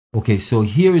Okay, so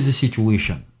here is the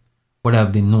situation, what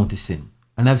I've been noticing,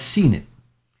 and I've seen it.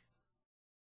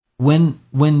 When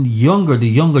the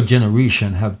younger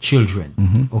generation have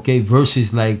children, okay,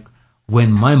 versus like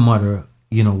when my mother,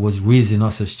 was raising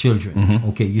us as children,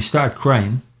 okay, you start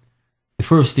crying. The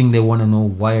first thing they want to know,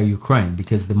 why are you crying?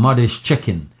 Because the mother is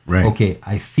checking. Right. Okay,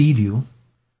 I feed you,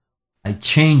 I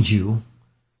change you,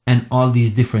 and all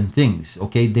these different things.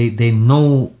 Okay, they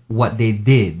know what they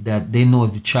did, that they know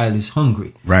if the child is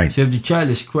hungry. Right. So if the child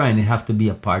is crying, it have to be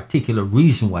a particular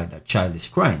reason why that child is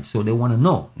crying. So they want to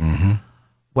know.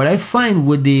 What I find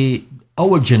with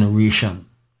our generation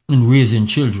in raising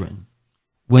children,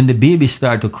 when the baby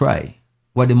start to cry,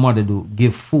 what the mother do?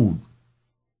 Give food.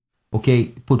 Okay,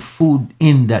 put food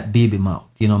in that baby mouth.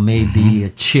 Maybe a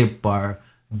chip or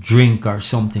drink or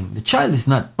something. The child is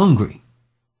not hungry.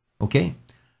 Okay,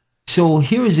 so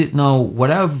here is it now.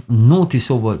 What I've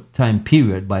noticed over time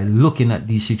period by looking at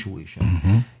these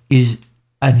situations is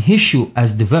an issue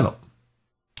has developed.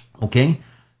 Okay,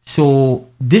 so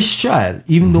this child,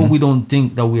 even though we don't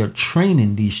think that we are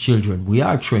training these children, we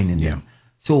are training them.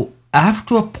 So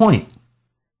after a point,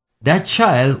 that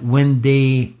child, when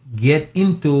they get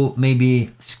into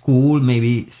maybe school,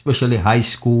 maybe especially high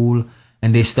school,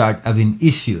 and they start having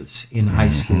issues in high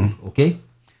school, okay?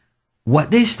 What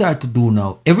they start to do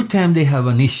now, every time they have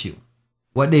an issue,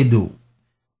 what they do,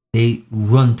 they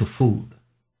run to food.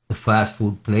 The fast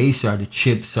food place or the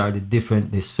chips or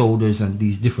the sodas and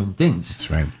these different things.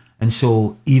 That's right. And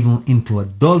so even into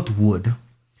adulthood,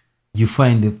 you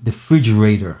find the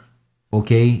refrigerator,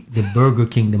 okay? The Burger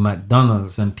King, the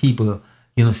McDonald's, and people,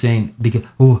 saying, because,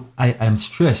 I'm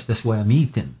stressed, that's why I'm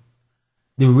eating.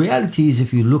 The reality is,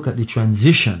 if you look at the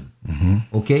transition,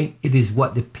 okay, it is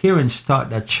what the parents taught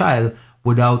that child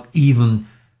without even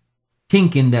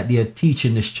thinking that they are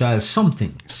teaching this child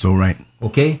something. So right.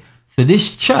 Okay? So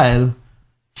this child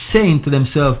saying to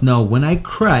themselves, now, when I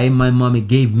cry, my mommy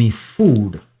gave me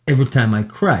food every time I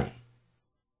cry.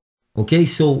 Okay?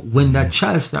 So when that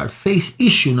child start face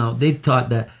issue now, they thought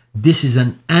that this is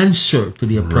an answer to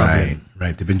their problem.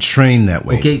 Right. They've been trained that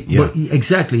way. Okay, but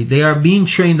exactly. They are being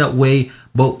trained that way,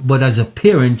 but as a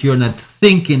parent, you're not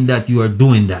thinking that you are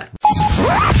doing that.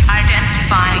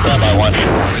 Identifying.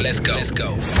 Let's go.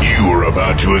 You are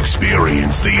about to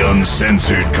experience the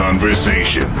uncensored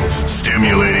conversations,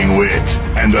 stimulating wit,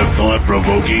 and the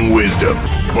thought-provoking wisdom.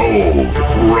 Bold,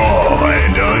 raw,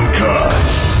 and uncut.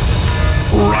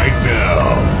 Right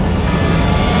now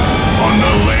on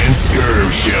the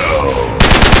LanceScurv Show.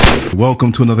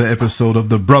 Welcome to another episode of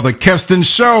the Brother KESTON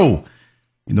Show.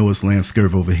 It's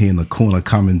LanceScurv over here in the corner,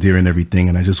 commandeering everything.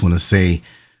 And I just want to say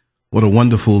what a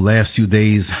wonderful last few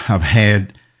days I've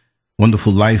had.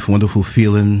 Wonderful life, wonderful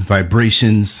feeling,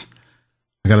 vibrations.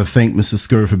 I got to thank Mrs.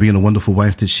 Scurv for being a wonderful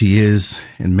wife that she is.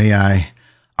 And may I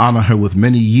honor her with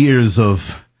many years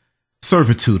of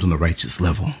servitude on the righteous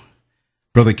level.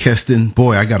 Brother KESTON,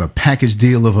 boy, I got a package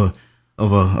deal of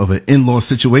an in-law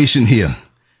situation here.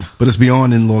 But it's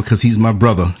beyond in-law because he's my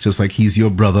brother, just like he's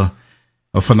your brother.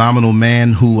 A phenomenal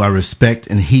man who I respect,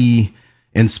 and he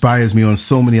inspires me on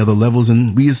so many other levels.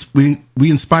 And we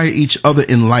inspire each other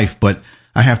in life. But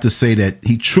I have to say that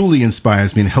he truly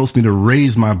inspires me and helps me to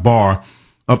raise my bar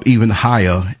up even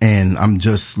higher. And I'm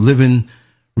just living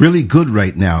really good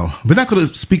right now. We're not going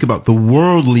to speak about the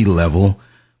worldly level,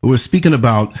 but we're speaking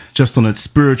about just on a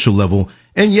spiritual level.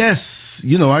 And yes,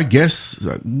 I guess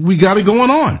we got it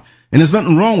going on. And there's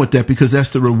nothing wrong with that, because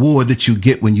that's the reward that you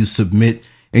get when you submit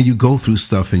and you go through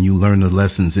stuff and you learn the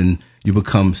lessons and you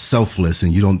become selfless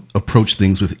and you don't approach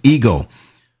things with ego.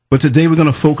 But today we're going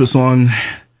to focus on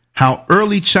how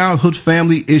early childhood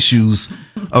family issues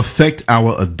affect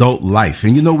our adult life.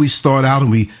 And we start out and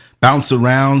we bounce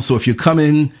around. So if you come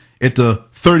in at the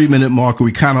 30-minute mark,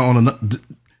 we kind of on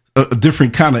a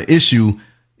different kind of issue,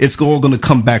 it's all going to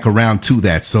come back around to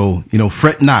that. So,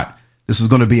 fret not. This is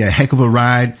going to be a heck of a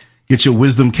ride. Get your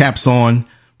wisdom caps on.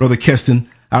 Brother KESTON,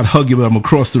 I'd hug you, but I'm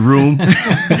across the room.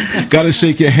 Got to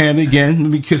shake your hand again.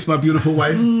 Let me kiss my beautiful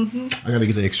wife. I got to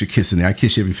get the extra kiss in there. I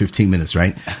kiss you every 15 minutes,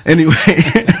 right? Anyway,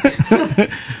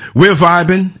 we're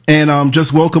vibing, and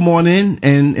just welcome on in.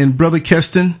 And Brother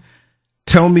KESTON,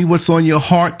 tell me what's on your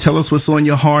heart. Tell us what's on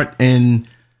your heart, and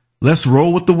let's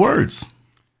roll with the words.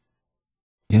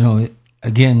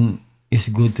 Again, it's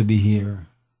good to be here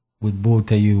with both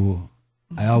of you.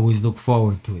 I always look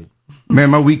forward to it. Man,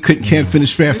 my week can't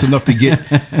finish fast enough to get.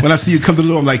 When I see you come to the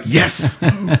door, I'm like, yes.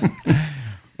 But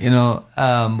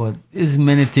there's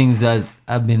many things that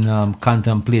I've been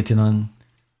contemplating on,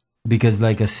 because,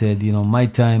 like I said, my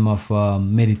time of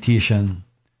meditation,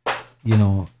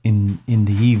 in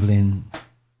the evening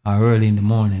or early in the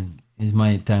morning, is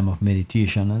my time of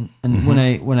meditation, and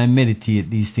when I meditate,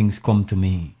 these things come to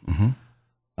me.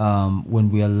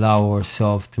 When we allow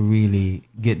ourselves to really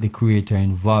get the Creator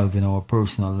involved in our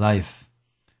personal life.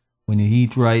 When you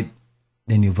eat right,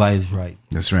 then your vibes right.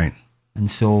 That's right. And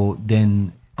so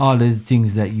then all of the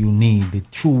things that you need, the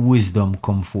true wisdom,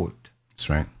 come forth. That's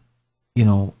right. You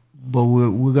know, but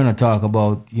we're gonna talk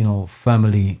about, you know,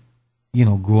 family, you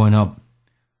know, growing up,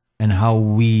 and how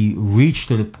we reach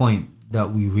to the point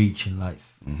that we reach in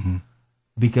life,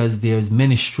 because there's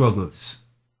many struggles.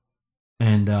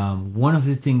 And one of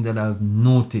the things that I've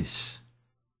noticed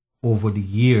over the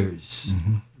years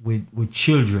with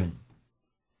children,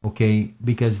 okay,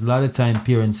 because a lot of time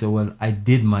parents say, well, I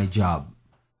did my job.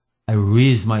 I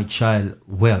raised my child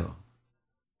well.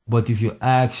 But if you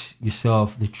ask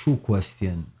yourself the true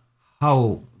question,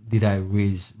 how did I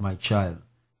raise my child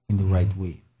in the right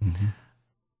way?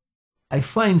 I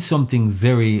find something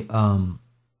very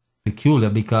peculiar,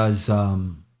 because I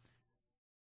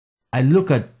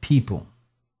look at people,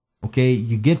 okay,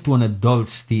 you get to an adult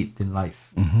state in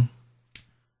life,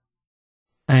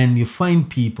 and you find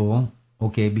people,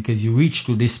 okay, because you reach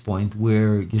to this point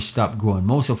where you stop growing.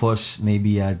 Most of us,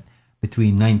 maybe at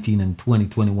between 19 and 20,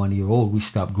 21 year old, we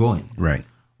stop growing. Right.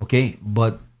 Okay,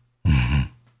 but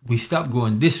we stop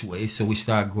growing this way, so we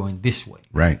start growing this way.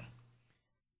 Right.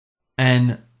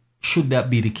 And should that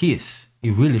be the case?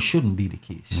 It really shouldn't be the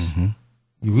case.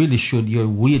 You really should, your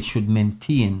weight should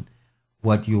maintain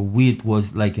what your weight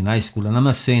was like in high school. And I'm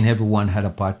not saying everyone had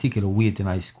a particular weight in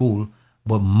high school,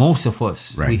 but most of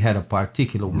us, we had a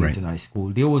particular weight in high school.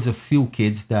 There was a few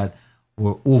kids that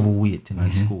were overweight in high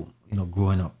school, you know,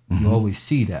 growing up. You always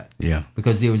see that. Yeah.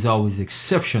 Because there is always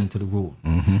exception to the rule.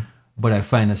 But I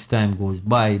find as time goes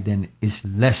by, then it's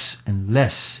less and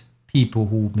less people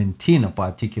who maintain a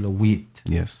particular weight.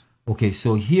 Yes. Okay,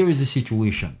 so here is the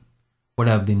situation, what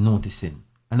I've been noticing,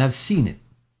 and I've seen it.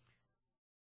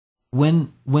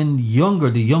 When the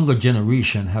younger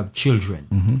generation have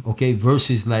children, okay,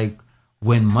 versus like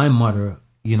when my mother,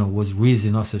 you know, was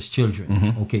raising us as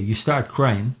children, okay, you start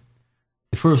crying.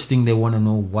 The first thing they want to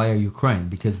know, why are you crying?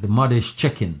 Because the mother is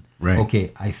checking. Right.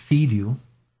 Okay, I feed you,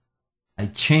 I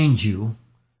change you,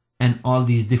 and all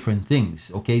these different things.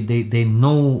 Okay, they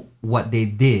know what they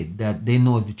did, that they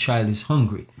know if the child is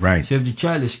hungry. Right. So if the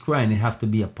child is crying, it have to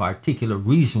be a particular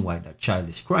reason why that child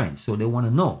is crying. So they want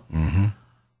to know.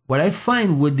 What I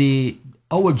find with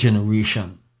our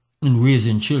generation in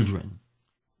raising children,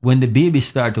 when the baby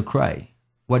start to cry,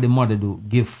 what the mother do?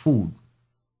 Give food.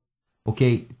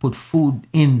 Okay, put food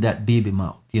in that baby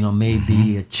mouth. You know,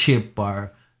 maybe a chip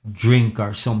or drink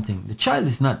or something. The child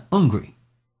is not hungry.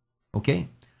 Okay,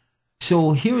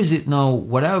 so here is it now.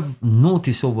 What I've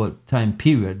noticed over time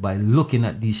period by looking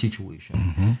at these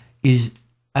situations is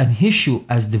an issue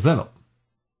has developed.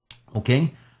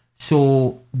 Okay,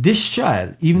 so this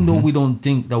child, even though we don't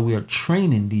think that we are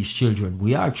training these children,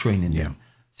 we are training them.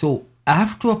 So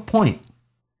after a point,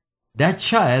 that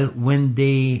child, when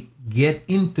they get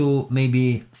into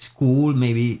maybe school,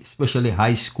 maybe especially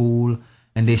high school,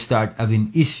 and they start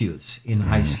having issues in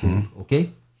high school,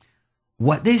 okay?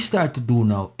 What they start to do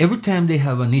now, every time they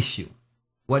have an issue,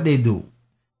 what they do,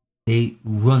 they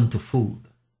run to food.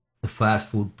 The fast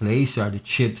food place, or the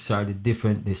chips, or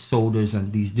the sodas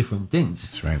and these different things.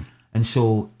 That's right. And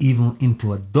so even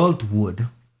into adulthood,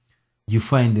 you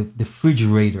find the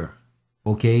refrigerator,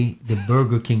 okay, the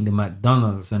Burger King, the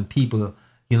McDonald's, and people,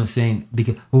 you know, saying,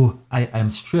 because, oh,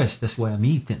 I'm stressed, that's why I'm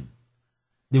eating.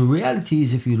 The reality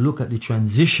is, if you look at the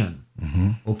transition,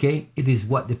 okay, it is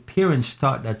what the parents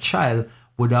taught that child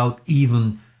without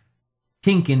even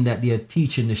thinking that they are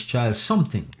teaching this child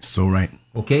something. So right.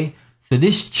 Okay, so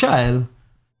this child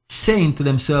saying to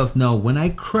themselves, now, when I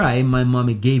cry, my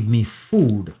mommy gave me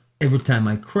food every time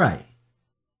I cry.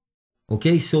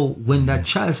 Okay, so when that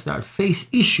child start face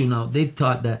issue now, they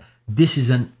thought that this is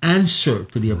an answer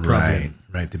to their problem.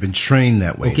 Right. They've been trained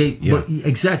that way. Okay, but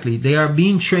exactly. They are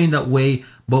being trained that way,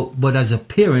 but as a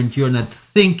parent, you're not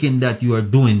thinking that you are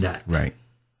doing that. Right.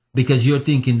 Because you're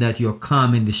thinking that you're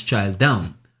calming this child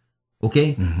down.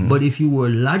 Okay? But if you were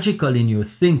logical in your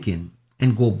thinking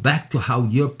and go back to how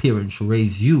your parents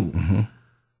raised you,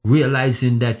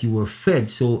 realizing that you were fed,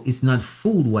 so it's not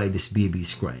food why this baby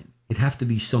is crying. It have to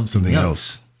be something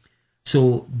else.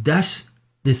 So that's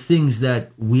the things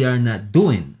that we are not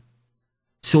doing.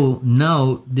 So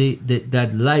now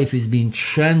that life is being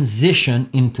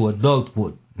transitioned into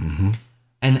adulthood.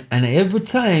 And every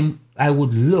time I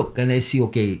would look and I see,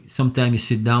 okay, sometimes you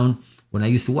sit down, when I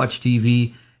used to watch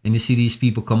TV and you see these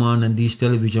people come on these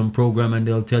television program and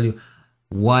they'll tell you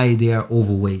why they are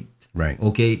overweight. Right.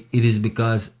 Okay, it is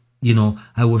because you know,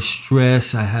 I was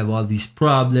stressed. I have all these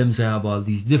problems. I have all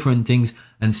these different things.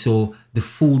 And so the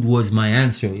food was my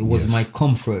answer. It was my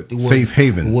comfort. It was safe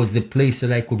haven. It was the place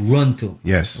that I could run to.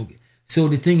 Yes. Okay. So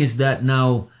the thing is that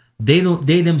now they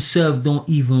themselves don't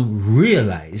even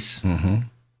realize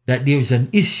that there's an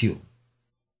issue.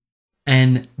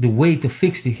 And the way to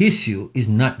fix the issue is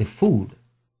not the food.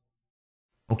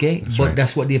 Okay?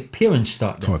 That's what their parents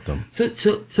taught them. So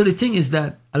the thing is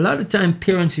that a lot of time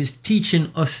parents is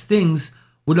teaching us things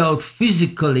without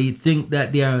physically think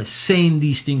that they are saying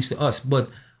these things to us. But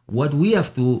what we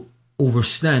have to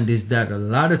understand is that a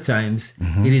lot of times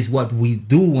it is what we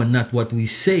do and not what we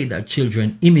say that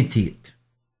children imitate.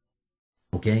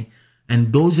 Okay?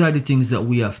 And those are the things that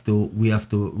we have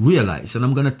to realize. And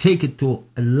I'm going to take it to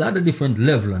a lot of different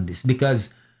level on this,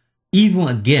 because even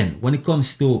again, when it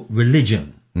comes to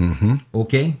religion,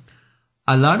 okay,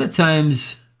 a lot of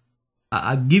times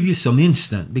I'll give you some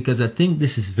instant, because I think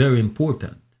this is very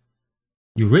important.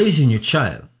 You're raising your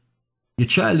child. Your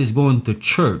child is going to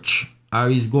church, or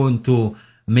he's going to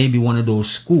maybe one of those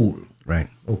schools. Right.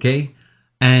 Okay.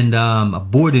 And a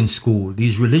boarding school,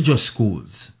 these religious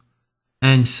schools.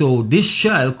 And so this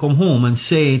child come home and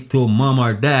say to mom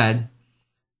or dad,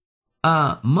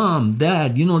 Mom,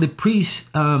 Dad, you know, the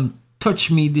priest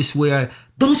touched me this way.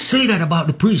 Don't say that about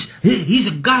the priest. He's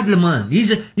a godly man.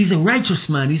 He's a righteous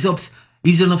man. He's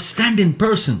an upstanding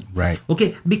person. Right.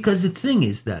 Okay. Because the thing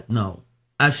is that now,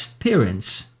 as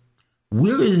parents,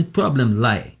 where is the problem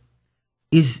lie?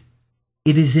 It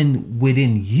is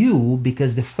within you,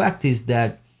 because the fact is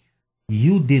that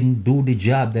you didn't do the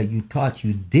job that you thought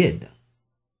you did.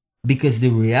 Because the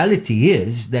reality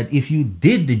is that if you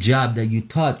did the job that you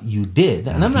thought you did,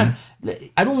 and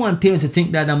I don't want parents to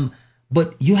think that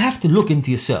but you have to look into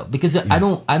yourself, because I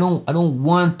don't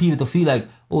want people to feel like,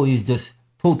 oh, he's just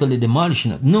totally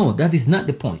demolishing it. No, that is not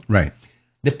the point. Right.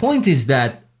 The point is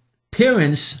that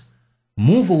parents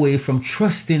move away from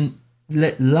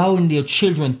allowing their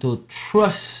children to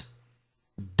trust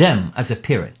them as a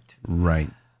parent. Right.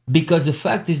 Because the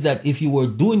fact is that if you were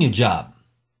doing your job,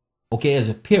 okay, as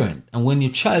a parent, and when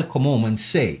your child come home and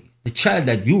say, the child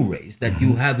that you raised, that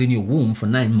you have in your womb for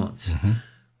 9 months,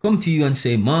 come to you and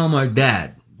say, Mom or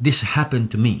Dad, this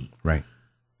happened to me. Right.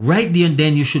 Right there and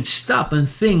then you should stop and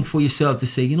think for yourself to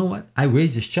say, you know what, I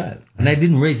raised this child. And I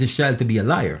didn't raise this child to be a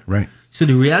liar. Right. So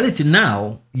the reality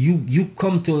now, you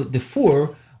come to the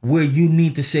fore where you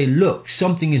need to say, look,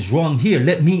 something is wrong here.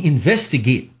 Let me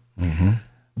investigate.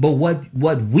 But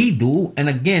what we do, and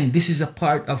again, this is a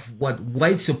part of what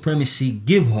white supremacy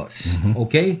give us,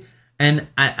 okay? And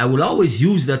I will always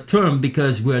use that term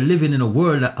because we're living in a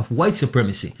world of white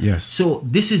supremacy. Yes. So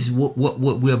this is what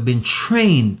we have been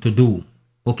trained to do,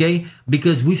 okay?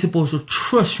 Because we're supposed to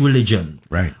trust religion.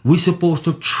 Right. We're supposed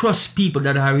to trust people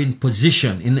that are in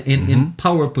position, in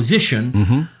power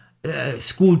position,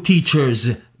 school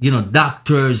teachers, you know,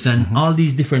 doctors, and all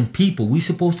these different people. We're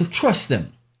supposed to trust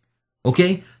them.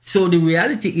 Okay, so the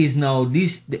reality is now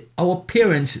our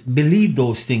parents believe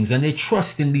those things and they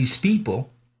trust in these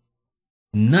people,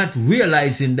 not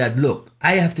realizing that, look,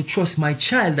 I have to trust my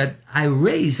child that I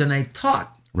raised and I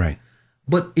taught. Right.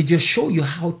 But it just shows you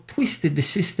how twisted the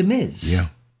system is. Yeah.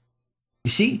 You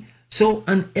see? So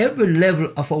on every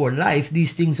level of our life,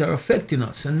 these things are affecting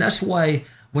us. And that's why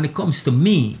when it comes to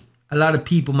me, a lot of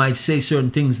people might say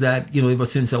certain things that, you know, ever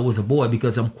since I was a boy,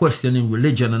 because I'm questioning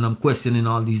religion and I'm questioning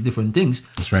all these different things.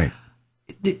 That's right.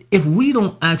 If we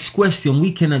don't ask questions,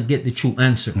 we cannot get the true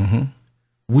answer.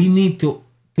 We need to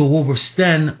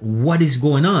understand what is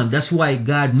going on. That's why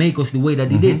God made us the way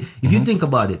that He did. If you think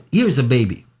about it, here's a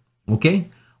baby, okay?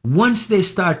 Once they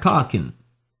start talking,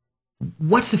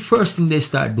 what's the first thing they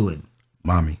start doing?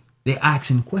 Mommy. They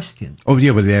asking questions. Oh,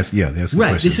 yeah, but they ask questions.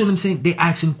 Right, this is what I'm saying. They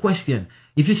asking questions.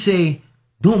 If you say,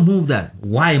 don't move that,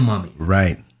 why, Mommy?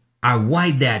 Right. Or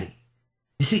why, Daddy?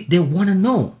 You see, they want to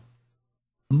know.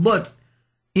 But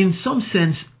in some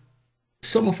sense,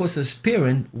 some of us as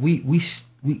parents, we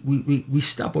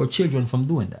stop our children from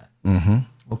doing that.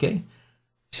 Okay?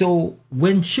 So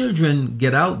when children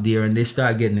get out there and they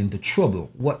start getting into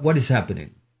trouble, what is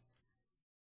happening?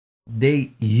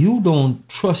 You don't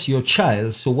trust your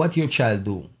child, so what your child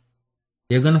do?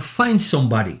 They're going to find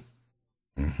somebody.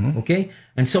 Okay?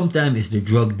 And sometimes it's the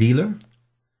drug dealer.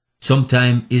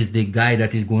 Sometimes it's the guy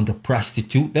that is going to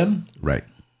prostitute them. Right.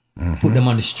 Put them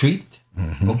on the street.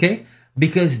 Okay?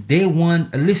 Because they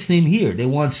want a listening ear. They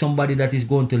want somebody that is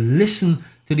going to listen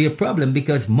to their problem,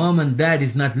 because mom and dad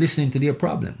is not listening to their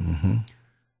problem.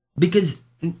 Because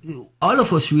all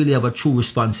of us really have a true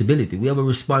responsibility. We have a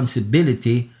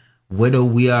responsibility whether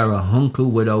we are a uncle,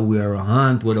 whether we are a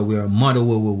aunt, whether we are a mother,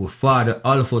 whether we're a father,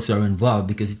 all of us are involved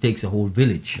because it takes a whole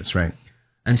village. That's right.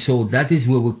 And so that is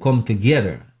where we come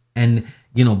together. And,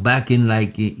 you know, back in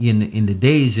like in the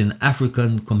days in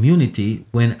African community,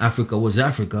 when Africa was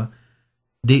Africa,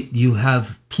 you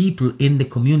have people in the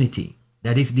community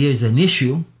that if there's an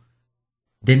issue,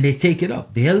 then they take it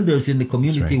up. The elders in the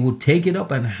community would take it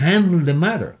up and handle the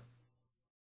matter.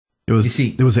 There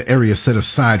was an area set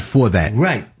aside for that.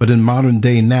 Right. But in modern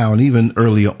day now, and even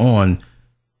earlier on,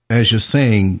 as you're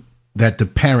saying, that the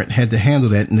parent had to handle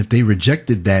that. And if they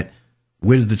rejected that,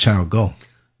 where did the child go?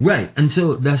 Right. And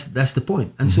so that's the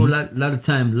point. And so a lot of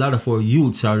time, a lot of our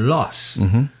youths are lost.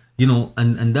 You know,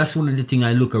 and that's one of the things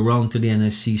I look around today and I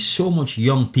see so much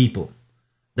young people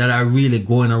that are really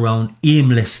going around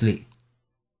aimlessly.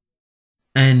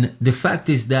 And the fact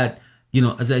is that, you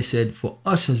know, as I said, for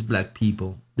us as black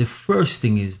people, the first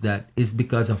thing is that it's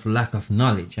because of lack of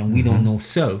knowledge and we don't know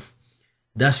self.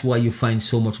 That's why you find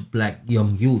so much black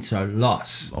young youths are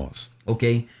lost.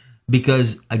 Okay?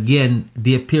 Because again,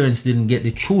 their parents didn't get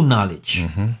the true knowledge.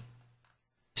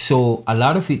 So a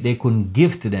lot of it they couldn't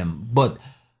give to them. But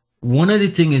one of the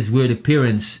things is where the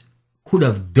parents could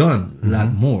have done a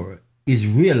lot more is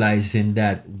realizing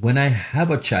that when I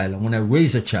have a child and when I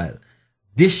raise a child,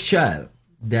 this child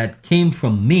that came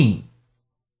from me,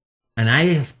 and I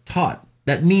have taught,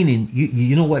 that meaning,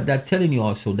 you know what, that telling you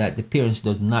also that the parents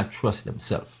does not trust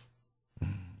themselves.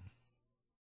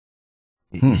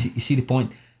 You see the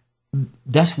point?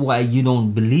 That's why you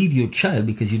don't believe your child,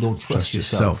 because you don't trust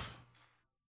yourself.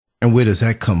 And where does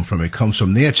that come from? It comes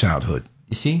from their childhood.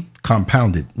 You see?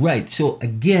 Compounded. Right. So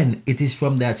again, it is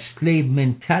from that slave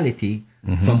mentality,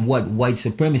 from what white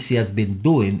supremacy has been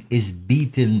doing, is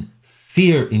beating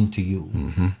fear into you,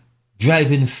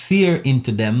 driving fear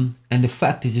into them. And the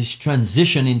fact is, it's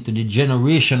transitioning to the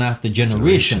generation after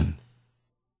generation.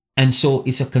 And so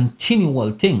it's a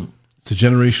continual thing. It's a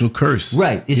generational curse.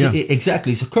 Right.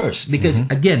 Exactly. It's a curse. Because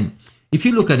again, if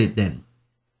you look at it then,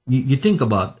 you think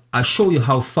about, I'll show you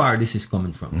how far this is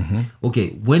coming from. Okay,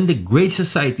 when the Great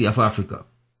Society of Africa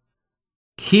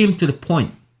came to the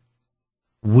point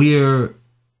where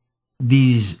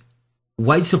these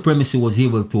white supremacy was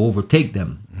able to overtake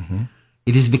them,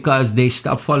 it is because they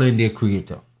stopped following their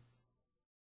creator.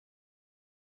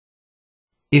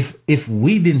 If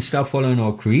we didn't stop following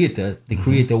our creator, the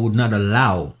creator would not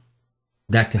allow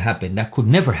that to happen. That could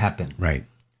never happen. Right.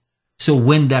 So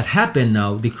when that happened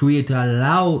now, the creator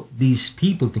allowed these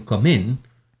people to come in,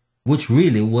 which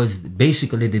really was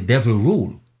basically the devil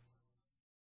rule,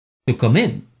 to come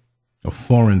in. A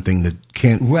foreign thing that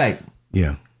can't... Right.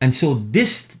 Yeah. And so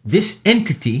this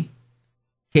entity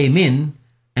came in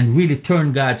and really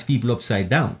turned God's people upside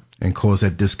down. And caused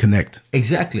that disconnect.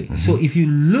 Exactly. So if you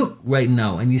look right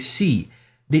now and you see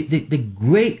the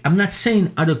great... I'm not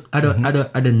saying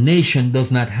other nation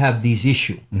does not have these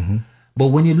issues. But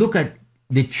when you look at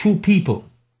the true people,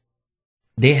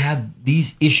 they have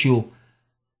these issues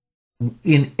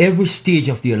in every stage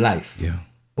of their life. Yeah.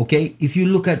 Okay? If you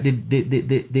look at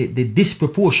the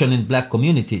disproportion in black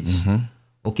communities,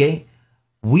 okay,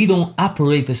 we don't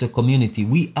operate as a community.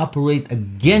 We operate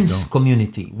against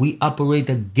community. We operate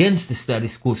against the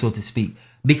status quo, so to speak,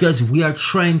 because we are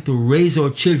trying to raise our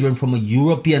children from a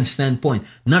European standpoint,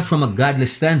 not from a godly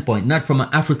standpoint, not from an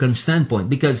African standpoint,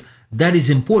 because that is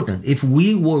important. If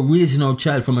we were raising our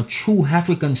child from a true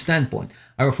African standpoint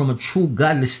or from a true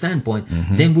godly standpoint,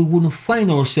 then we wouldn't find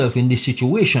ourselves in this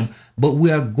situation, but we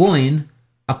are going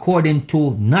according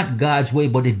to not God's way,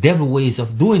 but the devil ways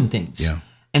of doing things. Yeah.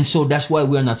 And so that's why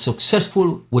we are not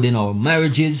successful within our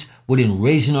marriages, within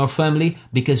raising our family,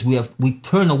 because we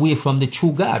turn away from the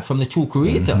true God, from the true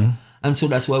creator. And so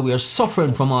that's why we are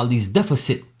suffering from all these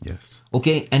deficits. Yes.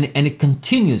 Okay. And it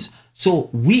continues. So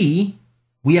we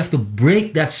have to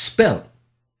break that spell.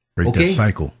 Break that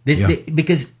cycle.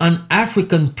 Because on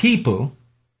African people,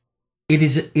 it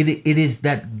is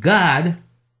that God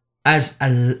has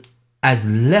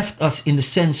left us in the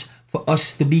sense for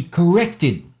us to be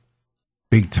corrected.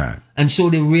 Big time. And so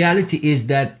the reality is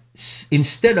that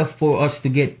instead of for us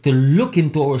to look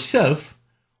into ourselves,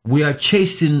 we are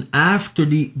chasing after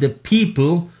the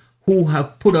people who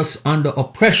have put us under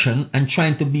oppression and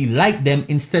trying to be like them,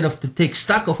 instead of to take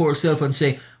stock of ourselves and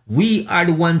say, we are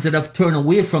the ones that have turned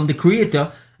away from the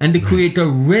creator, and the creator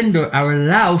render or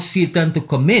allow Satan to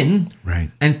come in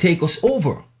and take us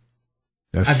over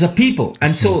as a people.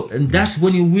 And so that's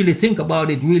when you really think about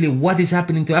it, really what is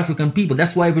happening to African people.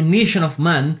 That's why every nation of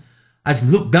man has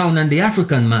looked down on the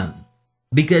African man,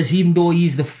 because even though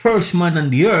he's the first man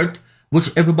on the earth, which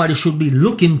everybody should be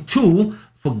looking to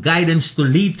for guidance to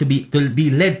be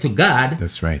led to God.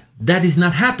 That's right. That is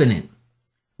not happening.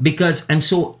 And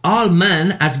so all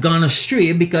man has gone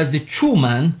astray because the true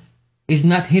man is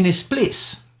not in his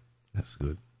place. That's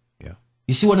good. Yeah.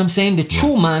 You see what I'm saying? The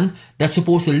true man that's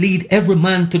supposed to lead every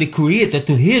man to the creator,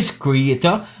 to his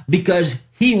creator, because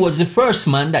he was the first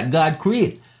man that God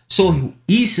created. So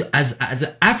he's, as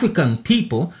an African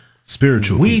people,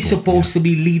 spiritual we people, supposed to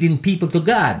be leading people to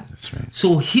God. That's right.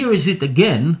 So here is it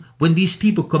again. When these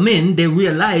people come in, they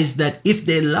realize that if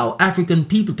they allow African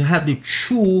people to have the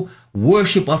true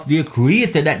worship of their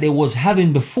creator that they was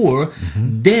having before,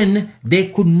 then they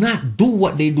could not do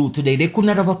what they do today. They could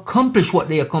not have accomplished what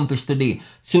they accomplished today.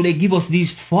 So they give us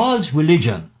these false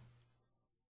religion.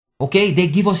 Okay, they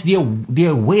give us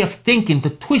their way of thinking to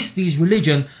twist these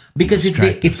religion, because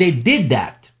if they did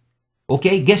that,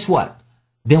 okay, guess what?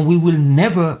 Then we will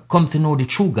never come to know the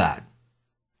true God.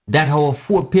 That our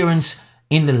foreparents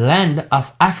in the land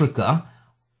of Africa,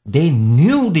 they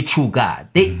knew the true God.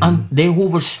 They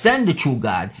understand the true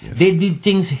God. Yes. They did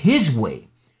things his way.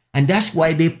 And that's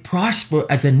why they prosper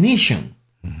as a nation.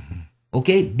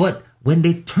 Okay, but when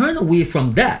they turn away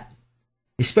from that,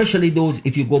 especially those,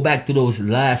 if you go back to those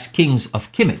last kings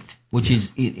of Kemet, which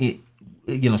is,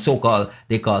 so-called,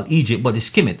 they call Egypt, but it's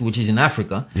Kemet, which is in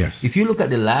Africa. Yes. If you look at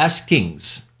the last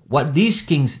kings, what these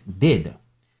kings did,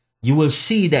 you will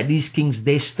see that these kings,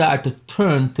 they start to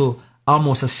turn to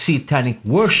almost a satanic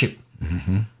worship.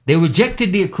 They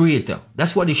rejected their creator.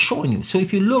 That's what it's showing you. So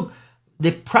if you look,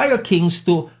 the prior kings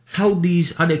to how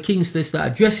these other kings, they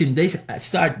start addressing, they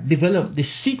start develop the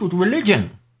secret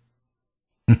religion.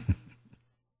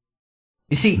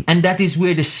 You see, and that is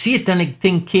where the satanic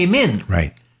thing came in.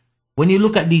 Right. When you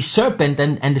look at the serpent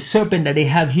and the serpent that they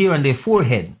have here on their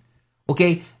forehead,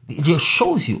 okay, it just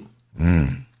shows you,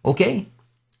 okay,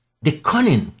 the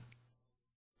cunning.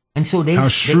 And so how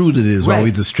shrewd it is, while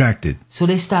we're distracted. So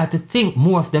they start to think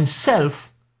more of themselves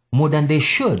more than they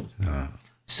should.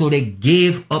 So they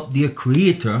gave up their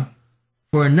creator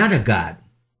for another God,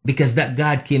 because that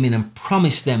God came in and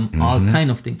promised them all kind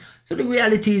of things. So the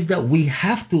reality is that we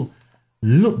have to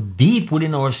look deep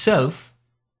within ourselves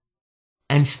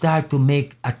and start to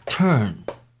make a turn.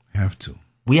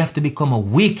 We have to become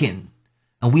awakened,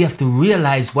 and we have to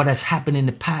realize what has happened in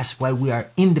the past, why we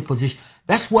are in the position.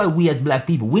 That's why we as black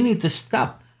people, we need to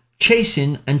stop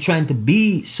chasing and trying to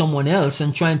be someone else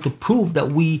and trying to prove that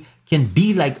we can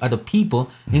be like other people.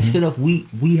 Instead of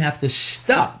we have to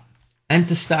stop and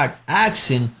to start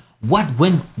asking what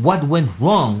went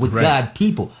wrong with God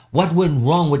people, what went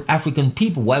wrong with African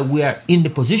people, why we are in the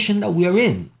position that we are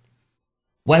in,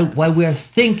 why we are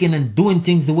thinking and doing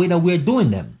things the way that we are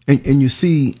doing them. And you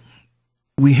see,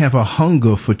 we have a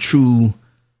hunger for true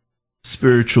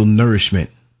spiritual nourishment,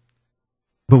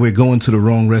 but we're going to the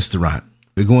wrong restaurant.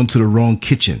 We're going to the wrong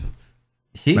kitchen.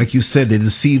 See? Like you said, they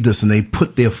deceived us and they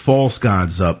put their false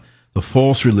gods up, the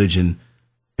false religion.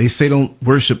 They say don't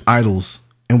worship idols,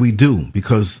 and we do,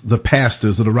 because the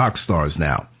pastors are the rock stars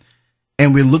now.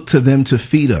 And we look to them to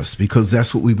feed us, because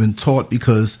that's what we've been taught,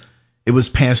 because it was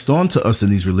passed on to us in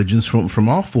these religions from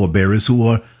our forebears who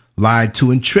are lied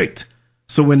to and tricked.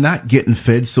 So we're not getting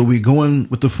fed. So we're going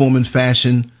with the form and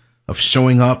fashion of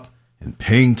showing up and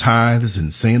paying tithes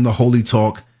and saying the holy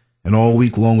talk, and all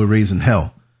week long we're raising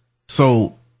hell.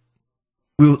 So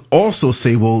we'll also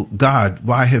say, well, God,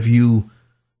 why have you,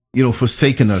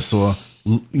 forsaken us? Or,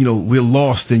 we're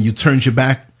lost and you turned your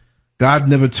back. God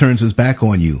never turns his back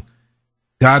on you.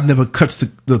 God never cuts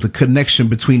the connection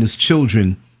between his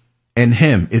children and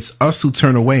him. It's us who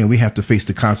turn away, and we have to face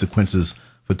the consequences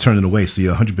for turning away. So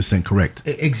you're 100% correct.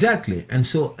 Exactly. And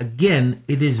so again,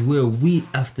 it is where we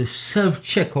have to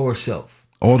self-check ourselves.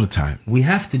 All the time. We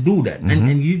have to do that.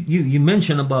 And you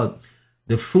mentioned about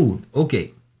the food.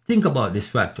 Okay. Think about this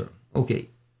factor. Okay.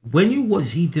 When you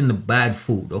was eating the bad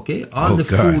food, okay, all the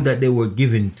food that they were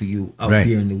giving to you out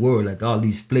there in the world, at all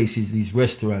these places, these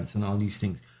restaurants and all these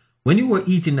things, when you were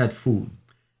eating that food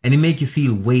and it make you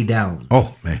feel way down.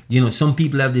 Oh, man. Some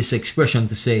people have this expression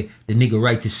to say the nigger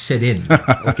right is set in.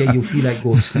 Okay. You feel like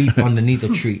go sleep underneath a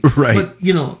tree. Right. But,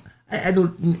 I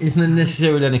don't, it's not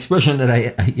necessarily an expression that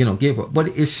I gave her, but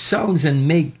it sounds and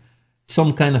make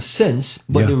some kind of sense.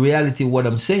 But the reality of what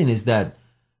I'm saying is that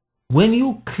when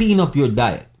you clean up your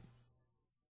diet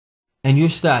and you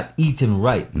start eating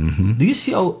right, do you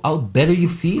see how better you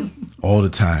feel? All the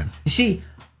time.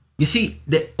 You see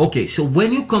that, okay, so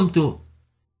when you come to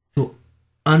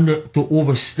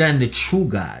understand the true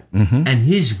God and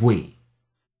his way,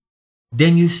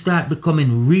 then you start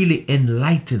becoming really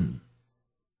enlightened.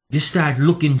 You start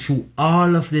looking through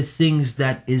all of the things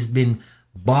that has been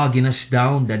bogging us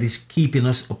down, that is keeping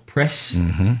us oppressed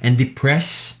and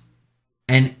depressed,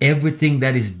 and everything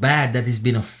that is bad that has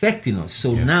been affecting us.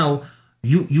 So now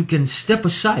you can step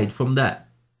aside from that,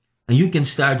 and you can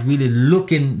start really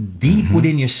looking deep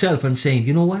within yourself and saying,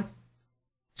 you know what?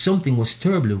 Something was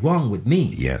terribly wrong with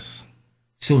me. Yes.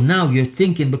 So now your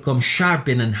thinking becomes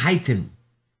sharpened and heightened.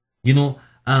 You know,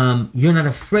 you're not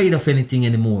afraid of anything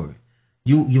anymore.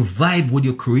 You vibe with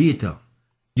your Creator.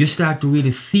 You start to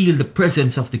really feel the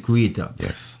presence of the Creator.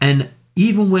 Yes. And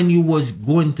even when you was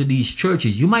going to these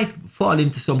churches, you might fall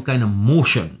into some kind of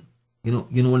motion. You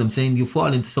know what I'm saying? You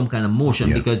fall into some kind of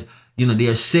motion because, you know, they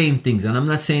are saying things. And I'm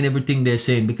not saying everything they're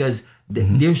saying, because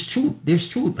there's truth. There's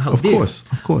truth out there.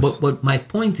 Of course. But my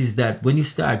point is that when you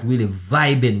start really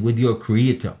vibing with your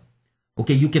Creator,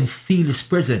 okay, you can feel His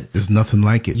presence. There's nothing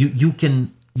like it.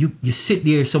 You sit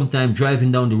there sometime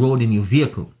driving down the road in your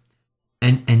vehicle,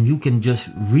 and you can just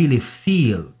really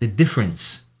feel the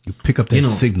difference. You pick up that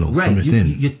signal from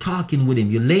within. You're talking with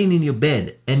Him. You're laying in your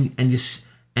bed, and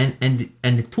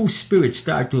the two spirits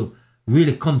start to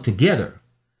really come together.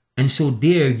 And so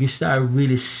there you start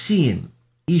really seeing.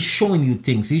 He's showing you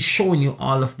things. He's showing you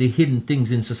all of the hidden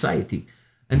things in society.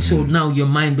 And so now your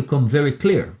mind becomes very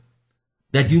clear,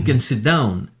 that you can sit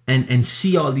down and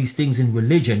see all these things in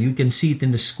religion. You can see it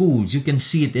in the schools. You can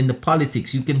see it in the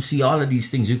politics. You can see all of these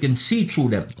things. You can see through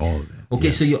them. All of that.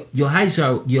 Okay, so your eyes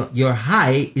are, your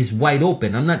eye is wide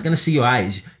open. I'm not going to say your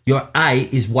eyes. Your eye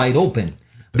is wide open.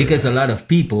 Because a lot of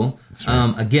people,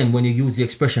 again, when you use the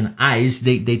expression eyes,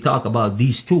 they talk about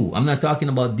these two. I'm not talking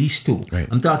about these two. Right.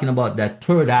 I'm talking about that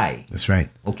third eye. That's right.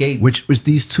 Okay. Which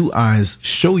these two eyes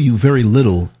show you very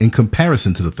little in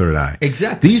comparison to the third eye.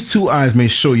 Exactly. These two eyes may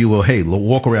show you, well, hey,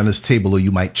 walk around this table or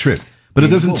you might trip. But it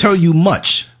doesn't tell you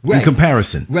much in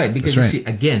comparison. Right. Because you see,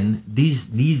 again,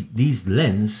 these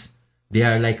lens, they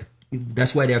are like,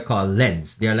 that's why they're called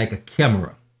lens. They are like a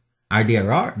camera. They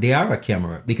are a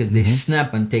camera, because they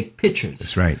snap and take pictures.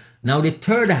 That's right. Now the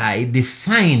third eye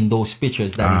defines those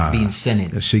pictures that is being sent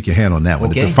in. Let's shake your hand on that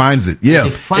one. It defines it. Yeah,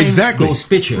 it defines exactly. those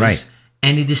pictures. Right.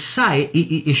 And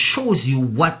it shows you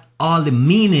what all the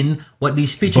meaning, what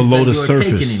these pictures below that the you're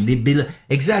surface. taking in.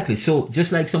 Exactly. So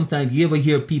just like sometimes you ever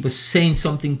hear people saying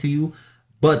something to you,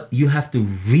 but you have to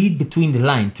read between the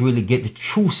lines to really get the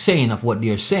true saying of what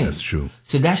they're saying. That's true.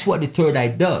 So that's what the third eye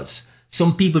does.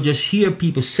 Some people just hear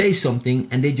people say something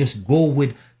and they just go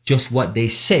with just what they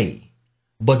say.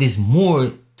 But there's more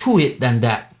to it than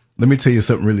that. Let me tell you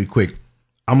something really quick.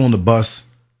 I'm on the bus.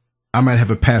 I might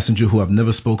have a passenger who I've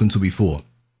never spoken to before.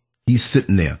 He's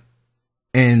sitting there,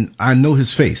 and I know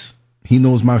his face. He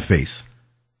knows my face,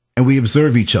 and we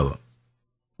observe each other.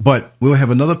 But we'll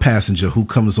have another passenger who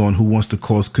comes on who wants to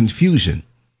cause confusion.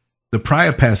 The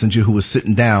prior passenger who was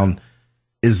sitting down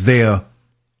is there,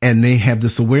 and they have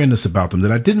this awareness about them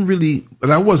that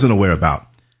I wasn't aware about.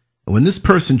 And when this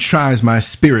person tries my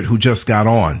spirit who just got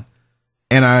on,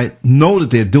 and I know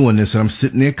that they're doing this, and I'm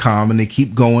sitting there calm, and they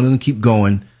keep going,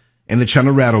 and they're trying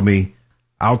to rattle me,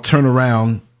 I'll turn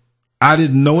around. I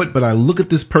didn't know it, but I look at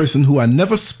this person who I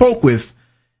never spoke with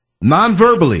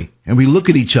non-verbally, and we look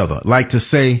at each other like to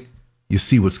say, you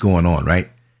see what's going on, right?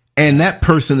 And that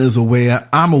person is aware,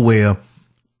 I'm aware.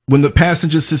 When the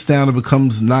passenger sits down, it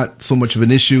becomes not so much of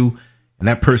an issue, and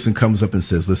that person comes up and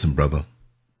says, listen, brother,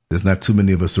 there's not too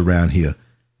many of us around here.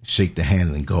 Shake the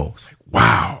hand and go. It's like,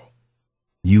 wow.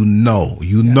 You know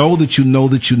that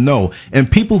you know.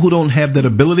 And people who don't have that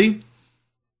ability,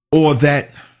 or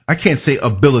that, I can't say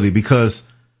ability because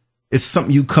it's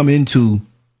something you come into.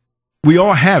 We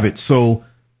all have it. So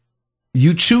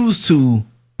you choose to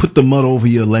put the mud over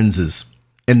your lenses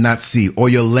and not see, or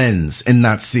your lens and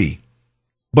not see.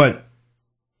 But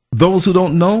those who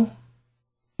don't know,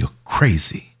 you're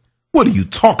crazy. What are you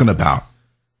talking about?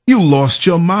 You lost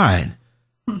your mind.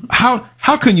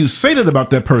 How can you say that about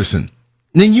that person?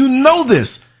 And then you know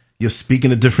this. You're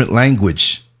speaking a different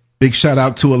language. Big shout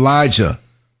out to Elijah.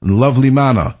 Lovely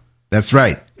Mana. That's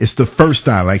right. It's the first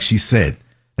eye, like she said.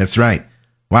 That's right.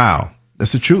 Wow.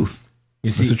 That's the truth.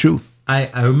 You see, that's the truth.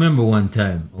 I remember one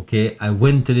time, okay, I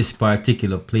went to this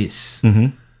particular place.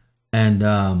 And,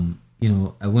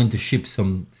 I went to ship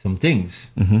some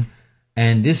things.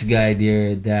 And this guy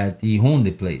there, that he owned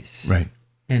the place. Right.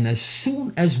 And as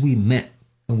soon as we met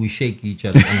and we shake each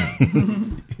other's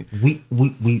hand, we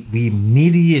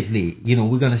immediately,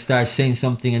 we're going to start saying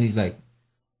something, and he's like,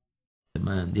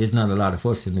 man, there's not a lot of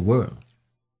us in the world.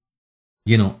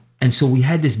 And so we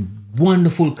had this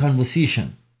wonderful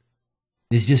conversation.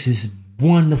 It's just this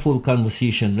wonderful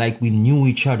conversation, like we knew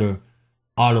each other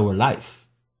all our life.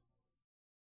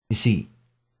 You see,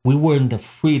 we weren't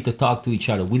afraid to talk to each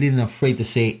other. We didn't afraid to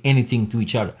say anything to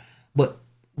each other. But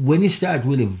when you start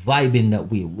really vibing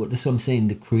that way, that's what I'm saying,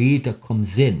 the creator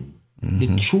comes in.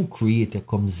 The true creator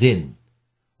comes in.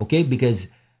 Okay? Because,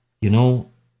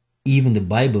 even the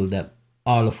Bible that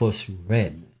all of us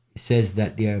read, it says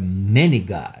that there are many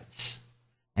gods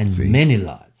and many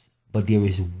lords, but there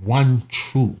is one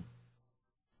true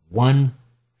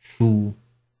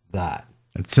God.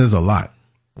 It says a lot.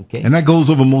 Okay? And that goes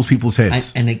over most people's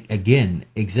heads. And again,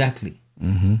 exactly.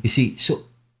 You see, so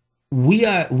we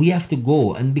have to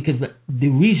go, and because the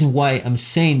reason why I'm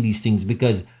saying these things,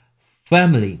 because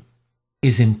family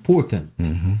is important.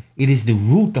 It is the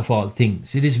root of all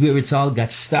things. It is where it's all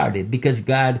got started, because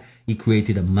God, he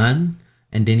created a man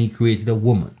and then he created a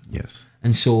woman. Yes.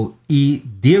 And so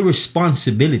their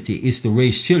responsibility is to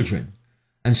raise children.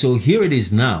 And so here it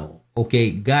is now.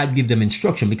 Okay, God give them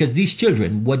instruction, because these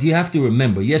children, what you have to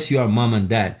remember, yes, you are mom and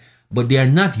dad, but they are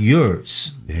not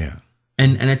yours. Yeah.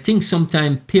 And I think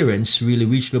sometimes parents really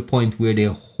reach the point where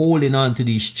they're holding on to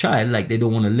these child like they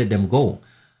don't want to let them go.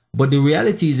 But the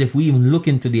reality is, if we even look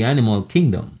into the animal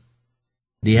kingdom,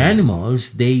 the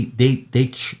animals, they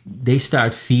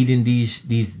start feeding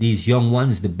these young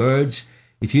ones, the birds.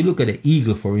 If you look at an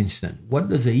eagle, for instance, what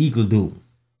does an eagle do?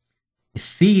 It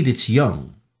feeds its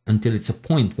young until it's a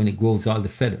point when it grows all the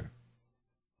feather.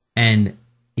 And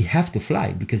it have to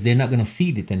fly, because they're not going to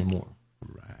feed it anymore.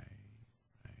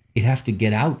 It have to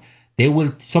get out. They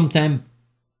will sometimes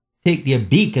take their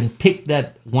beak and pick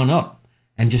that one up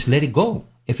and just let it go.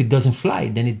 If it doesn't fly,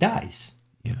 then it dies.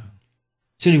 Yeah.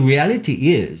 So the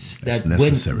reality is That's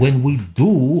that when we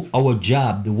do our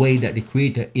job the way that the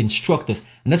Creator instructs us,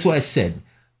 and that's why I said,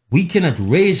 we cannot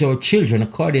raise our children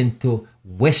according to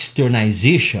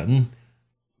westernization,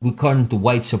 according to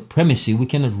white supremacy. We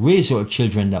cannot raise our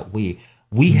children that way.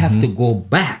 We have to go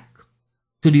back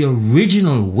to the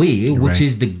original way, which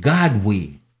is the God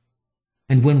way.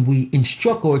 And when we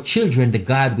instruct our children the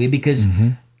God way, because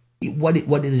what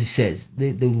it says,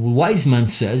 the wise man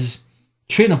says,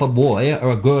 train up a boy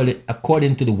or a girl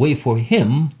according to the way for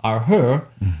him or her,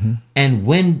 and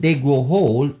when they grow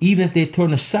old, even if they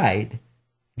turn aside,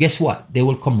 guess what? They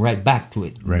will come right back to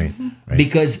it. Right.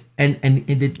 Because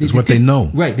it's what they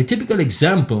know. Right. The typical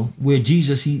example where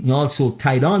Jesus, he also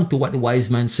tied on to what the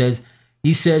wise man says.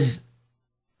 He says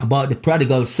about the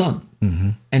prodigal son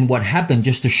and what happened,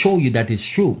 just to show you that it's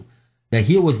true. That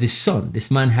here was this son. This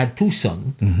man had two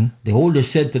sons. The older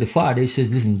said to the father, he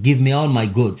says, listen, give me all my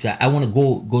goods. I want to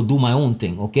go do my own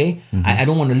thing, okay? I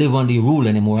don't want to live under your rule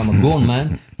anymore. I'm a grown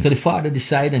man. So the father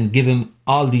decided and give him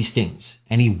all these things.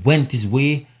 And he went his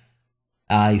way.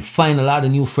 He find a lot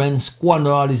of new friends,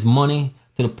 squander all his money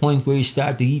to the point where he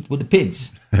started to eat with the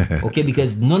pigs. Okay,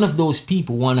 because none of those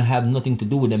people want to have nothing to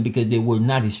do with him, because they were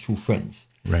not his true friends.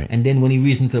 Right. And then when he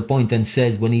reasoned to the point and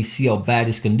says, when he see how bad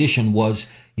his condition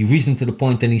was, he reasoned to the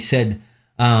point and he said,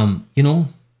 I'm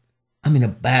in a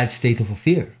bad state of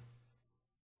affair.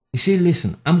 He said,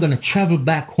 listen, I'm going to travel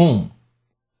back home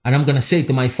and I'm going to say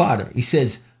to my father, he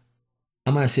says,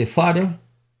 I'm going to say, Father,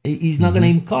 he's not going to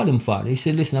even call him father. He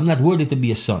said, listen, I'm not worthy to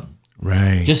be a son.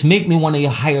 Right. Just make me one of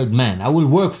your hired men. I will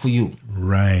work for you.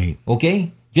 Right.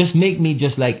 Okay? Just make me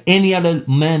just like any other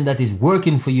man that is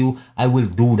working for you. I will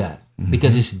do that.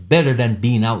 Because it's better than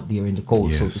being out there in the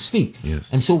cold, so to speak.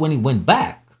 Yes. And so when he went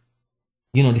back,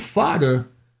 the father,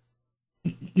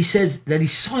 he says that he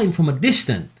saw him from a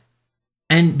distance.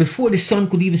 And before the son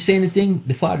could even say anything,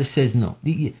 the father says, no,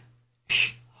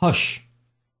 hush.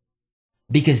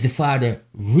 Because the father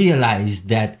realized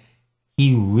that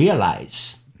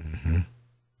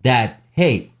that,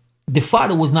 hey, the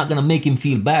father was not going to make him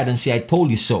feel bad and say, I told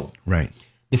you so. Right.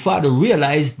 The father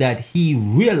realized that he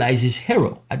realized his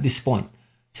error at this point.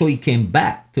 So he came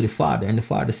back to the father, and the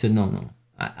father said, no,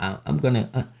 I'm going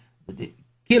to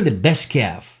kill the best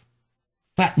calf,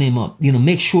 fatten him up,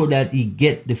 make sure that he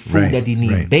get the food that he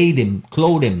needs, bathe him,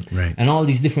 clothe him, and all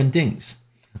these different things.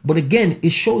 But again,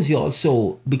 it shows you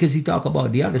also, because he talked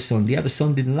about the other son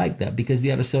didn't like that, because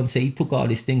the other son said he took all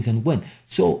these things and went.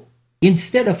 So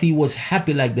instead of he was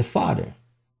happy like the father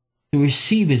to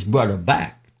receive his brother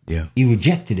back, he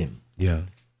rejected him. Yeah.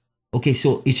 Okay,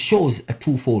 so it shows a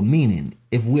twofold meaning.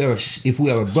 If we are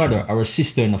a brother or a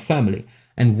sister in a family,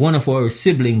 and one of our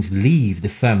siblings leave the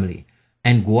family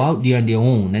and go out there on their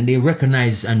own, and they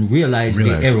recognize and realize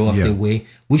the error of their way,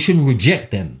 we shouldn't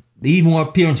reject them. Even our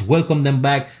parents welcome them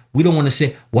back. We don't want to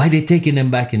say, why are they taking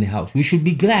them back in the house? We should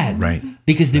be glad. Right.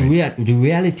 Because the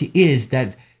reality is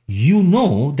that you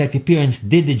know that your parents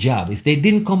did the job. If they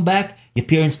didn't come back, your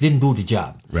parents didn't do the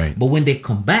job. Right. But when they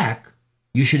come back,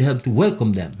 you should help to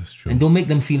welcome them. That's true. And don't make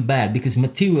them feel bad, because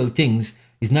material things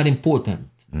is not important.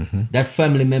 That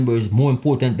family member is more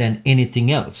important than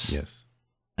anything else. Yes.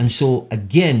 And so,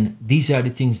 again, these are the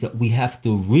things that we have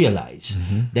to realize,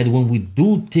 that when we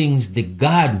do things the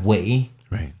God way,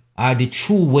 Right. are the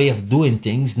true way of doing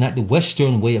things, not the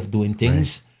Western way of doing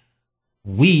things,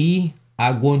 we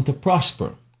are going to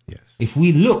prosper. Yes. If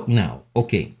we look now,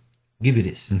 okay, give you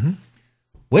this.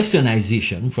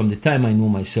 Westernization, from the time I know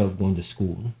myself going to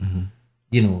school,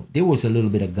 you know, there was a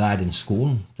little bit of God in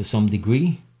school to some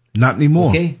degree. Not anymore.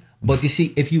 Okay. But you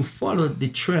see, if you follow the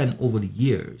trend over the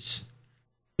years,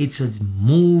 it's a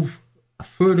move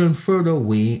further and further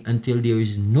away until there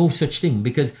is no such thing.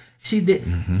 Because see,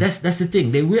 that's the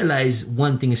thing. They realize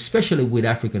one thing, especially with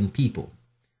African people.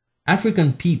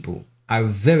 African people are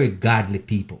very godly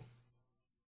people.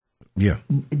 Yeah.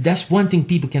 That's one thing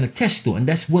people can attest to. And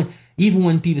that's when, even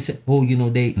when people say, oh, you know,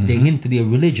 they're into their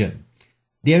religion,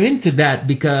 they're into that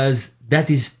because that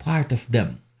is part of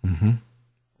them.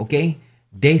 Okay?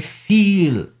 They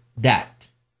feel that.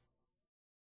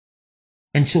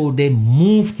 And so they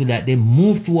move to that. They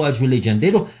move towards religion.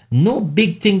 They don't, no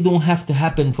big thing don't have to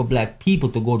happen for black people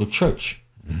to go to church.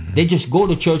 They just go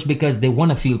to church because they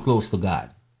want to feel close to God.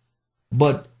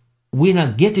 But we're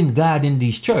not getting God in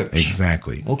this church.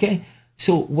 Exactly. Okay?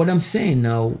 So what I'm saying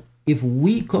now, if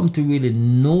we come to really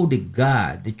know the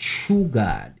God, the true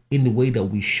God, in the way that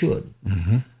we should,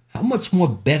 how much more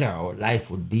better our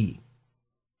life would be.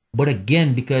 But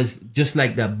again, because just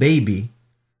like that baby,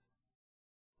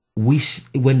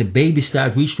 when the baby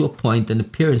start reach to a point and the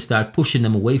parents start pushing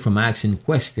them away from asking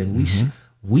questions,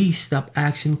 we stop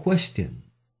asking questions.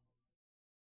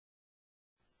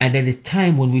 And at the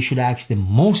time when we should ask the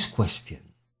most question,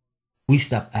 we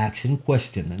stop asking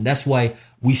questions. And that's why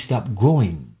we stop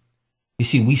growing. You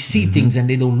see, we see things and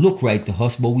they don't look right to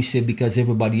us, but we say because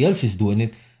everybody else is doing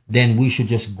it, then we should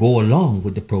just go along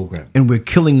with the program. And we're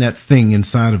killing that thing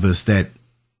inside of us that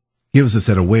gives us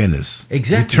that awareness.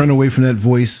 Exactly. We turn away from that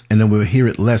voice and then we'll hear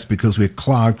it less because we're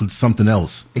clogged with something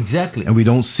else. Exactly. And we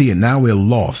don't see it. Now we're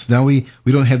lost. Now we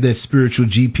don't have that spiritual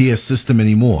GPS system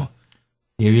anymore.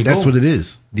 There you go. That's what it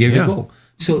is. There you go.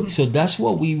 So that's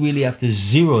what we really have to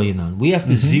zero in on. We have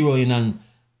to zero in on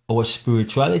our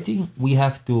spirituality. We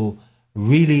have to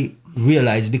really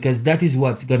realize, because that is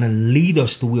what's going to lead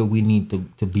us to where we need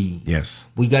to be. Yes.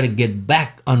 We got to get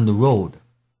back on the road.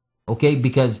 Okay?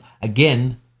 Because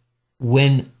again,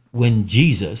 when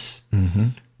Jesus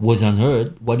was on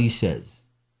earth, what he says,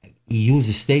 he used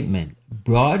a statement,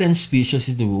 broad and spacious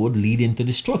is the road leading to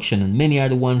destruction, and many are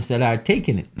the ones that are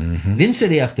taking it. He didn't say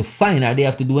they have to find or they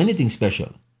have to do anything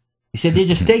special. He said they're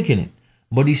just taking it.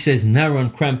 But he says narrow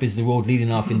and cramped is the road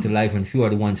leading off into life, and few are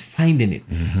the ones finding it.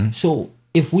 So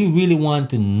if we really want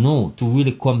to know, to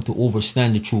really come to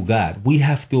understand the true God, we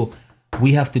have to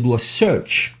do a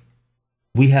search.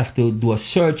 We have to do a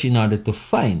search in order to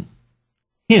find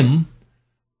him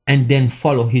and then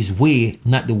follow his way,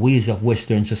 not the ways of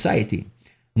Western society.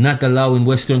 Not allowing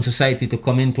Western society to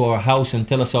come into our house and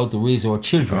tell us how to raise our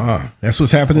children. That's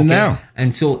what's happening now.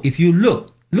 And so if you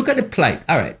look at the plight.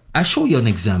 All right, I'll show you an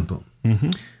example.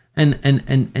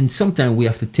 And sometimes we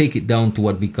have to take it down to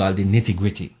what we call the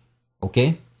nitty-gritty.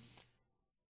 Okay?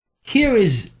 Here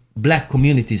is black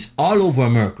communities all over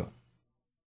America.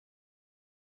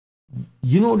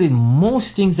 You know, the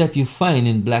most things that you find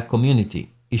in black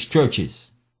community is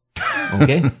churches.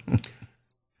 Okay?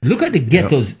 Look at the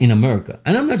ghettos in America.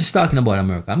 And I'm not just talking about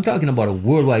America. I'm talking about a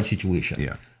worldwide situation.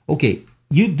 Yeah. Okay.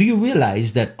 Do you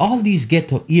realize that all these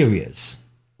ghetto areas,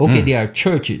 okay, they are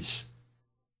churches.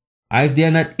 If they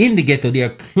are not in the ghetto, they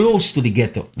are close to the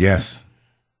ghetto. Yes.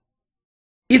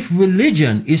 If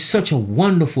religion is such a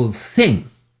wonderful thing,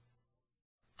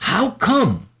 how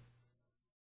come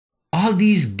all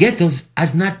these ghettos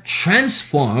has not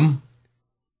transformed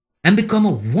and become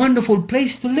a wonderful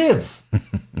place to live?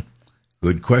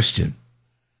 Good question.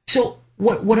 So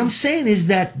what I'm saying is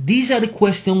that these are the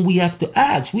questions we have to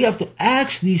ask. We have to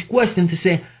ask these questions to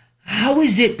say, how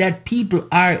is it that people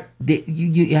are,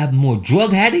 you have more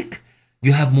drug addict,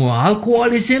 you have more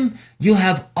alcoholism, you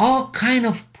have all kind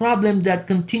of problems that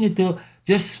continue to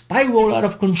just spiral out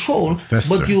of control,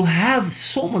 but you have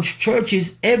so much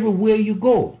churches everywhere you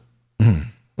go.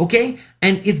 Okay?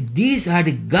 And if these are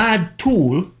the God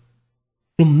tool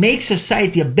to make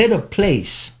society a better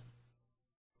place,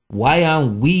 why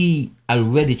aren't we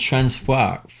already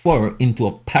transferred into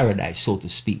a paradise, so to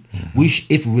speak? Which,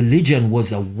 if religion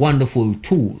was a wonderful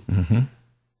tool.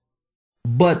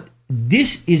 But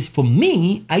this is, for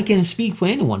me, I can speak for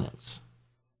anyone else.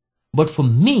 But for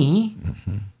me,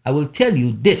 I will tell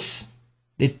you this.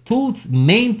 The two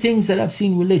main things that I've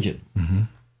seen religion.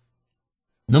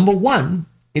 Number one,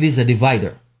 it is a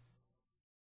divider.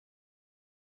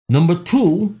 Number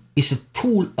two, it's a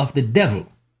tool of the devil.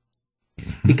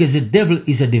 because the devil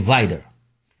is a divider.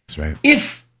 That's right.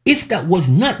 If that was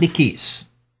not the case,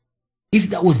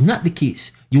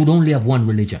 you would only have one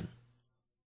religion.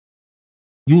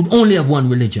 You would only have one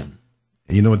religion.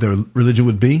 And you know what the religion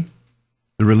would be?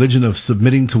 The religion of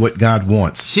submitting to what God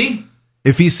wants. See?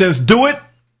 If he says do it,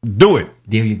 do it.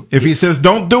 There you go. If he says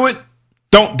don't do it,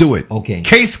 don't do it. Okay.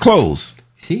 Case closed.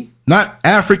 See? Not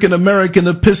African American,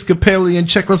 Episcopalian,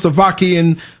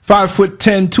 Czechoslovakian,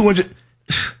 5'10", 200.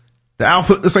 The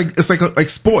alpha. It's like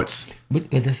sports.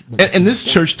 And this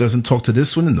church doesn't talk to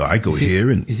this one. And no, I go here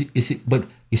and but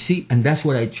you see, and that's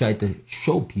what I try to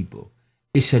show people.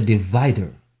 It's a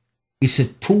divider. It's a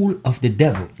tool of the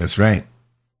devil. That's right.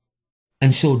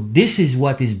 And so this is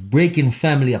what is breaking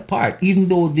family apart, even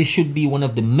though this should be one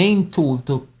of the main tools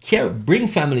to bring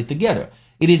family together.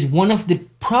 It is one of the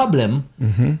problem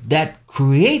that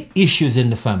create issues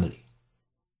in the family.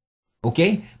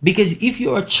 Okay? Because if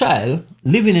you're a child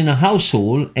living in a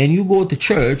household and you go to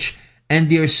church and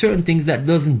there are certain things that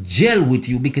doesn't gel with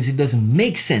you because it doesn't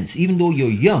make sense, even though you're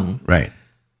young. Right.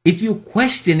 If you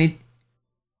question it,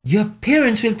 your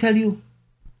parents will tell you,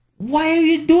 why are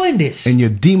you doing this? And you're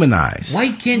demonized. Why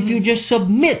can't you just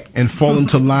submit? And fall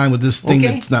into line with this thing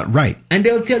that's not right. And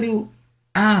they'll tell you,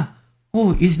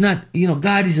 it's not,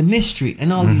 God is a mystery.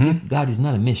 And all these, God is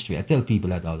not a mystery. I tell people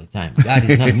that all the time. God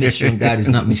is not a mystery and God is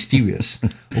not mysterious.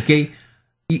 Okay?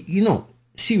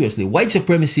 Seriously, white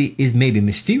supremacy is maybe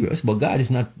mysterious, but God is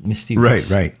not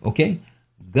mysterious. Right. Okay?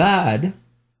 God,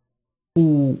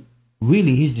 who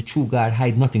really is the true God,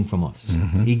 hide nothing from us.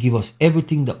 He give us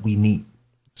everything that we need.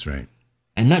 That's right.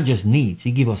 And not just needs,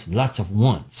 he give us lots of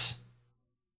wants.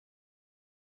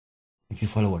 If you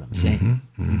follow what I'm saying.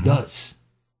 He does.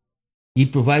 He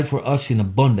provide for us in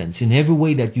abundance in every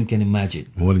way that you can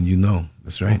imagine. More than you know.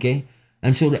 That's right. Okay?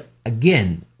 And so,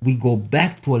 again, we go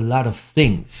back to a lot of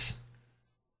things.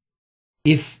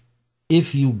 If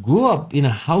you grow up in a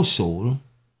household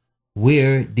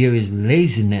where there is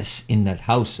laziness in that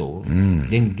household,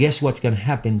 then guess what's going to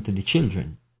happen to the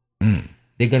children?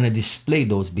 They're going to display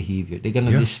those behavior. They're going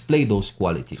to display those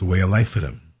qualities. It's a way of life for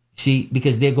them. See,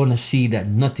 because they're going to see that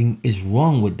nothing is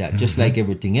wrong with that, just like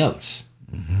everything else.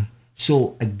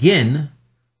 So again,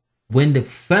 when the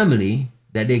family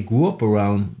that they grew up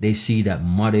around, they see that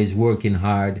mother is working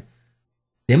hard,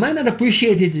 they might not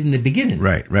appreciate it in the beginning.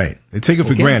 Right. They take it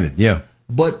for granted, yeah.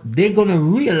 But they're going to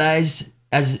realize,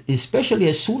 especially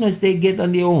as soon as they get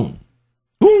on their own,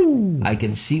 I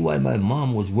can see why my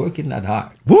mom was working that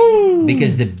hard.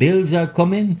 Because the bills are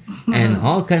coming and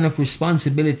all kind of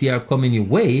responsibility are coming your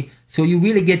way. So you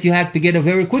really get your act together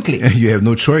very quickly. You have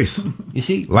no choice. You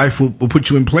see? Life will put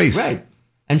you in place. Right.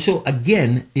 And so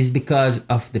again, it's because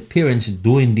of the parents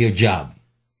doing their job.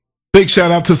 Big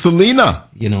shout out to Selena.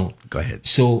 Go ahead.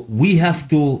 So we have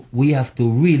to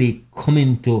really come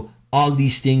into all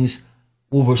these things,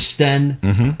 understand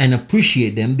and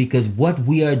appreciate them, because what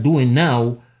we are doing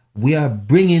now, we are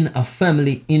bringing a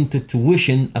family into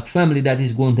tuition, a family that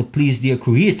is going to please their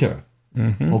creator.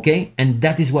 Okay? And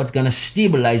that is what's going to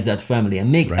stabilize that family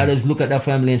and make others look at that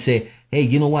family and say, hey,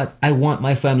 you know what? I want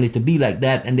my family to be like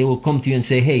that. And they will come to you and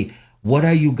say, hey, what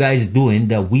are you guys doing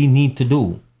that we need to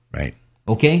do? Right.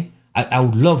 Okay? I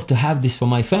would love to have this for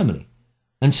my family.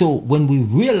 And so when we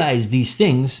realize these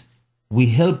things, we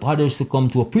help others to come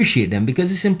to appreciate them, because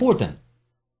it's important.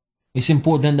 It's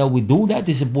important that we do that.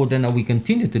 It's important that we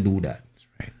continue to do that. That's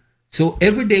right. So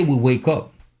every day we wake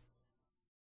up,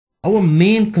 our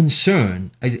main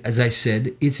concern, as I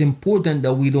said, it's important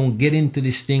that we don't get into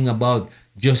this thing about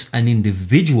just an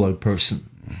individual person.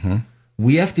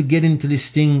 We have to get into this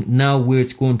thing now where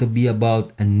it's going to be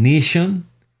about a nation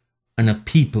and a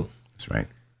people. That's right.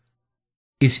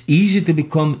 It's easy to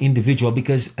become individual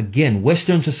because, again,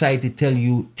 Western society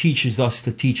teaches us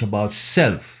to teach about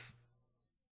self.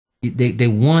 They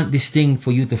want this thing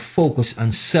for you to focus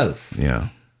on self. Yeah.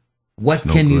 What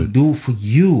can you do for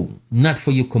you, not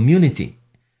for your community?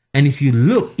 And if you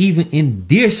look even in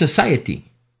their society,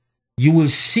 you will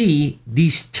see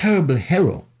these terrible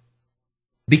heroes.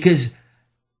 Because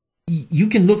you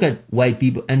can look at white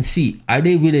people and see, are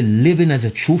they really living as a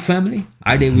true family?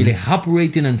 Are they really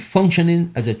operating and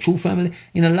functioning as a true family?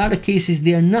 In a lot of cases,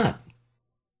 they are not.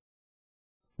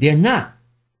 They are not.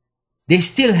 They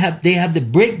have the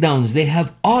breakdowns. They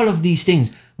have all of these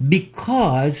things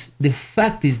because the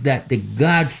fact is that the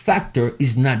God factor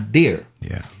is not there.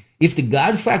 Yeah. If the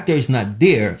God factor is not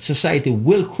there, society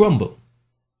will crumble.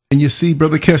 And you see,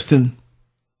 Brother Keston,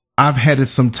 I've had it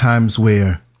sometimes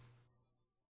where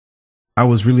I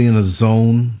was really in a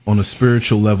zone on a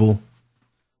spiritual level,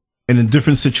 and in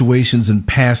different situations in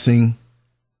passing,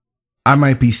 I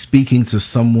might be speaking to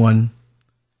someone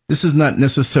this is not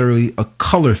necessarily a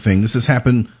color thing. This has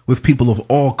happened with people of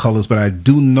all colors, but I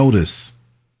do notice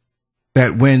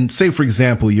that when, say, for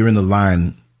example, you're in the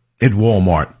line at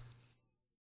Walmart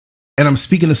and I'm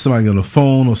speaking to somebody on the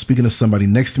phone or speaking to somebody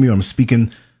next to me, or I'm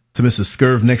speaking to Mrs.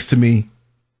 Scurv next to me,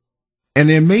 and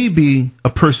there may be a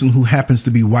person who happens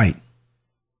to be white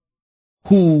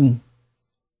who,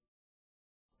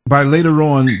 by later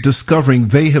on discovering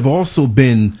they have also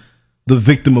been the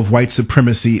victim of white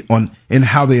supremacy in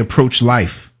how they approach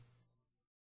life.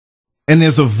 And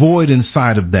there's a void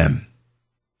inside of them,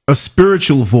 a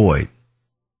spiritual void.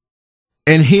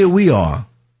 And here we are,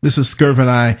 Mrs. Scurv and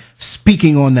I,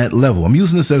 speaking on that level. I'm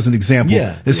using this as an example.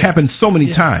 It's happened so many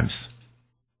times.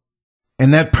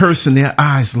 And that person, their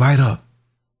eyes light up.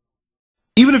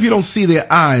 Even if you don't see their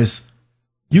eyes,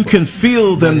 you can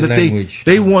feel them that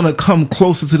they want to come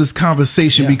closer to this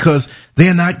conversation because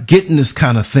they're not getting this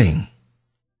kind of thing.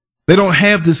 They don't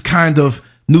have this kind of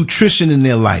nutrition in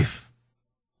their life,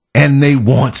 and they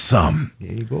want some.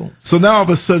 There you go. So now all of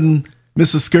a sudden,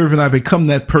 Mrs. Scurv and I become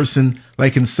that person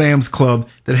like in Sam's Club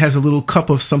that has a little cup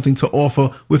of something to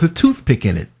offer with a toothpick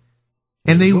in it,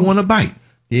 and they want a bite.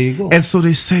 There you go. And so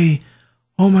they say,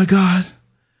 "Oh my God,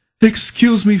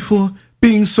 excuse me for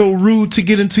being so rude to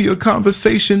get into your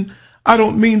conversation. I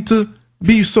don't mean to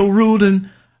be so rude,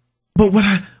 but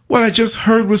what I just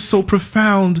heard was so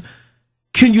profound.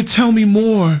 Can you tell me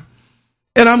more?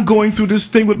 And I'm going through this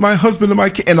thing with my husband and my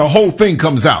kid," and the whole thing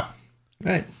comes out.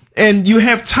 Right. And you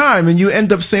have time, and you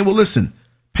end up saying, "Well, listen,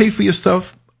 pay for your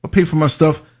stuff, or pay for my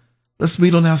stuff. Let's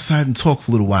meet on the outside and talk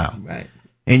for a little while." Right.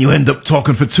 And you end up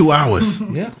talking for 2 hours.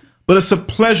 Yeah. But it's a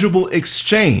pleasurable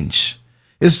exchange.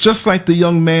 It's just like the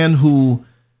young man who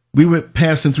we were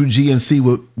passing through GNC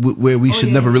where we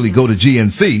should never really go to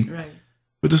GNC. Right.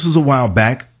 But this was a while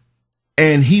back.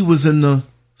 And he was in the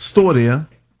store there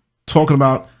talking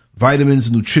about vitamins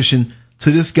and nutrition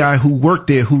to this guy who worked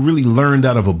there who really learned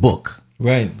out of a book.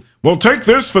 Right. Well, take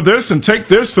this for this and take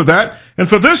this for that. And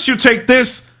for this, you take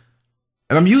this.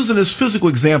 And I'm using this physical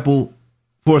example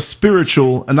for a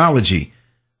spiritual analogy.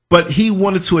 But he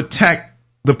wanted to attack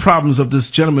the problems of this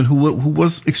gentleman who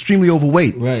was extremely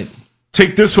overweight. Right.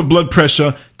 Take this for blood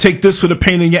pressure. Take this for the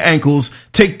pain in your ankles.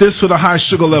 Take this for the high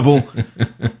sugar level.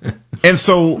 And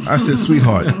so I said,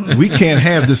 "Sweetheart, we can't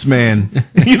have this man."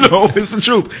 You know, it's the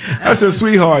truth. I said,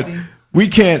 "Sweetheart, we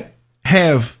can't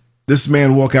have this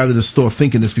man walk out of the store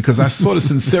thinking this," because I saw the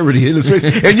sincerity in his face.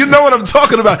 And you know what I'm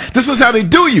talking about. This is how they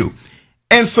do you.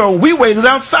 And so we waited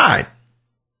outside.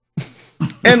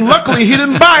 And luckily he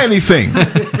didn't buy anything.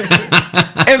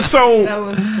 And so, That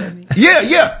was funny.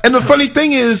 yeah. And the funny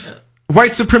thing is,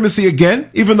 white supremacy again,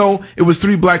 even though it was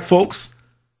 3 black folks,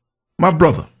 my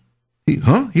brother,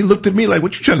 he looked at me like,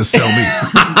 "What you trying to sell me?"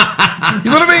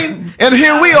 You know what I mean? And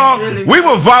here we are. We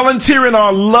were volunteering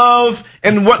our love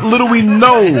and what little we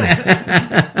know.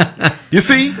 You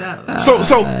see?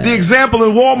 So the example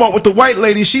in Walmart with the white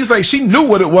lady, she's like, she knew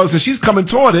what it was and she's coming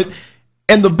toward it.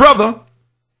 And the brother,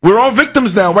 we're all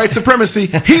victims now, white supremacy.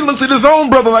 He looked at his own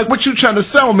brother like, "What you trying to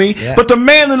sell me?" Yeah. But the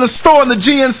man in the store in the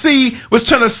GNC was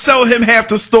trying to sell him half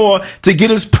the store to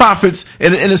get his profits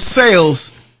and his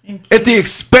sales at the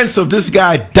expense of this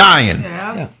guy dying.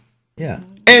 Yeah. Yeah.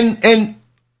 And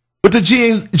with the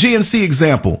GNC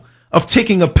example of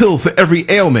taking a pill for every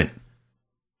ailment,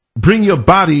 bring your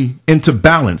body into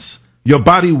balance. Your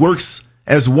body works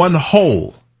as one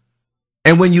whole.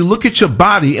 And when you look at your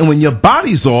body, and when your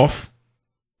body's off,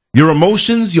 your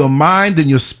emotions, your mind, and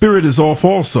your spirit is off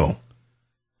also.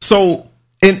 So,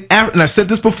 and I said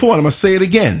this before, and I'm going to say it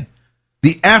again.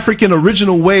 The African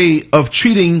original way of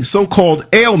treating so-called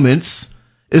ailments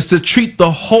is to treat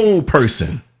the whole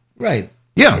person. Right.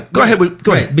 Yeah, go ahead.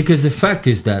 Go ahead. Because the fact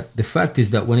is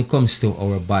that when it comes to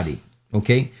our body,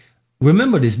 okay,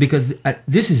 remember this, because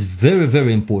this is very,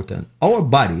 very important. Our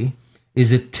body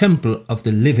is a temple of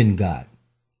the living God.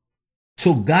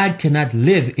 So God cannot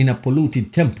live in a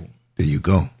polluted temple. There you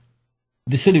go.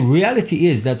 So the reality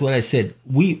is, that's what I said,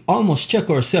 we almost check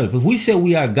ourselves. If we say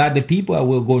we are godly people, or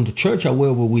we're going to church, or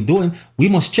whatever we're doing, we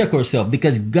must check ourselves,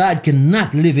 because God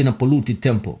cannot live in a polluted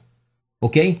temple.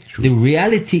 Okay? True. The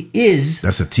reality is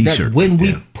that's a t-shirt that when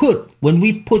right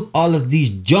we put all of these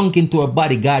junk into our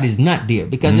body, God is not there.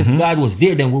 Because if God was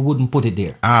there, then we wouldn't put it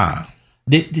there.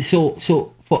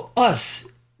 So for us,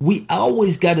 we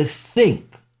always got to think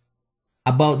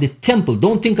about the temple.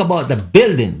 Don't think about the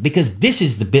building, because this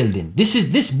is the building.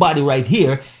 This body right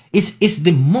here is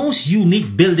the most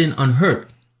unique building on earth.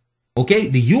 Okay?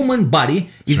 The human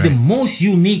body is the most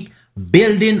unique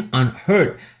building on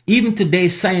earth. Even today,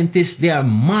 scientists, they are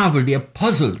marveled, they are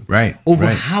puzzled over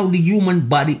how the human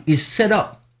body is set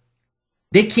up.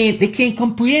 They can't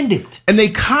comprehend it. And they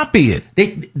copy it.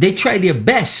 They try their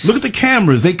best. Look at the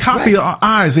cameras. They copy our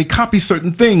eyes. They copy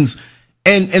certain things.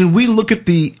 And we look at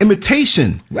the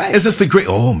imitation. Right. It's just the great,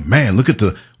 oh man, look at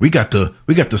we got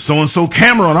the so-and-so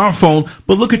camera on our phone,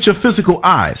 but look at your physical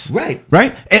eyes. Right.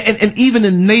 Right? And even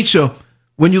in nature,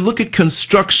 when you look at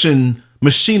construction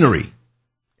machinery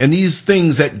and these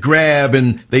things that grab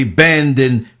and they bend,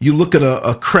 and you look at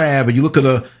a crab and you look at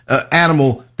a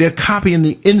animal, they're copying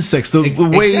the insects. The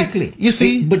way, exactly. You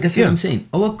see? But that's what I'm saying.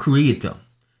 Our creator.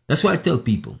 That's why I tell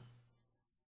people,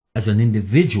 as an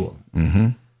individual,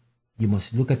 you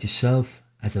must look at yourself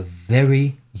as a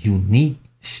very unique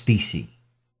species.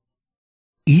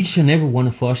 Each and every one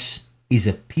of us is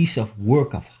a piece of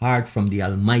work of art from the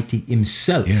Almighty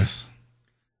Himself. Yes.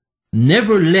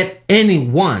 Never let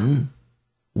anyone,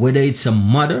 whether it's a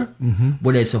mother,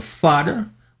 whether it's a father,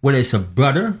 whether it's a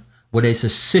brother, whether it's a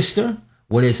sister,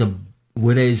 whether it's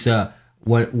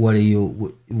what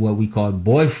we call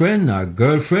boyfriend or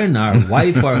girlfriend or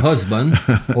wife or husband,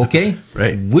 okay?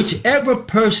 Right. Whichever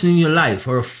person in your life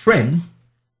or a friend,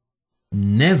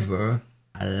 never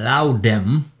allow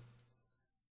them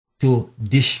to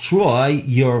destroy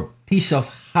your piece of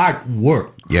hard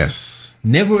work. Yes.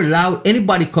 Never allow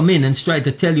anybody come in and try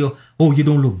to tell you, oh, you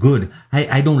don't look good.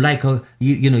 I don't like how,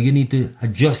 you need to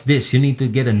adjust this. You need to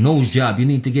get a nose job. You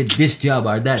need to get this job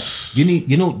or that.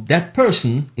 That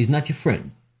person is not your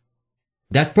friend.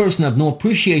 That person have no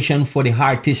appreciation for the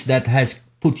artist that has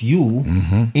put you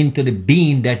into the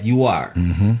being that you are.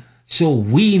 So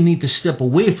we need to step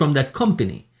away from that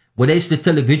company. Whether it's the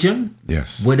television,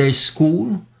 yes, whether it's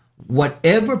school,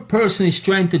 whatever person is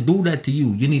trying to do that to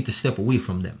you, you need to step away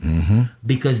from them.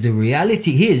 Because the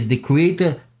reality is the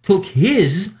Creator took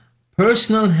His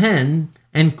personal hand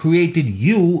and created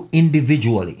you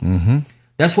individually.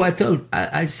 That's why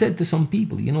I said to some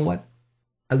people, you know what?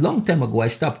 A long time ago, I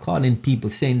stopped calling people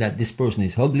saying that this person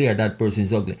is ugly or that person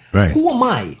is ugly. Right. Who am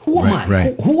I? Who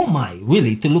am I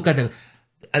really to look at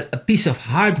a piece of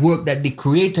hard work that the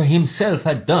Creator Himself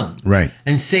had done, right,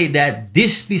 and say that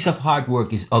this piece of hard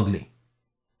work is ugly?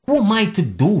 Who am I to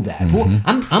do that?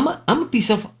 I'm a piece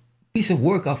of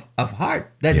work of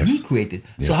art that He created.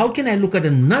 Yes. So how can I look at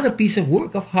another piece of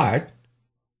work of art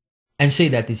and say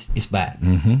that it's bad?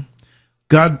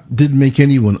 God didn't make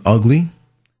anyone ugly.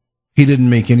 He didn't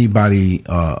make anybody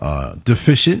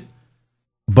deficient.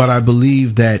 But I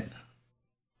believe that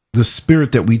the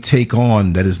spirit that we take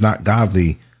on that is not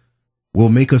godly will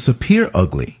make us appear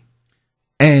ugly.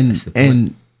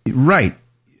 And right,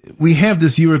 we have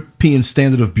this European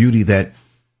standard of beauty that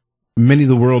many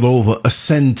the world over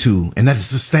ascend to, and that is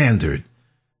the standard.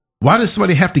 Why does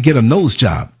somebody have to get a nose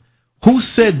job? Who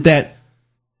said that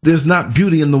there's not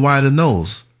beauty in the wider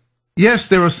nose? Yes,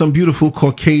 there are some beautiful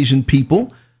Caucasian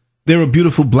people. There are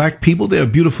beautiful black people. There are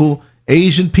beautiful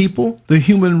Asian people. The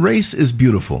human race is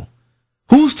beautiful.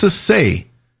 Who's to say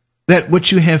that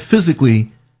what you have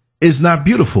physically is not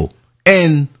beautiful?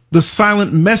 And the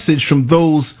silent message from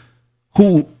those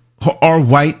who are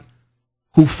white,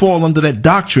 who fall under that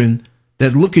doctrine,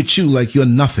 that look at you like you're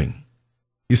nothing.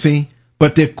 You see?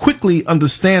 But they're quickly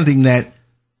understanding that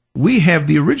we have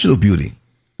the original beauty.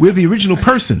 We're the original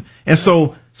person. And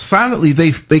so silently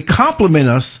they compliment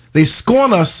us, they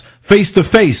scorn us face to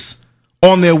face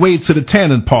on their way to the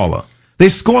tanning parlor. They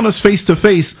scorn us face to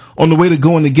face on the way to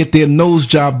going to get their nose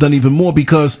job done even more,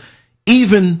 because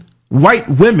even white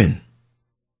women,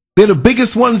 they're the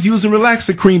biggest ones using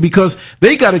relaxer cream because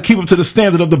they got to keep up to the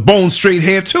standard of the bone straight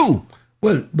hair too.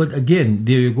 Well, but again,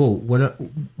 there you go.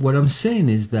 What I'm saying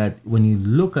is that when you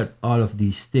look at all of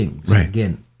these things, right,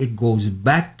 again, it goes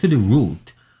back to the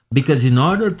root, because in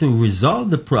order to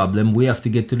resolve the problem, we have to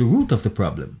get to the root of the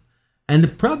problem. And the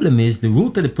problem is, the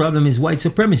root of the problem is white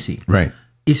supremacy. Right.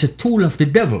 It's a tool of the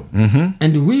devil.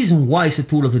 And the reason why it's a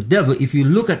tool of the devil, if you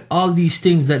look at all these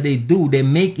things that they do, they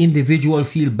make individuals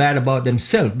feel bad about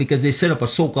themselves because they set up a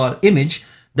so-called image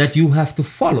that you have to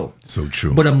follow. So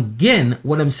true. But again,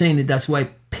 what I'm saying is that's why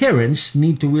parents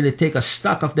need to really take a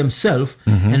stock of themselves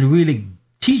and really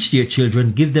teach their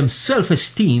children, give them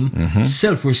self-esteem,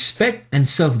 self-respect, and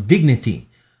self-dignity.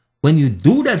 When you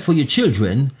do that for your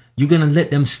children, you're going to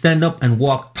let them stand up and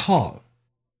walk tall.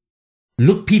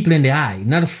 Look people in the eye,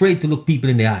 not afraid to look people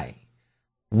in the eye.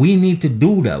 We need to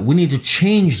do that. We need to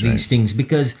change these things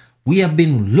because we have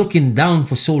been looking down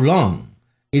for so long.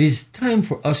 It is time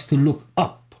for us to look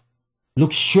up,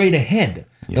 look straight ahead.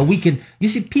 Yes. That we can. You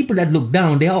see, people that look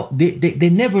down, they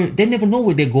never know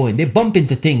where they're going. They bump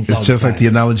into things. It's just like the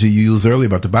analogy you used earlier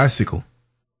about the bicycle,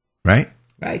 right?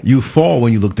 Right. You fall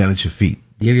when you look down at your feet.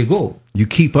 There you go. You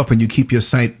keep up and you keep your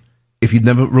sight. If you've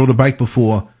never rode a bike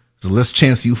before, there's less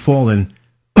chance you fall and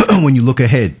when you look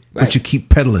ahead, Right. but you keep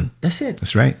pedaling. That's it.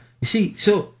 That's right. You see,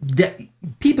 so that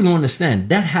people don't understand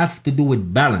that have to do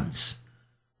with balance.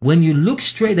 When you look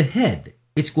straight ahead,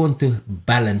 it's going to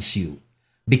balance you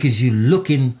because you're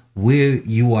looking where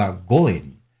you are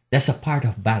going. That's a part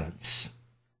of balance.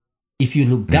 If you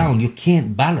look down, you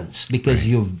can't balance because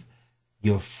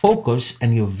your focus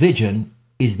and your vision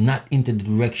is not into the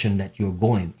direction that you're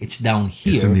going. It's down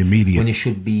here. It's in the immediate. When it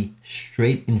should be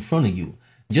straight in front of you.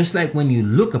 Just like when you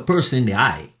look a person in the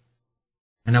eye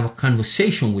and have a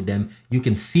conversation with them, you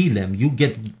can feel them. You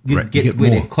get Right. You get where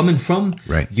more. they're coming from.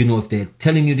 Right. You know if they're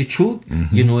telling you the truth.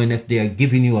 You know, and if they are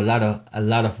giving you a lot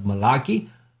of malarkey.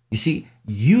 You see,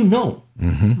 you know.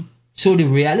 So the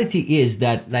reality is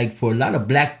that, like, for a lot of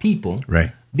black people,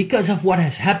 Right. because of what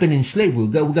has happened in slavery,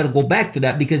 we got to go back to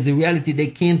that, because the reality, they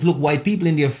can't look white people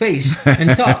in their face and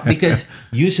talk, because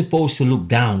you're supposed to look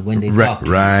down when they talk to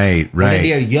you. Right. Whether Right.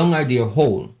 they're young or they're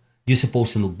old, you're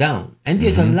supposed to look down. And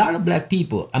there's a lot of black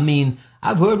people. I mean,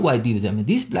 I've heard white people tell me,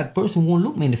 this black person won't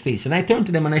look me in the face. And I turned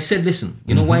to them and I said, listen,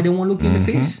 you know why they won't look you in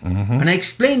the face? And I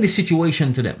explained the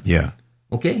situation to them. Yeah.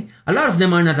 Okay? A lot of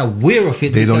them are not aware of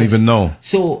it. They don't even know.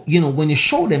 So, you know, when you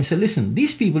show them, say, listen,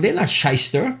 these people, they're not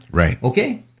shyster. Right.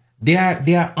 Okay? They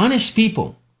are honest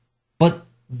people. But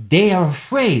they are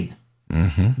afraid.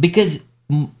 Because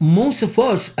most of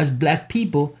us as black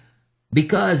people,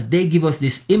 because they give us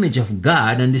this image of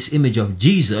God and this image of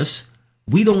Jesus,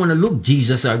 we don't want to look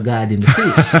Jesus or God in the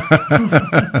face.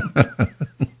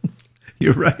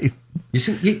 You're right. You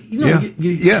see, you know,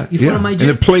 Yeah. you follow my And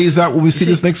drift? it plays out when we see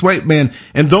see- this next white man.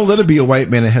 And don't let it be a white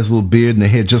man that has a little beard and a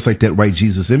head just like that white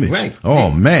Jesus image. Right.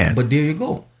 Oh, Hey, man. But there you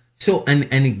go. So,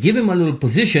 and give him a little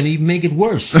position, he make it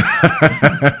worse.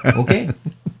 Okay?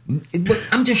 But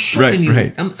I'm just showing Right, you.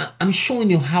 right. I'm showing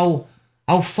you how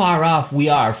far off we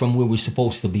are from where we're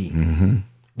supposed to be.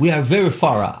 We are very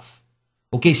far off.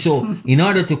 Okay, so in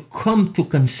order to come to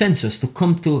consensus, to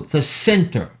come to the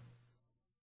center,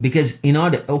 because in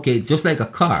order, okay, just like a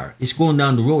car, it's going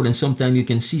down the road, and sometimes you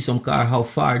can see some car how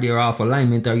far they're off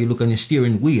alignment, or you look on your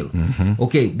steering wheel.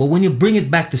 Okay, but when you bring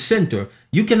it back to center,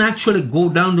 you can actually go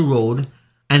down the road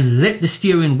and let the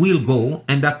steering wheel go,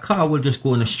 and that car will just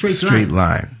go in a straight line.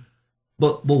 line.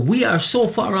 But we are so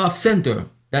far off center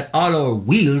that all our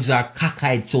wheels are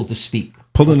cockeyed, so to speak.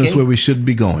 Pulling us Okay? where we should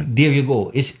be going. There you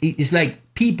go. It's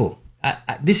like people.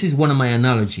 This is one of my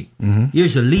analogy.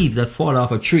 Here's a leaf that fall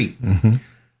off a tree.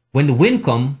 When the wind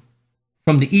come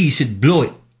from the east, it blow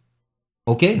it.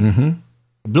 Okay?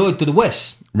 Blow it to the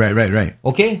west. Right.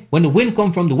 Okay? When the wind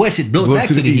come from the west, it blow it back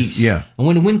to the east. Yeah. And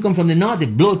when the wind come from the north,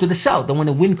 it blow it to the south. And when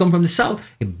the wind come from the south,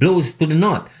 it blows to the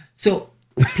north. So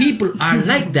people are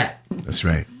like that. That's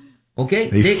right. Okay?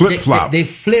 They flip-flop. They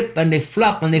flip and they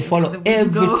flop and they follow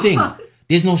everything.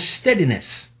 There's no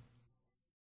steadiness.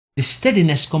 The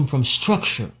steadiness comes from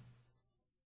structure.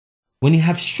 When you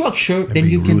have structure, then be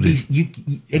you can rooted.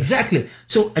 be exactly.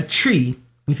 So a tree,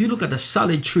 if you look at a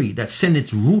solid tree that sends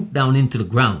its root down into the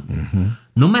ground,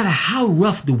 no matter how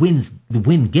rough the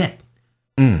wind get,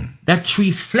 that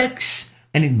tree flex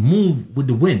and it move with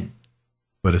the wind.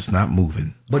 But it's not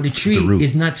moving. But the It's tree root.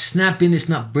 is not snapping, it's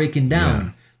not breaking down.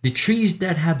 Yeah. The trees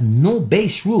that have no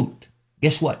base root,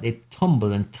 guess what? They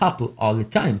tumble and topple all the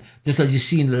time, just as you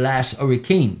see in the last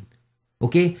hurricane.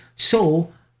 Okay?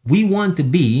 So we want to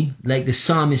be, like the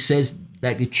psalmist says,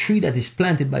 like the tree that is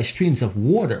planted by streams of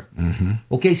water.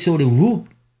 Okay? So the root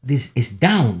is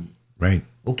down. Right.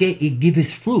 Okay? It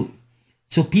gives fruit.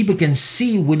 So people can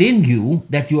see within you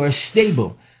that you are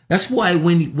stable. That's why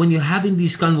when you're having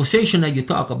these conversations that you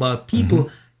talk about,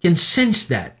 people can sense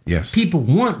that. Yes. People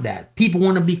want that. People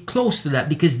want to be close to that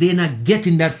because they're not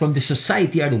getting that from the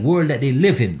society or the world that they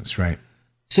live in. That's right.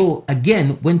 So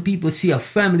again, when people see a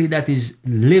family that is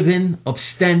living,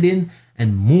 upstanding,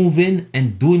 and moving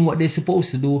and doing what they're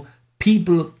supposed to do,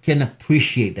 people can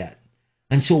appreciate that.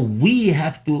 And so we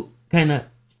have to kind of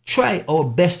try our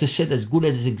best to set as good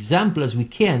as example as we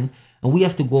can. And we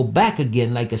have to go back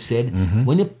again, like I said,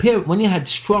 when you had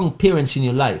strong parents in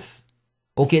your life,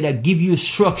 okay, that give you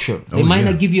structure. They might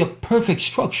not give you a perfect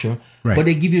structure, Right. but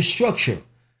they give you structure.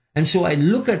 And so I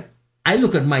look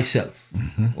at myself,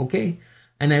 okay,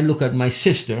 and I look at my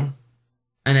sister,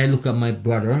 and I look at my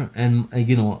brother, and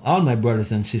all my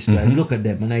brothers and sisters. I look at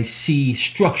them and I see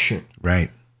structure.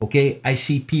 Right. Okay, I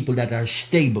see people that are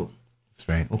stable. That's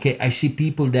right. Okay, I see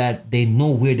people that they know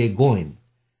where they're going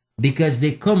because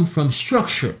they come from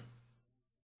structure.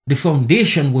 The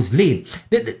foundation was laid.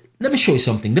 Let me show you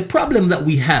something. The problem that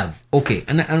we have, okay,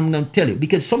 and I'm going to tell you,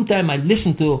 because sometimes I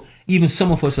listen to even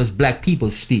some of us as black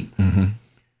people speak.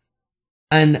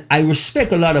 And I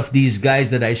respect a lot of these guys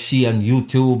that I see on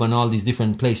YouTube and all these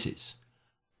different places.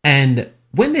 And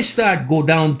when they go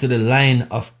down to the line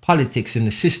of politics in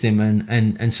the system,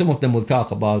 and some of them will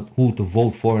talk about who to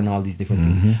vote for and all these different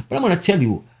things. But I'm going to tell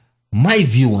you my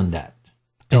view on that.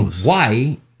 Tell and us.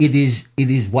 Why it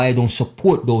is why I don't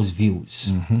support those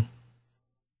views.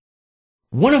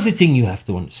 One of the things you have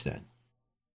to understand,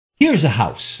 here's a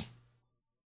house.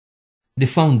 The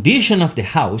foundation of the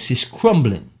house is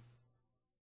crumbling.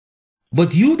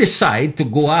 But you decide to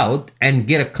go out and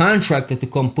get a contractor to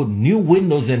come put new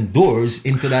windows and doors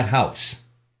into that house.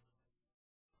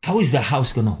 How is the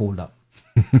house going to hold up?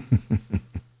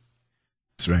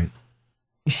 That's right.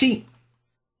 You see,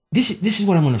 this is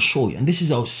what I'm going to show you, and this is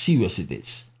how serious it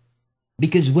is.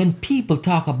 Because when people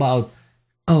talk about,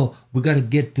 oh, we got to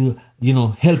get to,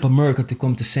 help America to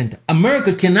come to center.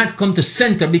 America cannot come to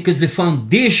center because the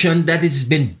foundation that has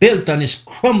been built on is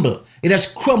crumbled. It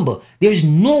has crumbled. There is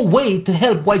no way to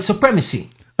help white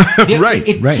supremacy.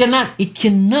 It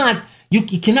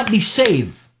cannot be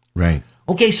saved. Right.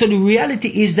 Okay, so the reality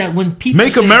is that when people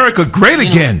make say, America great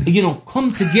again,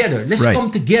 come together. Let's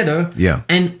come together. Yeah.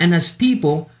 And as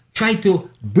people try to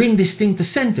bring this thing to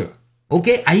center.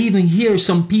 Okay, I even hear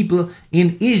some people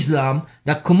in Islam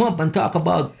that come up and talk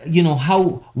about,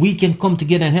 how we can come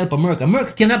together and help America.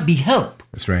 America cannot be helped.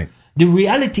 That's right. The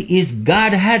reality is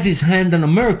God has his hand on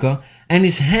America, and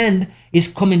his hand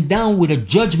is coming down with a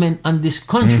judgment on this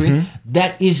country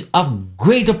that is of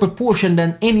greater proportion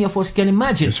than any of us can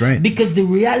imagine. That's right. Because the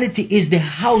reality is the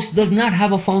house does not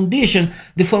have a foundation.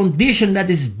 The foundation that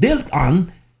is built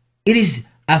on, it is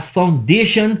a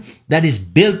foundation that is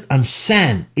built on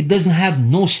sand. It doesn't have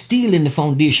no steel in the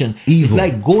foundation. Evil. It's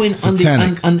like going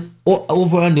Satanic.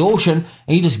 over on the ocean,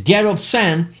 and you just gather up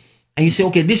sand, and you say,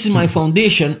 okay, this is my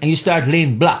foundation, and you start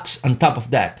laying blocks on top of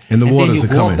that. And the waters then you are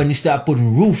go coming. up and you start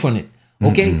putting roof on it.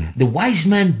 Okay? The wise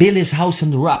man built his house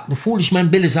on the rock. The foolish man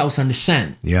built his house on the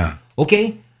sand. Yeah.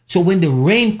 Okay? So when the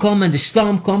rain come and the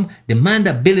storm come, the man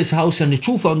that built his house on the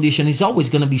true foundation is always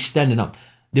going to be standing up.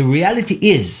 The reality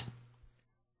is,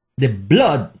 the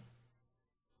blood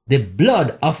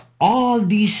of all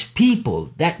these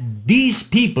people that these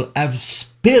people have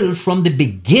spilled from the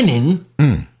beginning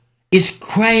is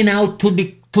crying out to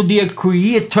their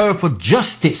creator for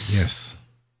justice. Yes.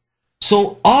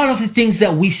 So all of the things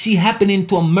that we see happening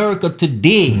to America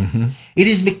today, it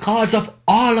is because of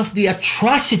all of the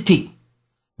atrocity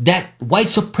that white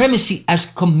supremacy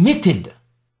has committed.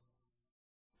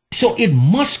 So it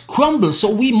must crumble.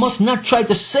 So we must not try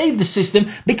to save the system,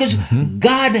 because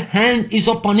God's hand is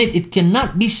upon it. It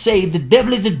cannot be saved. The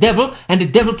devil is the devil, and the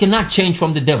devil cannot change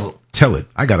from the devil. Tell it.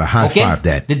 I got to high five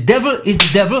that. The devil is the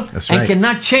devil. That's and right.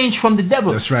 cannot change from the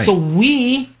devil. That's right. So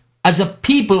we as a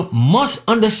people must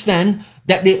understand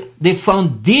that the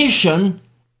foundation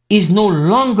is no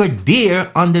longer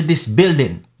there under this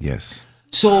building. Yes.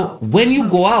 So when you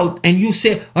go out and you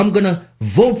say, I'm going to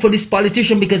vote for this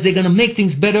politician because they're going to make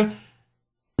things better,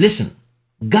 listen,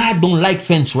 God don't like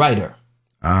fence rider.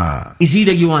 It's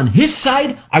either you're on his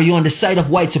side or you're on the side of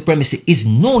white supremacy. It's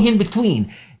no in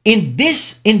between. In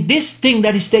this thing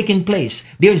that is taking place,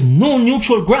 there's no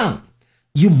neutral ground.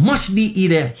 You must be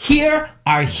either here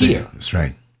or here. That's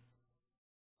right.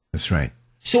 That's right.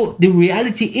 So the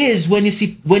reality is, when you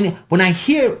see, when I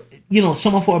hear,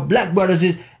 some of our black brothers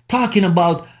is talking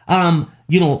about, come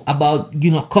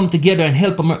together and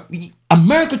help America.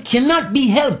 America cannot be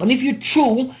helped. And if you're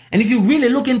true, and if you really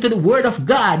look into the word of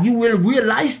God, you will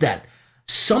realize that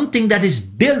something that is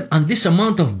built on this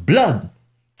amount of blood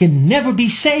can never be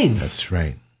saved. That's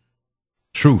right.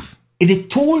 Truth. It is a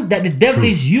tool that the devil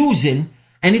is using,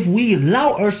 and if we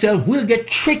allow ourselves, we'll get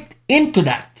tricked into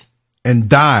that. And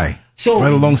die. So,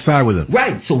 right alongside with him.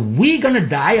 Right. So we're going to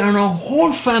die, and our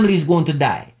whole family is going to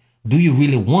die. Do you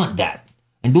really want that?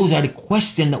 And those are the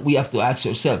questions that we have to ask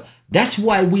ourselves. That's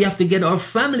why we have to get our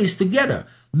families together.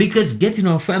 Because getting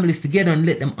our families together and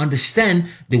let them understand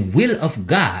the will of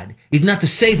God is not to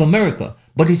save America,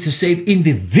 but it's to save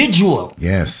individual.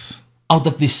 Yes. Out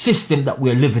of the system that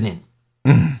we're living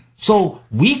in. So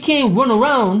we can't run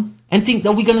around and think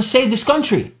that we're going to save this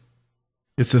country.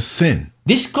 It's a sin.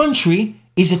 This country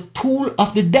is a tool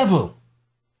of the devil.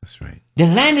 That's right. The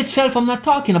land itself I'm not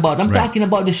talking about. I'm talking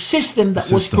about the system that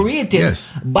was created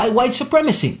by white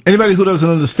supremacy. Anybody who doesn't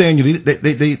understand you,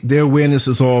 their awareness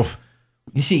is off.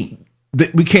 You see.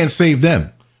 We can't save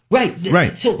them. Right.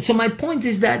 Right. So my point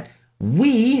is that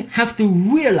we have to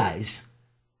realize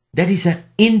that it's an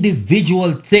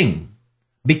individual thing,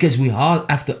 because we all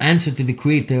have to answer to the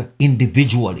Creator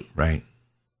individually. Right.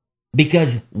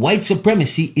 Because white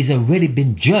supremacy is already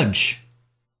been judged.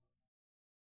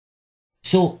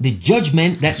 So the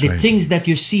judgment, that the things that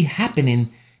you see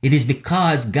happening, it is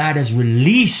because God has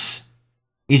released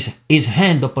his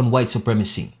hand upon white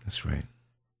supremacy. That's right.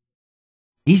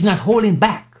 He's not holding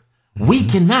back. We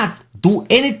cannot do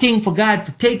anything for God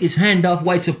to take his hand off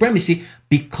white supremacy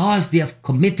because they have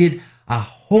committed a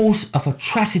host of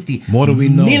atrocity. More than we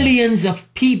know. Millions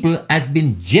of people has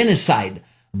been genocide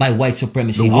by white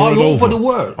supremacy all over the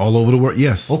world. All over the world,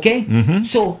 yes. Okay?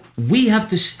 So we have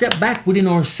to step back within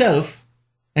ourselves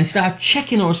and start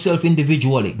checking ourselves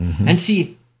individually and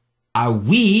see, are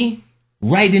we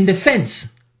riding the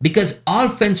fence? Because all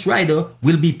fence rider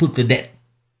will be put to death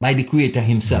by the Creator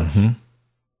himself.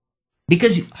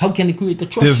 Because how can the Creator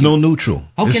trust There's you? no neutral.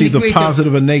 How It's can the either Creator-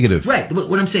 positive or negative. Right. But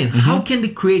what I'm saying, how can the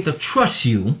Creator trust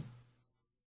you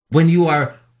when you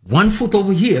are 1 foot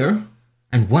over here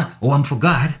and one, oh, I'm for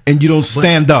God. And you don't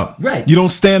stand up. Right. You don't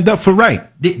stand up for right.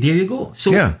 There you go.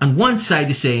 So Yeah. on one side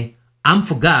you say, I'm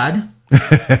for God,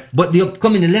 but the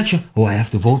upcoming election, oh, I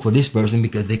have to vote for this person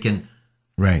because they can.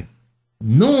 Right.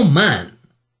 No man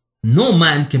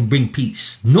can bring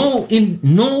peace. No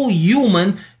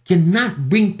human cannot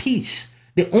bring peace.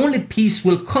 The only peace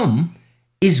will come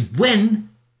is when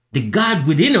the God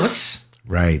within us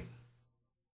Right.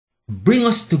 bring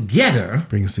us together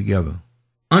Bring us together.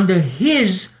 under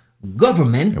his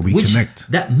government, And we which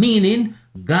connect. that meaning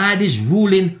God is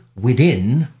ruling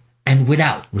within and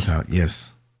without. Without,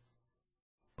 yes.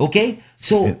 Okay?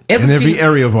 So In everything, every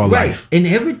area of our life. And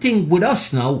everything with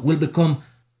us now will become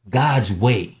God's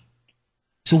way.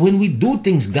 So when we do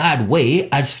things God's way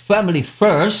as family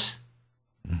first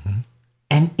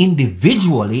and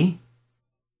individually,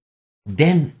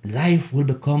 then life will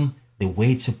become the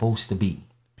way it's supposed to be.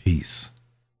 Peace.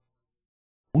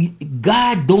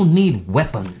 God don't need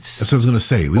weapons. That's what I was going to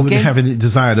say. We Okay. wouldn't have any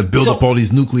desire to build So- up all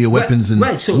these nuclear weapons and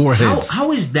So warheads.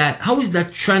 how is that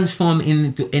transformed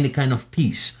into any kind of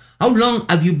peace? How long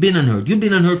have you been on earth? You've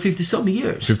been on earth 50-something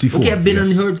years. 54, Okay, I've been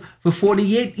yes. on earth for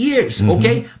 48 years.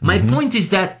 Okay? My point is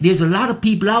that there's a lot of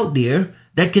people out there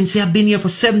that can say, I've been here for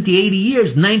 70, 80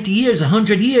 years, 90 years,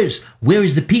 100 years. Where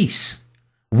is the peace?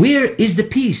 Where is the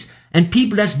peace? And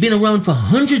people that's been around for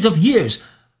hundreds of years,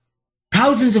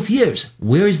 thousands of years,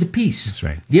 where is the peace? That's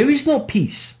right. There is no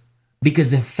peace. Because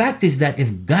the fact is that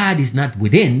if God is not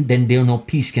within, then there no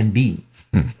peace can be.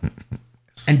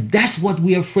 And that's what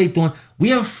we are afraid to.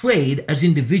 We are afraid as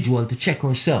individuals to check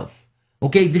ourselves.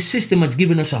 Okay, the system has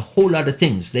given us a whole lot of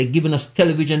things. They've given us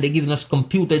television, they've given us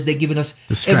computers, they've given us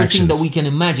everything that we can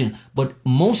imagine. But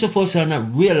most of us are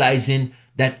not realizing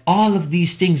that all of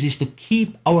these things is to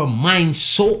keep our minds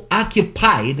so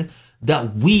occupied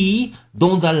that we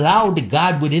don't allow the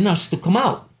God within us to come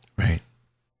out. Right.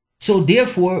 So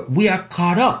therefore, we are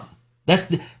caught up. That's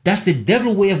the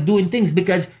devil way of doing things,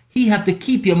 because he have to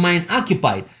keep your mind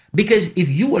occupied. Because if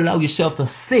you allow yourself to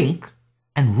think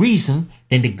and reason,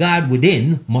 then the God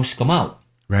within must come out.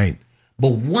 Right.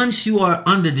 But once you are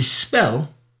under the spell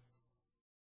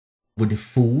with the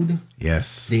food,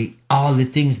 Yes. all the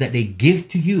things that they give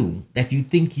to you that you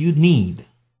think you need,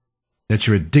 That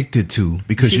you're addicted to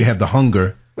because See- you have the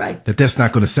hunger right? that's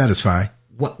not going to satisfy.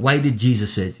 Why did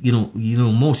Jesus says,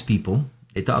 most people,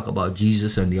 they talk about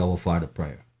Jesus and the Our Father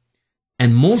prayer.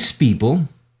 And most people,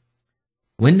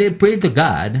 when they pray to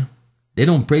God, they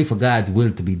don't pray for God's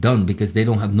will to be done because they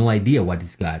don't have no idea what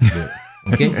is God's will.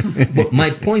 Okay? But my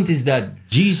point is that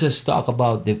Jesus talk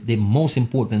about the most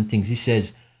important things. He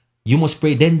says, you must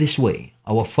pray then this way.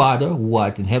 Our Father who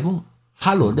art in heaven,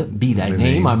 hallowed be thy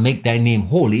name, or make thy name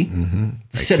holy,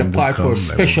 set kingdom apart for come, a thy will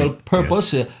special be-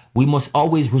 purpose. We must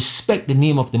always respect the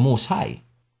name of the Most High.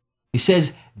 He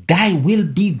says, thy will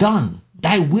be done.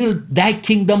 Thy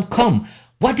kingdom come.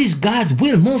 What is God's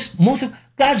will? Most of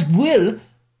God's will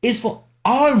is for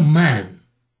all man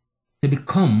to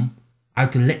become, or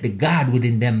to let the God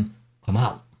within them come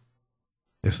out.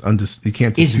 You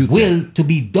can't His dispute will that. to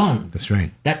be done. That's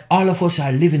right. That all of us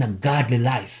are living a godly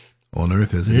life, On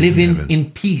earth as it is in living heaven.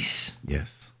 in peace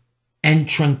Yes. and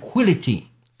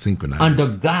tranquility Synchronized. under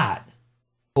God.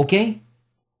 Okay?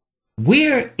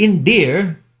 Where in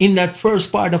there, in that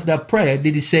first part of that prayer,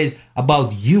 did he say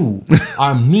about you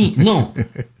or me? No.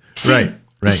 See, Right,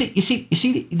 right. You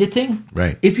see the thing?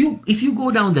 Right. If you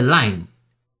go down the line,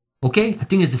 okay, I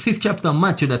think it's the 5th chapter of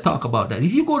Matthew that talk about that.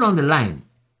 If you go down the line,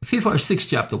 5th or 6th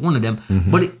chapter, one of them,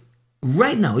 but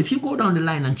right now, if you go down the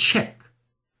line and check,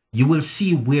 you will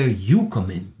see where you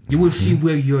come in. You will see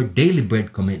where your daily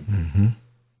bread come in.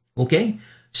 Okay?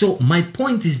 So my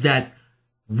point is that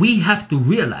we have to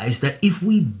realize that if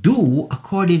we do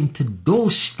according to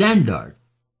those standards,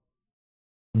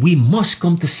 we must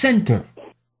come to center.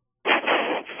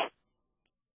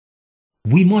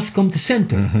 We must come to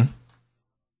center.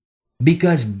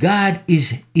 Because God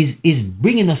is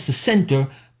bringing us to center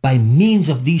by means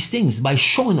of these things, by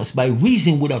showing us, by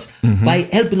reasoning with us, by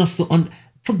helping us to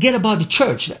forget about the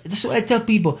church. That's what I tell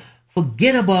people.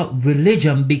 Forget about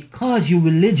religion, because your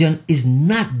religion is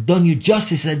not done you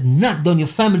justice, it has not done your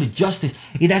family justice.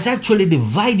 It has actually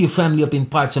divided your family up in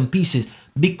parts and pieces,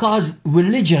 because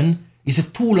religion is a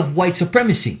tool of white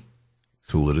supremacy.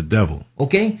 Tool of the devil.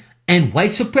 Okay? And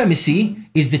white supremacy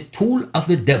is the tool of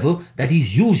the devil that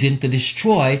he's using to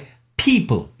destroy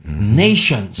people,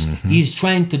 nations. He's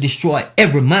trying to destroy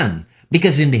every man.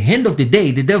 Because in the end of the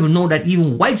day, the devil know that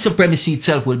even white supremacy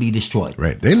itself will be destroyed.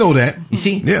 Right. They know that. You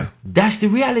see? Yeah. That's the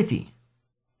reality.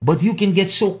 But you can get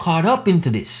so caught up into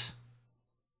this.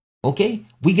 Okay?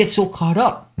 We get so caught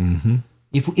up.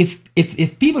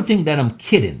 If people think that I'm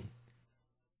kidding,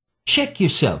 check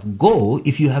yourself. Go,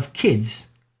 if you have kids,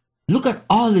 look at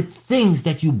all the things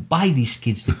that you buy these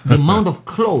kids, the amount of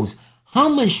clothes. How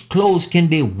much clothes can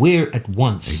they wear at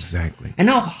once? Exactly. And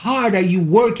how hard are you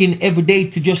working every day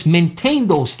to just maintain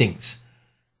those things?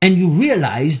 And you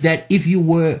realize that if you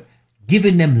were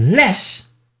giving them less,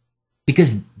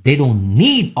 because they don't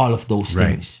need all of those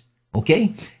things,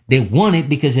 okay? They want it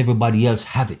because everybody else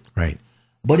have it. Right.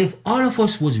 But if all of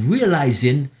us was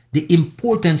realizing the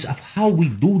importance of how we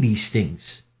do these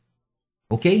things,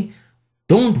 okay?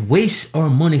 Don't waste our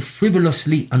money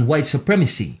frivolously on white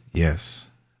supremacy. Yes.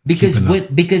 Because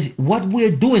what we're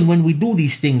doing when we do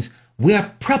these things, we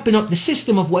are propping up the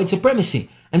system of white supremacy.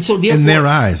 And so therefore, in their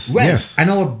eyes, yes. And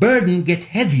our burden get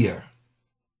heavier.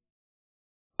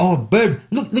 Our burden,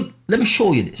 look, let me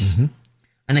show you this.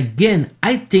 And again,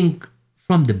 I think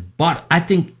from the bottom, I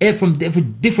think from every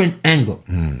different angle.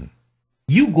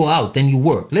 You go out and you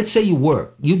work. Let's say you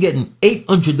work. You're getting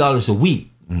 $800 a week.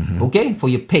 Okay, for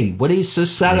your pay, whether it's a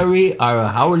salary or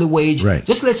a hourly wage,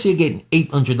 just let's say you're getting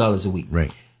 $800 a week.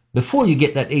 Right. Before you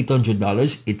get that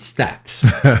 $800, it's tax.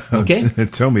 Okay?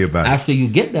 Tell me about it. After you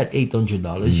get that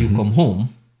 $800, you come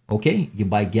home, okay? You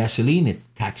buy gasoline, it's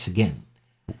tax again.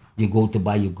 You go to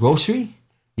buy your grocery,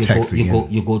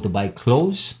 you go to buy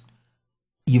clothes,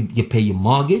 you pay your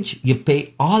mortgage, you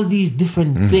pay all these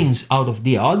different things out of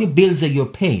there. All your bills that you're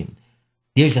paying,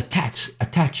 there's a tax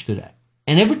attached to that.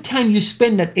 And every time you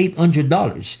spend that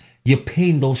 $800, you're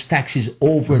paying those taxes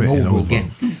over and over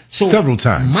again. So several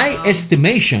times. My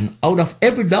estimation, out of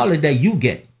every dollar that you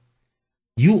get,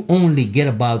 you only get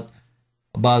about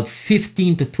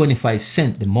 15 to 25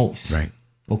 cents the most. Right.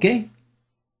 Okay?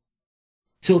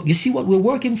 So you see what we're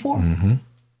working for?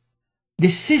 The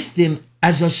system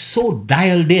has us so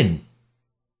dialed in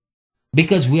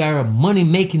because we are a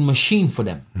money-making machine for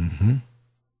them.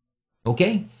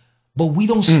 Okay? But we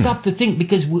don't stop to think,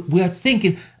 because we are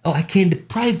thinking, oh, I can't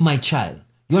deprive my child.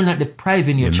 You're not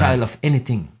depriving your child of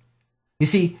anything. You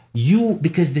see,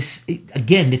 because this,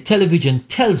 again, the television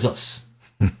tells us,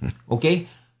 okay,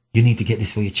 you need to get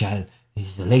this for your child.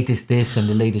 It's the latest this and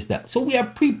the latest that. So we are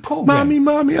pre-programmed.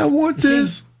 Mommy, I want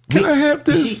this. Can I have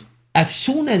this? See, as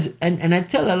soon as, and I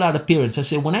tell a lot of parents, I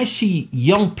say, when I see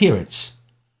young parents,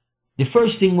 the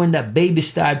first thing when that baby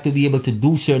start to be able to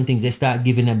do certain things, they start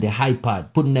giving them the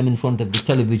iPod, putting them in front of the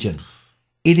television.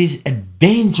 It is a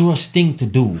dangerous thing to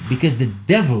do, because the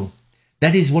devil,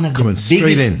 that is one of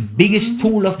the biggest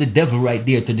tool of the devil right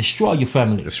there to destroy your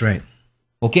family. That's right.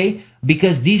 Okay?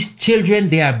 Because these children,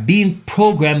 they are being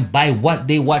programmed by what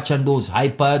they watch on those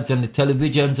iPods and the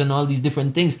televisions and all these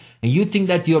different things. And you think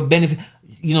that you're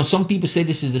some people say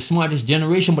this is the smartest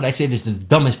generation, but I say this is the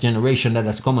dumbest generation that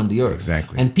has come on the earth.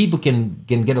 Exactly. And people can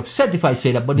get upset if I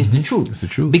say that, but it's the truth. It's the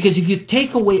truth. Because if you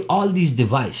take away all these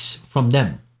devices from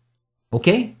them,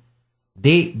 okay,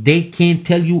 they can't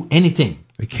tell you anything.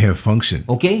 They can't function.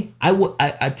 Okay?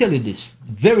 I tell you this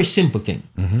very simple thing.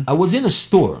 I was in a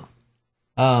store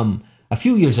a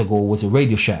few years ago. Was a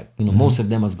Radio Shack. Most of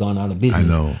them has gone out of business. I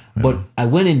know. But I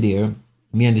went in there,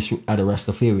 me and this other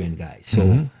Rastafarian guy.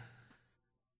 So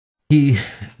he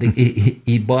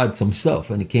bought some stuff,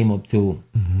 and it came up to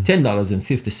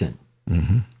 $10.50.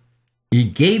 He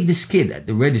gave this kid at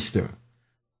the register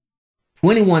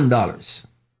 $21.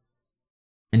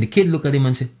 And the kid looked at him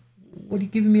and said, "What are you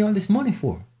giving me all this money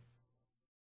for?"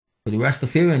 So the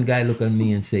Rastafarian guy looked at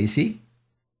me and said, "You see,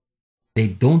 they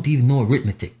don't even know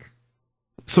arithmetic."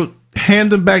 So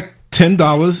hand him back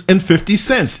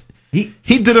 $10.50.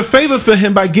 He did a favor for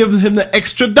him by giving him the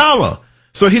extra $1,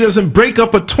 so he doesn't break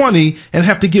up a 20 and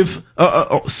have to give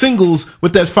singles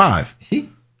with that 5. See?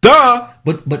 Duh.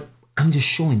 But I'm just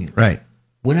showing you. Right.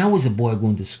 When I was a boy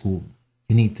going to school,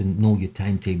 you need to know your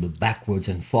timetable backwards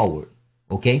and forward.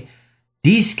 Okay?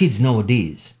 These kids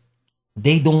nowadays,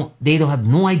 they don't have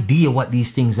no idea what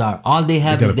these things are. All they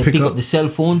have is they pick up the cell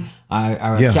phone or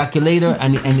a calculator,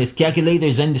 and this calculator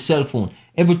is in the cell phone.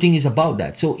 Everything is about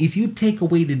that. So if you take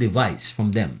away the device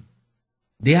from them,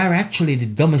 they are actually the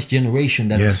dumbest generation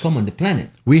that has come on the planet.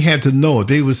 We had to know.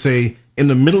 They would say in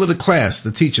the middle of the class,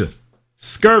 the teacher,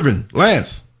 Scurvin,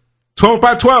 Lance, 12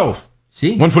 by 12.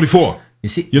 See? 144. You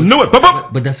see? You knew it.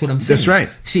 But that's what I'm saying. That's right.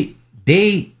 See,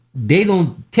 they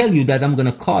don't tell you that I'm going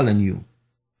to call on you.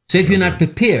 So if you're not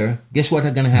prepared, guess what's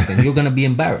going to happen? You're going to be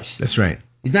embarrassed. That's right.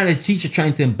 It's not a teacher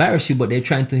trying to embarrass you, but they're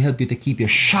trying to help you to keep your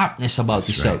sharpness about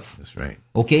yourself. Right. That's right.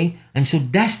 Okay? And so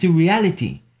that's the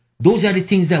reality. Those are the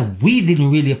things that we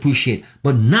didn't really appreciate.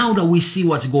 But now that we see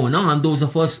what's going on, those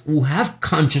of us who have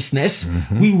consciousness,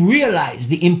 we realize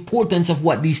the importance of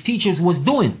what these teachers was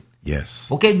doing.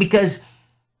 Yes. Okay? Because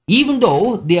even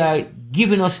though they are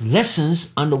giving us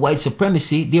lessons on the white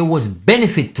supremacy, there was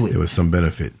benefit to it. There was some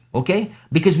benefit. Okay?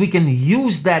 Because we can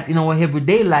use that in our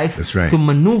everyday life to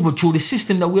maneuver through the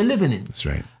system that we're living in. That's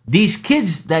right. These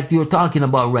kids that you're talking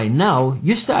about right now,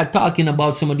 you start talking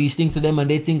about some of these things to them and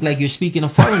they think like you're speaking a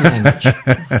foreign language.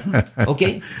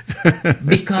 Okay?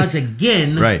 Because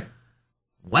again,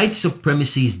 white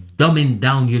supremacy is dumbing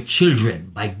down your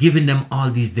children by giving them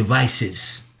all these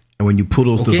devices. And when you pull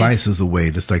those devices away,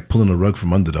 it's like pulling a rug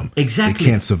from under them. Exactly.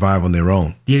 They can't survive on their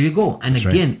own. There you go. And that's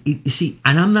again, you see,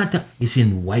 and I'm not, it's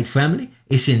in white family,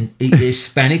 it's in a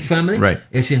Hispanic family,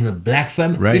 it's in the black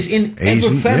family, it's in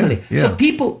every family. So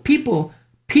people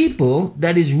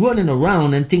that is running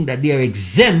around and think that they are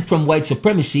exempt from white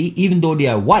supremacy, even though they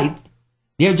are white,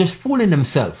 they are just fooling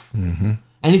themselves. And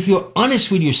if you're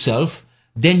honest with yourself,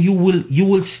 then you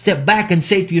will step back and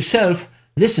say to yourself,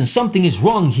 listen, something is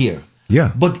wrong here.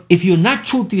 Yeah. But if you're not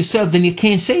true to yourself, then you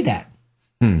can't say that.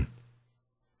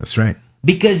 That's right.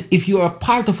 Because if you are a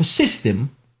part of a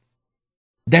system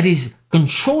that is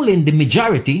controlling the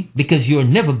majority, because you've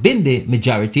never been the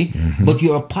majority, but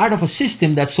you're a part of a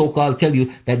system that so-called tell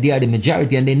you that they are the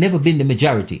majority and they've never been the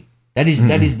majority. That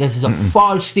is a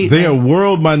false statement. They are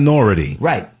world minority.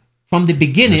 Right. From the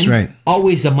beginning,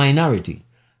 always a minority.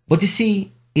 But you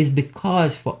see, it's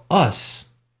because for us,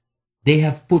 they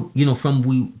have put, from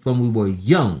we were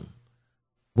young,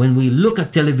 when we look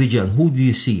at television, who do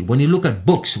you see? When you look at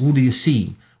books, who do you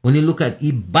see? When you look at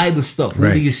Bible stuff,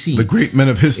 who do you see? The great men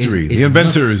of history, the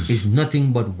inventors. It's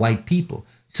nothing but white people.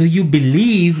 So you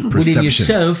believe within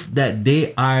yourself that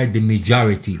they are the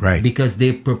majority. Right. Because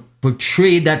they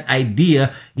portray that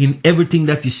idea in everything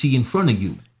that you see in front of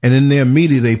you. And in their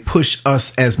media, they push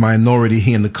us as minority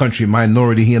here in the country,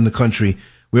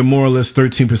 We're more or less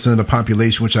 13% of the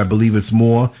population, which I believe it's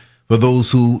more. For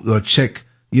those who check,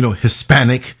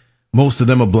 Hispanic, most of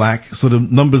them are black, so the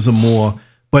numbers are more.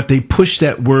 But they push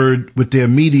that word with their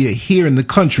media here in the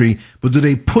country. But do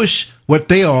they push what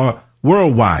they are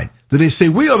worldwide? Do they say,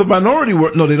 we are the minority?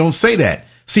 No, they don't say that.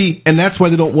 See, and that's why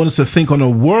they don't want us to think on a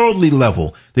worldly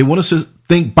level. They want us to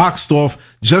think boxed off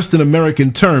just in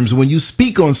American terms. When you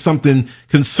speak on something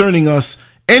concerning us,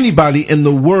 anybody in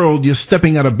the world, you're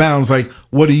stepping out of bounds. Like,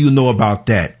 what do you know about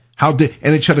that? And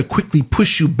they try to quickly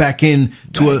push you back in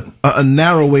to a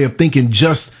narrow way of thinking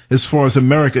just as far as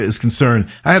America is concerned.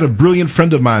 I had a brilliant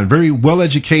friend of mine, very well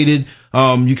educated,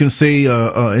 you can say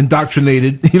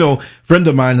indoctrinated, friend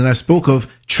of mine, and I spoke of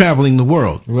traveling the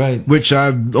world, which I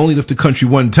only left the country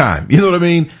one time. You know what I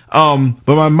mean?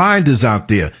 But my mind is out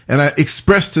there, and I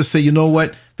expressed to say, you know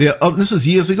what? This is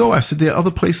years ago. I said there are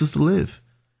other places to live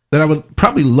that I would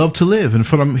probably love to live. And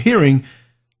from what I'm hearing,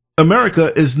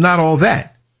 America is not all that.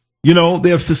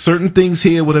 There are certain things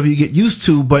here, whatever you get used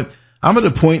to, but I'm at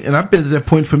a point, and I've been at that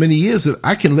point for many years, that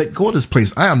I can let go of this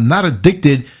place. I am not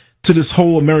addicted to this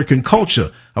whole American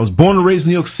culture. I was born and raised in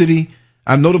New York City.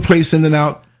 I know the place in and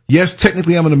out. Yes,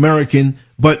 technically I'm an American,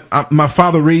 but my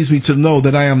father raised me to know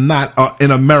that I am not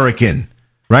an American,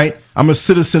 right? I'm a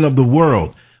citizen of the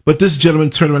world. But this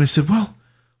gentleman turned around and said, well,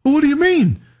 what do you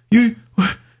mean? You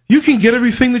can get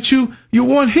everything that you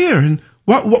want here, and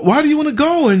why do you want to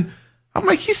go? And I'm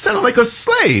like, he sounded like a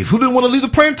slave who didn't want to leave the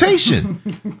plantation.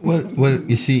 well,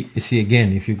 you see,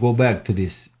 again, if you go back to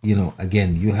this,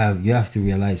 again, you have to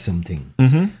realize something.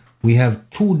 We have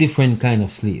two different kind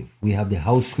of slave. We have the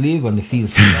house slave and the field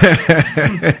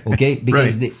slave. Okay,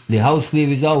 because the house slave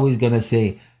is always gonna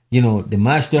say, the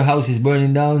master house is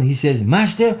burning down. He says,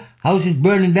 master house is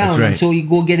burning down, and so he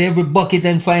go get every bucket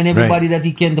and find everybody that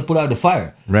he can to put out the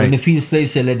fire. When the field slave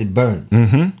said, let it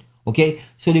burn. Okay,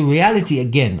 so the reality,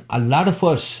 again, a lot of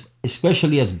us,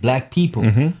 especially as black people,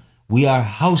 we are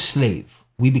house slave.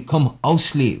 We become house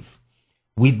slave.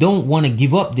 We don't want to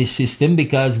give up this system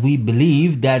because we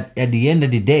believe that at the end of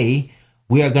the day,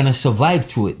 we are going to survive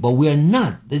through it, but we are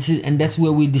not. And that's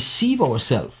where we deceive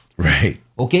ourselves. Right.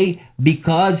 Okay?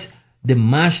 Because the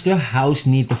master house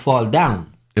need to fall down.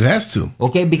 It has to.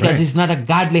 Okay? Because Right. it's not a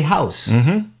godly house.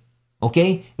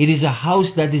 Okay? It is a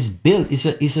house that is built.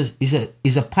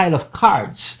 It's a pile of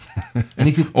cards. And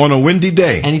if you On a windy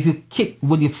day. and if you kick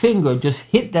with your finger, just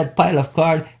hit that pile of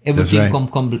cards, everything right. come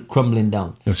crumbling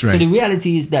down. That's right. So the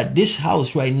reality is that this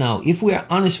house right now, if we are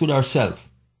honest with ourselves,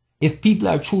 if people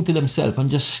are true to themselves and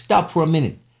just stop for a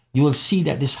minute, you will see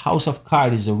that this house of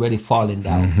cards is already falling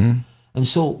down. And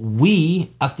so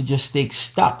we have to just take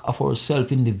stock of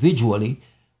ourselves individually.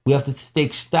 We have to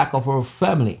take stock of our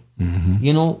family.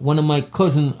 You know, one of my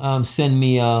cousins sent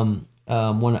me a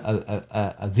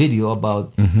video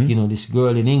about, you know, this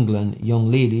girl in England, young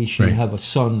lady. She Right. have a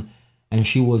son, and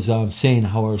she was saying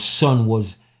how her son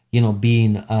was, you know,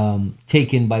 being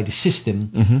taken by the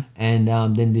system. And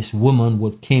then this woman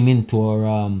came into her,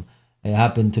 it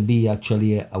happened to be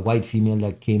actually a white female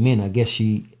that came in. I guess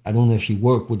I don't know if she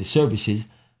worked with the services,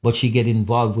 but she get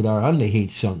involved with our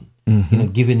underage son. You know,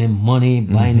 giving him money,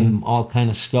 buying him all kind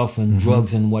of stuff and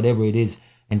drugs and whatever it is,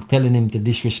 and telling him to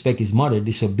disrespect his mother,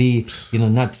 disobey, you know,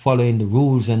 not following the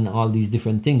rules and all these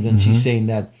different things. And she's saying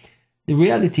that the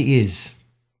reality is,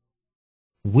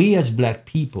 we as black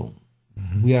people,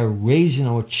 we are raising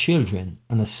our children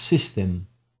on a system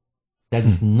that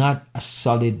is not a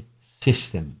solid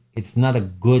system. It's not a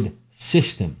good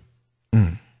system.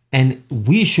 And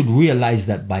we should realize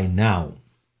that by now.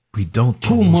 We don't.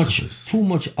 Too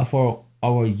much of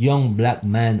our young black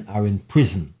men are in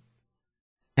prison.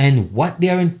 And what they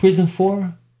are in prison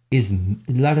for is, a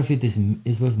lot of it is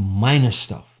minor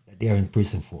stuff that they are in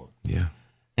prison for. Yeah.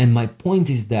 And my point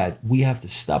is that we have to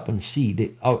stop and see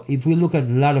that if we look at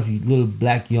a lot of little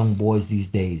black young boys these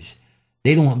days,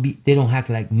 they don't act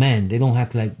like men. They don't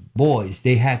act like boys.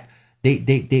 They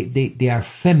are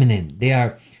feminine.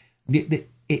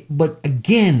 But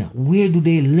again, where do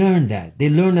they learn that? They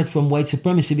learn that from white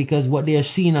supremacy, because what they are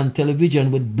seeing on television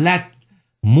with black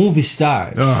movie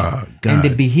stars and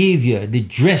the behavior, the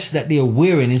dress that they are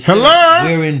wearing instead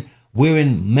of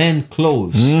wearing men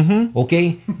clothes.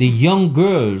 Okay, the young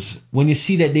girls, when you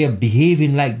see that they are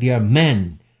behaving like they are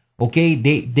men, okay,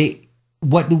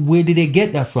 where did they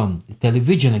get that from? The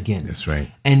television again. That's right.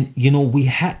 And you know,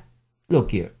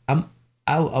 look here.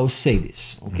 I'll say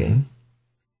this, okay.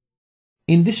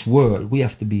 In this world, we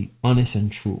have to be honest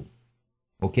and true.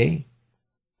 Okay?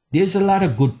 There's a lot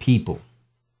of good people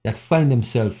that find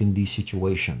themselves in these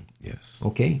situations. Yes.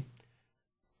 Okay?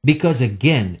 Because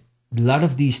again, a lot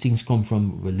of these things come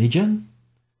from religion,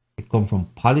 it come from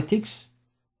politics,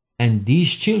 and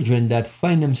these children that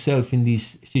find themselves in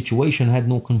this situation had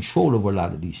no control over a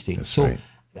lot of these things. That's so right.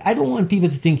 I don't want people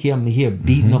to think I'm here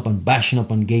beating up and bashing up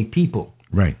on gay people.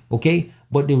 Right. Okay?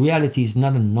 But the reality is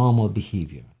not a normal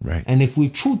behavior. Right. And if we're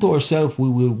true to ourselves, we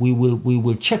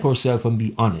will check ourselves and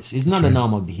be honest. It's not a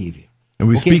normal behavior. And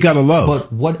we speak out of love.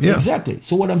 But exactly.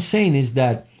 So what I'm saying is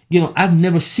that, you know, I've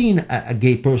never seen a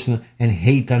gay person and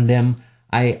hate on them.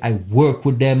 I work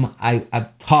with them.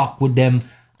 I've talked with them.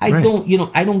 I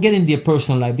don't get into their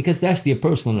personal life, because that's their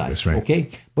personal life. That's right. Okay.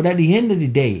 But at the end of the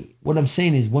day, what I'm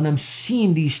saying is, when I'm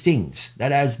seeing these things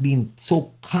that has been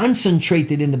so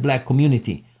concentrated in the black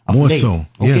community, more so,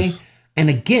 okay. Yes. And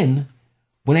again,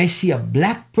 when I see a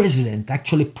black president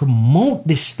actually promote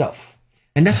this stuff,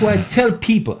 and that's why I tell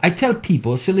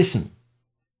people, say, listen,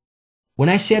 when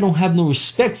I say I don't have no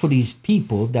respect for these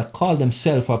people that call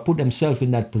themselves or put themselves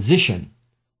in that position,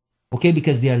 okay,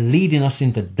 because they are leading us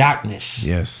into darkness.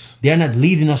 Yes. They are not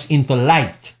leading us into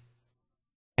light.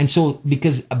 And so,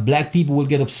 because black people will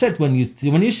get upset when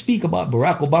you speak about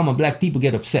Barack Obama, black people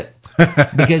get upset.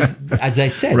 Because, as I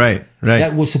said, right.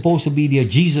 that was supposed to be their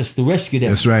Jesus to rescue them.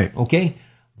 That's right. Okay?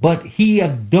 But he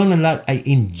have done a lot of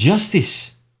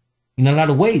injustice in a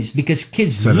lot of ways, because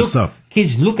kids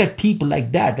look at people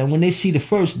like that, and when they see the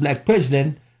first black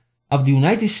president of the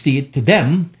United States, to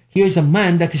them, here's a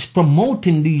man that is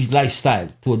promoting these lifestyle.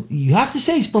 You have to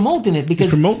say he's promoting it,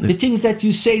 because the things that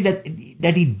you say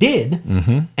that he did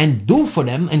and do for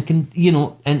them, and can, you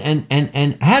know,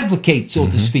 and advocate, so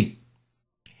to speak.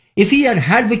 If he had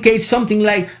advocated something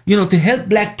like, you know, to help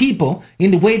black people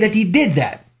in the way that he did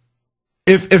that,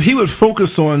 if he would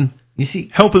focus on, you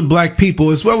see, helping black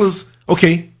people, as well as,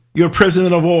 okay, you're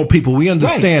president of all people, we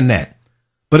understand that,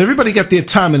 but everybody got their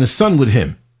time in the sun with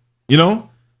him, you know.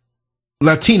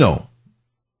 Latino,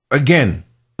 again,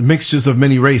 mixtures of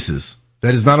many races.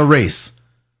 That is not a race.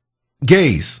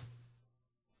 Gays,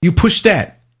 you push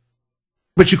that,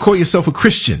 but you call yourself a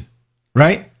Christian,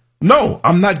 right? No,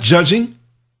 I'm not judging.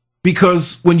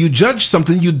 Because when you judge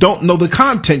something, you don't know the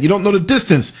content. You don't know the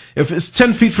distance. If it's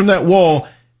 10 feet from that wall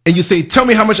and you say, tell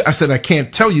me how much, I said, I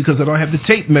can't tell you because I don't have the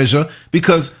tape measure,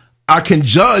 because I can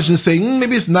judge and say,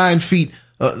 maybe it's 9 feet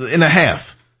and a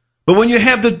half. But when you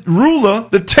have the ruler,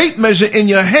 the tape measure in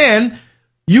your hand,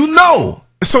 you know.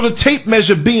 So the tape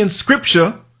measure being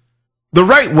scripture the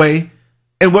right way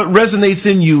and what resonates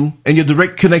in you and your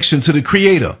direct connection to the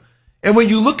creator. And when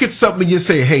you look at something, you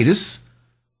say, hey, this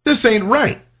ain't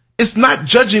right. It's not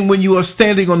judging when you are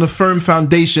standing on the firm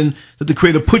foundation that the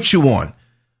creator put you on.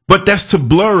 But that's to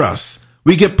blur us.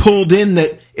 We get pulled in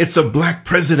that it's a black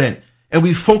president and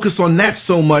we focus on that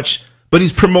so much, but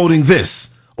he's promoting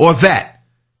this or that.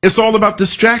 It's all about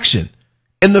distraction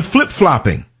and the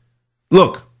flip-flopping.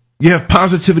 Look, you have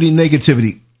positivity,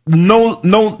 negativity. No,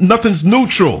 nothing's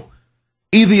neutral.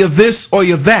 Either you're this or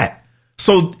you're that.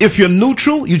 So if you're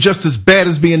neutral, you're just as bad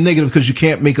as being negative because you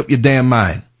can't make up your damn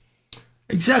mind.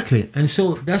 Exactly. And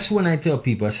so that's when I tell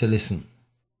people, I say, listen,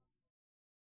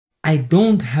 I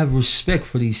don't have respect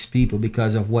for these people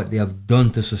because of what they have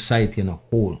done to society in a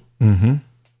whole. Mm-hmm.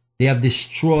 They have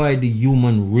destroyed the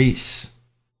human race.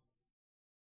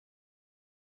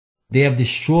 They have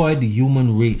destroyed the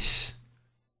human race.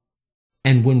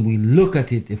 And when we look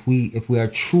at it, if we are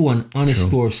true and honest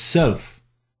to ourselves,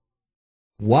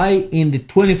 why in the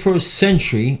 21st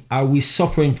century are we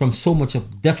suffering from so much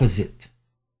of deficit?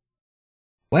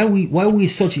 Why are we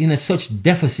in such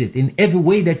deficit in every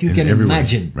way that you can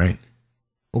imagine? Right.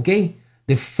 Okay?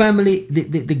 The family,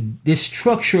 the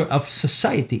structure of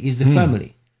society is the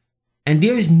family. And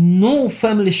there is no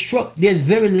family structure. There's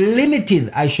very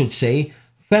limited, I should say,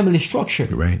 family structure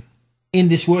right in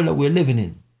this world that we're living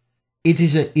in. It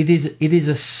is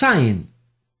a sign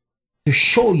to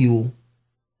show you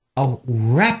how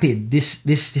rapid this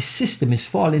system is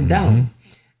falling down.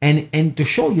 And to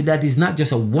show you that it's not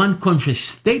just a one country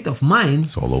state of mind.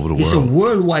 It's all over the world. It's a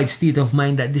worldwide state of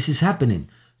mind that this is happening.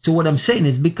 So what I'm saying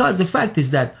is, because the fact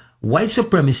is that white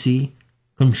supremacy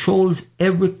controls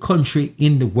every country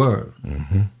in the world.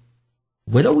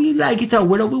 Whether we like it or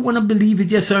whether we want to believe it,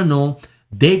 yes or no,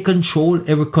 they control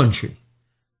every country.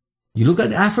 You look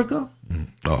at Africa.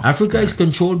 Africa is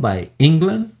controlled by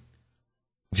England,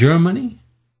 Germany,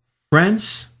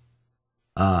 France,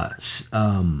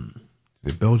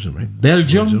 Belgium, right?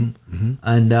 Belgium.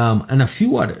 And a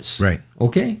few others. Right.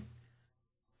 Okay.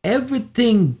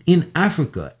 Everything in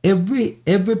Africa, every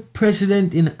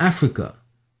president in Africa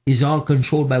is all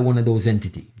controlled by one of those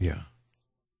entities. Yeah.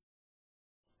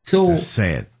 So that's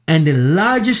sad. And the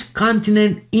largest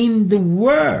continent in the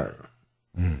world.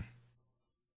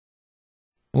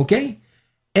 Okay?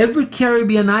 Every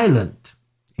Caribbean island,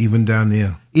 even down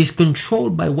there, is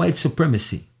controlled by white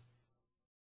supremacy.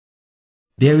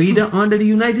 They're either under the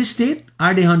United States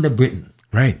or they're under Britain.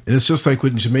 Right. And it's just like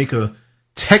when Jamaica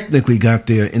technically got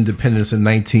their independence in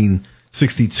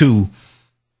 1962,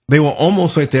 they were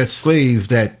almost like that slave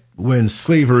that when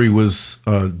slavery was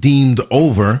deemed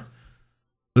over,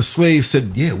 the slave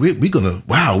said, yeah,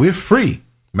 we're free.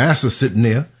 Master's sitting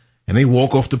there, and they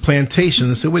walk off the plantation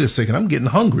and said, wait a second, I'm getting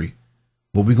hungry.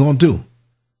 What we going to do?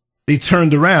 They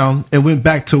turned around and went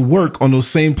back to work on those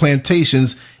same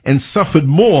plantations and suffered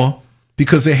more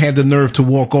because they had the nerve to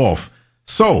walk off.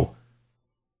 So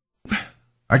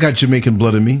I got Jamaican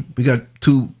blood in me. We got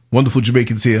two wonderful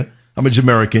Jamaicans here. I'm a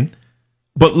Jamaican.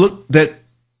 But look, that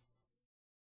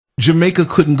Jamaica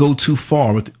couldn't go too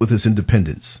far with its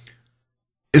independence.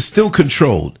 It's still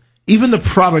controlled. Even the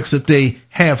products that they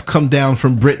have come down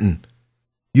from Britain.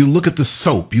 You look at the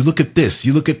soap, you look at this,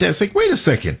 you look at that. It's like, wait a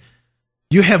second.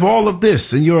 You have all of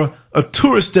this and you're a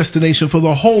tourist destination for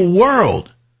the whole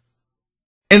world.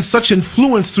 And such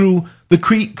influence through the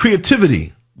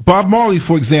creativity. Bob Marley,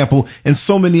 for example, and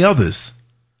so many others.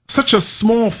 Such a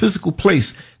small physical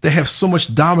place that have so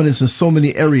much dominance in so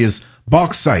many areas,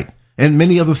 bauxite and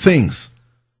many other things.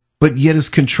 But yet it's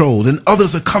controlled and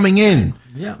others are coming in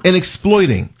and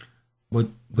exploiting. But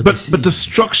the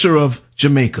structure of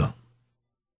Jamaica,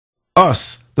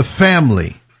 us, the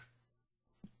family,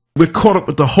 we're caught up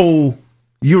with the whole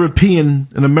European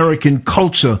and American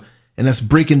culture, and that's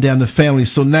breaking down the family.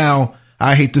 So now,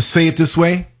 I hate to say it this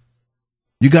way,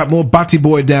 you got more Batty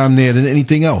Boy down there than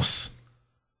anything else.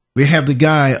 We have the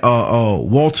guy,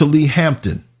 Walter Lee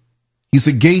Hampton. He's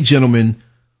a gay gentleman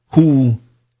who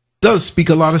does speak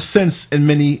a lot of sense in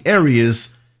many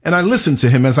areas, and I listen to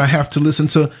him as I have to listen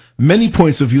to many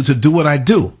points of view to do what I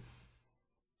do.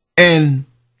 And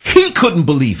he couldn't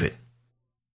believe it.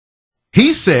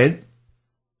 He said,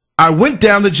 I went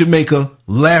down to Jamaica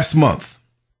last month,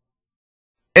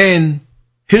 and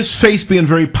his face being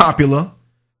very popular,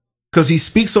 because he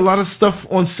speaks a lot of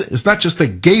stuff on. It's not just a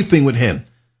gay thing with him.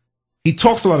 He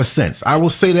talks a lot of sense. I will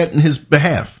say that in his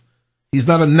behalf. He's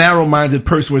not a narrow-minded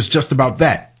person where it's just about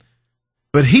that.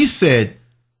 But he said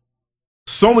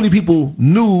so many people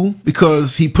knew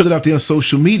because he put it out there on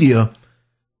social media.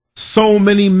 So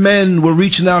many men were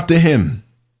reaching out to him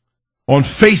on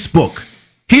Facebook.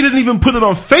 He didn't even put it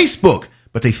on Facebook,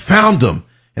 but they found him.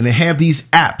 And they have these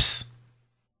apps,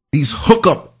 these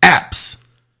hookup apps,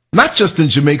 not just in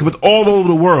Jamaica, but all over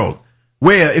the world,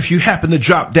 where if you happen to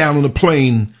drop down on a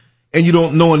plane and you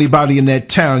don't know anybody in that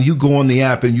town, you go on the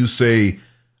app and you say,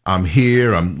 I'm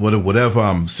here, I'm whatever,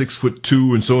 I'm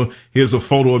 6'2", and so here's a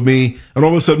photo of me. And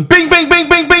all of a sudden, bing, bing, bing,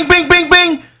 bing, bing, bing, bing,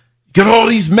 bing. You get all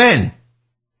these men.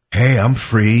 Hey, I'm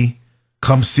free.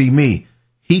 Come see me.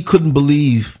 He couldn't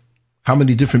believe how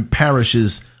many different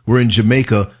parishes were in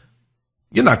Jamaica.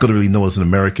 You're not going to really know as an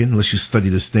American unless you study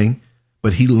this thing.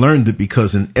 But he learned it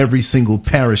because in every single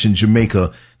parish in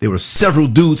Jamaica, there were several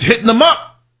dudes hitting them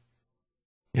up.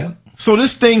 Yeah. So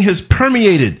this thing has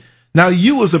permeated. Now,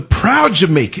 you as a proud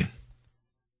Jamaican,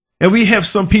 and we have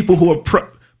some people who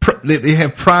are, they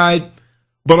have pride,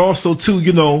 but also, too,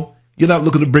 you know, you're not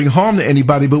looking to bring harm to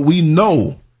anybody, but we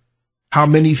know how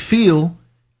many feel,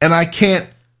 and I can't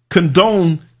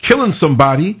condone killing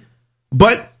somebody,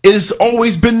 but it has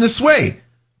always been this way.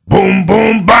 Boom,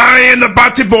 boom, buying the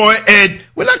body boy, and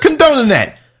we're not condoning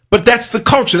that. But that's the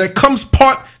culture. That's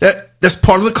part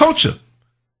of the culture.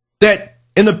 That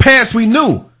in the past we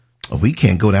knew, oh, we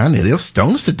can't go down there. They'll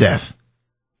stone us to death.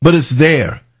 But it's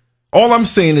there. All I'm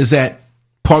saying is that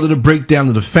part of the breakdown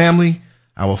of the family,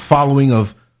 our following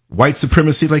of white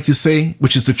supremacy, like you say,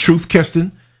 which is the truth,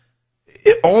 Keston,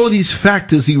 all of these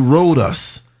factors erode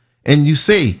us. And you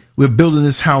say we're building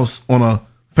this house on a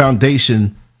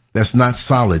foundation that's not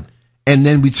solid. And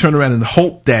then we turn around and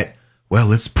hope that, well,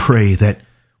 let's pray that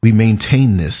we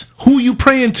maintain this. Who are you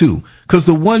praying to? Because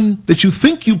the one that you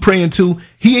think you praying to,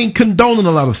 he ain't condoning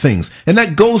a lot of things. And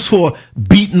that goes for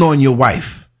beating on your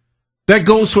wife. That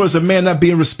goes for as a man not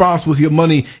being responsible with your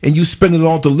money and you spending it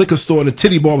all at the liquor store at a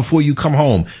titty bar before you come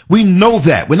home. We know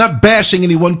that. We're not bashing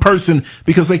any one person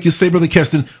because, like you say, Brother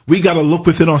Keston, we got to look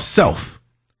within ourselves.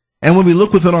 And when we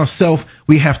look within ourselves,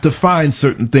 we have to find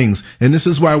certain things. And this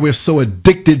is why we're so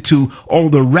addicted to all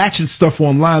the ratchet stuff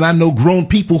online. I know grown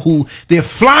people who they're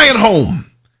flying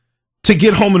home to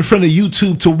get home in front of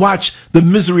YouTube to watch the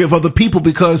misery of other people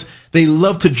because they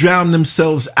love to drown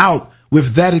themselves out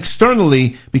with that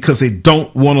externally because they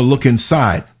don't want to look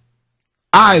inside.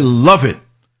 I love it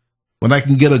when I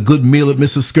can get a good meal at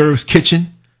Mrs. Scurv's kitchen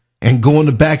and go in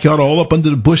the backyard all up under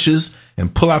the bushes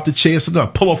and pull out the chair. So I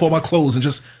pull off all my clothes and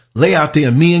just lay out there,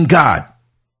 me and God.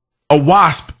 A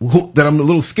wasp that I'm a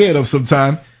little scared of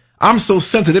sometimes. I'm so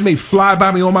centered, it may fly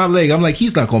by me on my leg. I'm like,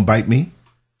 he's not going to bite me.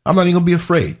 I'm not even going to be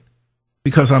afraid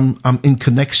because I'm in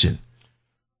connection.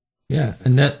 Yeah,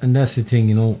 and that's the thing,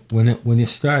 you know, when you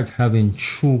start having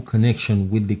true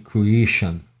connection with the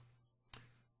creation,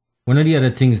 one of the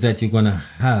other things that you're going to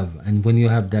have, and when you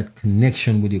have that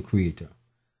connection with your creator,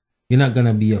 you're not going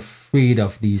to be afraid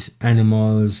of these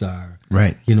animals or,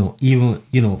 right, you know, even,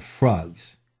 you know,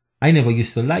 frogs. I never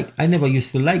used to like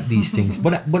these things,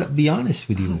 but be honest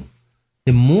with you,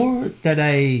 the more that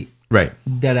I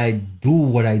do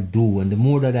what I do, and the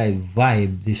more that I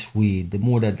vibe this way, the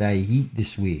more that I eat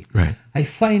this way, right, I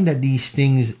find that these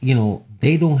things, you know,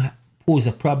 they don't pose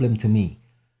a problem to me.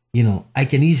 You know, I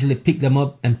can easily pick them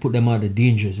up and put them out a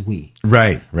dangerous way.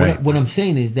 Right. What I'm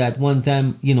saying is that one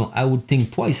time, you know, I would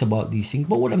think twice about these things.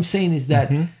 But what I'm saying is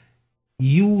that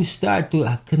you start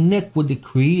to connect with the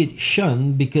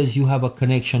creation because you have a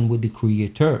connection with the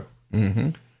creator. Mm-hmm.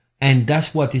 And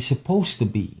that's what it's supposed to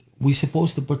be. We're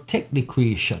supposed to protect the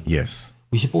creation. Yes.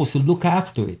 We're supposed to look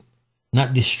after it,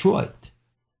 not destroy it.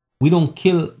 We don't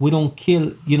kill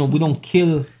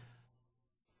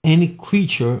any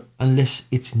creature unless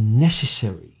it's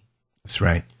necessary. That's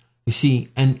right. You see,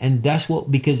 and that's what,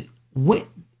 because when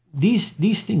these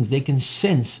things, they can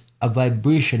sense a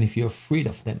vibration if you're afraid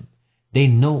of them. They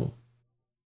know.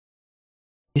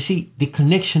 You see, the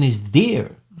connection is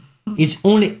there. It's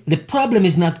only, the problem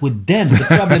is not with them. The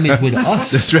problem is with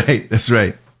us. That's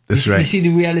right. You see, the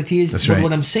reality is, that's right.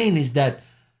 What I'm saying is that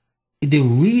the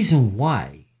reason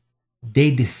why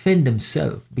they defend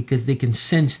themselves, because they can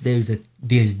sense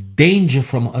there's danger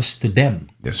from us to them.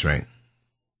 That's right.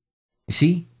 You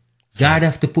see, God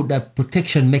have to put that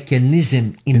protection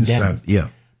mechanism inside them. Yeah.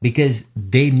 Because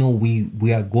they know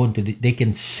we are going to, they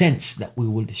can sense that we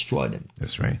will destroy them.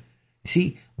 That's right. You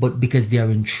see, but because they are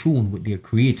in tune with their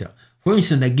creator. For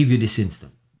instance, I give you this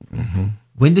instance. Mm-hmm.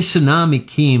 When the tsunami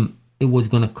came, it was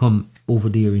going to come over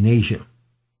there in Asia.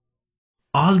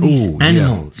 all these Ooh, yeah,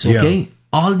 animals, yeah. okay?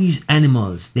 All these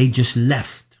animals, they just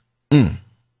left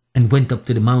and went up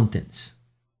to the mountains.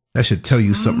 That should tell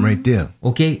you something right there.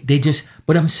 Okay? They just,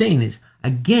 what I'm saying is,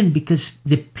 again, because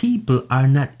the people are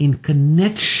not in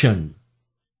connection,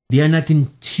 they are not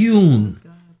in tune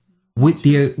with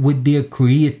their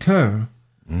creator,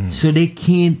 so they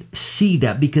can't see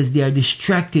that because they are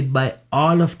distracted by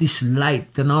all of this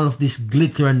light and all of this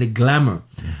glitter and the glamour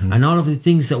and all of the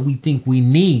things that we think we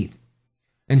need.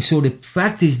 And so the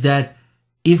fact is that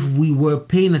if we were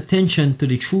paying attention to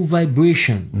the true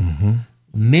vibration,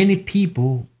 many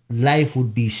people life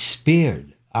would be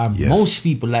spared. Or Yes. most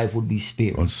people life would be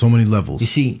spared. On so many levels. You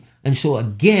see, and so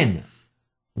again,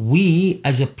 we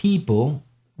as a people,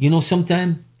 you know,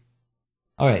 sometimes,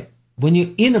 all right, when your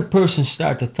inner person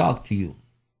start to talk to you,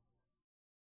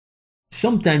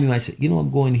 sometimes you might say, you know,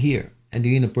 I'm going here. And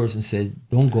the inner person said,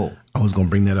 don't go. I was going to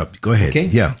bring that up. Go ahead. Okay.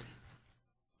 Yeah.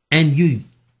 And you,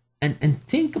 and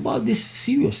think about this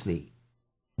seriously.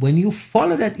 When you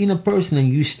follow that inner person and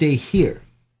you stay here,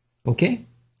 okay,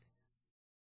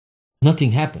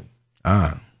 nothing happened.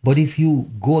 But if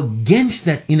you go against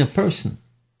that inner person,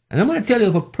 and I'm going to tell you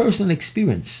of a personal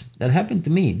experience that happened to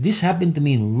me. This happened to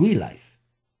me in real life.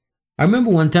 I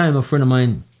remember one time a friend of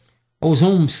mine, I was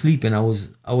home sleeping. I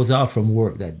was out from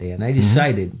work that day, and I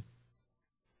decided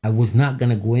I was not going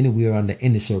to go anywhere under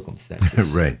any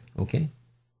circumstances. Right. Okay.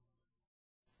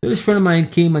 So this friend of mine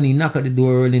came and he knocked at the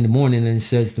door early in the morning and he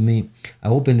says to me, I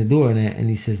opened the door and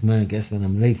he says, man, Keston,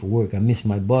 I'm late for work. I missed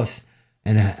my bus.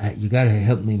 And you got to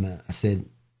help me, man. I said,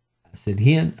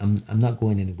 Ian, I'm not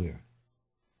going anywhere.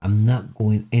 I'm not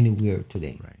going anywhere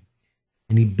today. Right.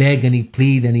 And he begged and he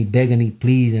pleaded and he begged and he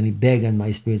pleaded and he begged, and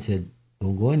my spirit said,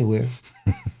 don't go anywhere.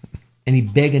 And he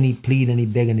begged and he pleaded and he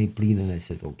begged and he pleaded, and I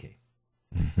said, okay.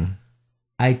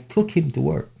 I took him to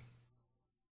work.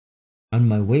 On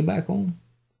my way back home,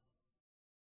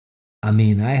 I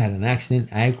mean, I had an accident.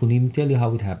 I couldn't even tell you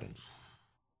how it happened.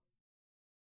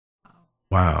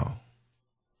 Wow.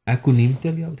 I couldn't even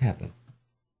tell you how it happened.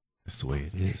 That's the way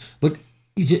it is. But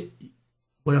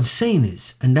what I'm saying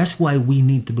is, and that's why we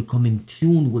need to become in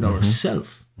tune with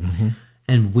ourselves.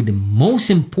 And with the most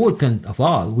important of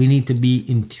all, we need to be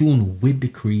in tune with the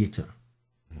Creator.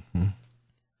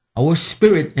 Our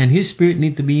spirit and His spirit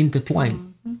need to be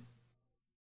intertwined.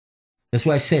 That's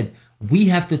why I said, we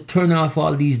have to turn off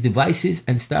all these devices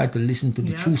and start to listen to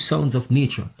the true sounds of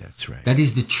nature. That's right. That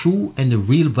is the true and the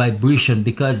real vibration,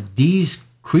 because these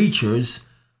creatures,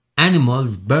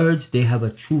 animals, birds, they have a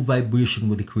true vibration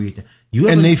with the Creator.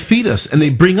 And they feed us and they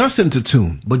bring us into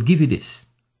tune. But give you this.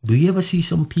 Do you ever see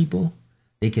some people,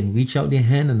 they can reach out their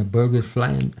hand and a bird will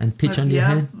fly and pitch on their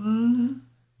hand?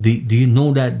 Do you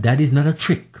know that that is not a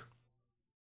trick?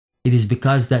 It is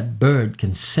because that bird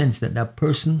can sense that that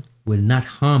person will not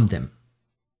harm them.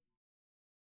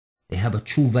 They have a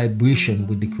true vibration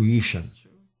with the creation.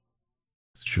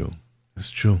 It's true. It's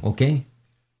true. Okay?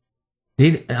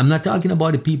 I'm not talking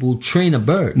about the people who train a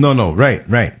bird. No. Right.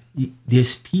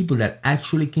 There's people that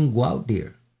actually can go out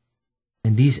there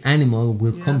and these animals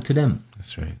will come to them.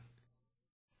 That's right.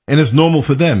 And it's normal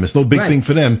for them. It's no big thing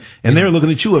for them. And they're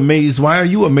looking at you amazed. Why are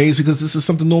you amazed? Because this is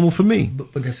something normal for me.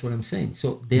 But that's what I'm saying.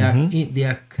 So they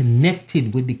are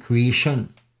connected with the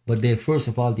creation. But they first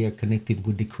of all, they are connected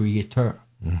with the Creator.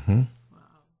 Wow.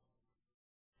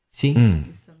 See?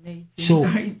 It's amazing. So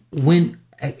when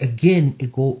again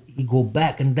it go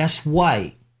back, and that's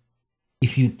why,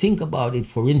 if you think about it,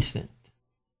 for instance,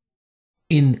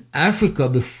 in Africa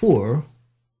before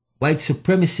white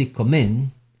supremacy come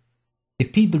in, the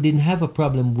people didn't have a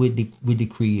problem with the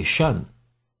creation.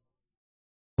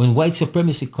 When white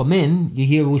supremacy come in, you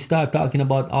hear we start talking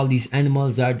about all these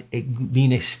animals are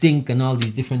being extinct and all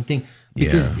these different things,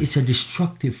 because it's a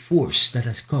destructive force that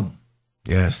has come.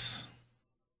 Yes.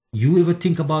 You ever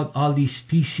think about all these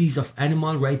species of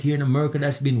animal right here in America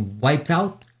that's been wiped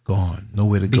out? Gone.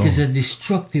 Nowhere to go. Because a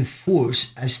destructive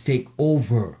force has taken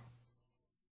over.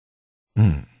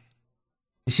 You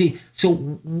see, so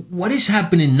what is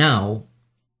happening now,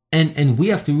 and we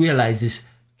have to realize this,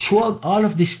 throughout all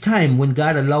of this time when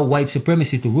God allowed white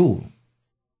supremacy to rule,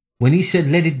 when He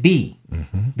said, let it be,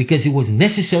 because it was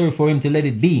necessary for Him to let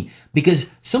it be,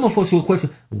 because some of us will question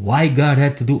why God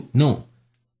had to do. No.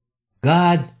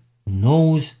 God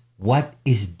knows what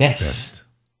is best.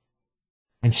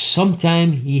 And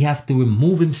sometimes He have to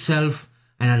remove Himself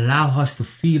and allow us to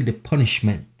feel the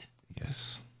punishment.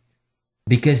 Yes.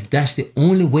 Because that's the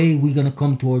only way we're going to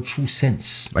come to our true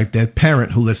sense. Like that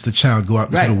parent who lets the child go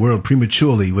out into the world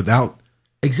prematurely without...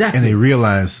 Exactly. And they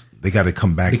realize they got to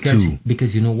come back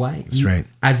because you know why? That's right.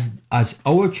 As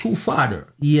our true Father,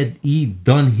 he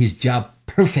done His job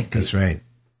perfectly. That's right.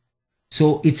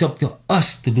 So it's up to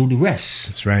us to do the rest.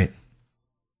 That's right.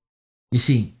 You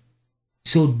see,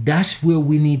 so that's where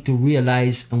we need to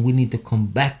realize, and we need to come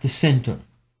back to center.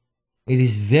 It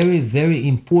is very, very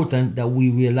important that we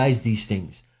realize these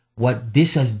things. What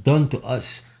this has done to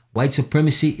us. White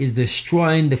supremacy is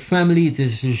destroying the family. It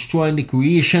is destroying the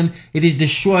creation. It is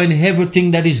destroying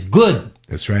everything that is good.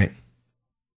 That's right.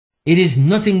 It is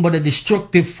nothing but a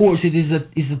destructive force. It is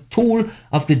a tool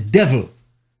of the devil.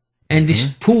 And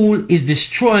this tool is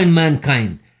destroying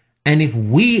mankind. And if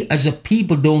we as a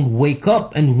people don't wake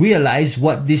up and realize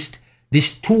what this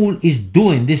tool is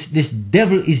doing, this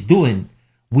devil is doing,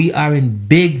 we are in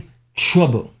big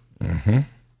trouble.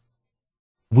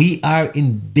 We are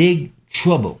in big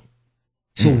trouble.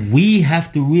 So we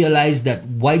have to realize that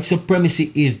white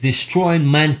supremacy is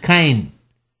destroying mankind.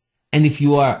 And if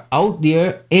you are out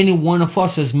there, any one of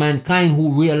us as mankind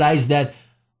who realize that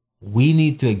we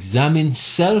need to examine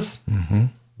self,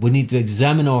 we need to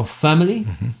examine our family,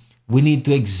 we need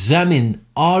to examine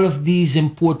all of these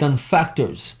important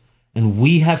factors, and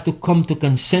we have to come to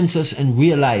consensus and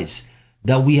realize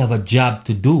that we have a job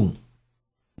to do.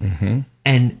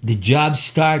 And the job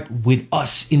starts with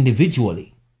us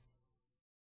individually.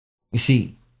 You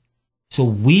see, so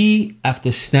we have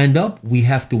to stand up, we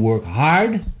have to work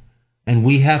hard, and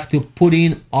we have to put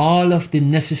in all of the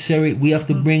necessary, we have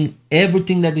to bring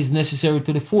everything that is necessary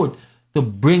to the fore to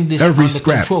bring this Every under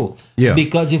scrap. control. Yeah.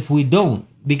 Because if we don't,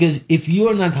 because if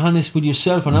you're not honest with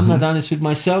yourself and I'm not honest with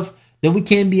myself, then we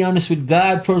can't be honest with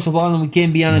God, first of all, and we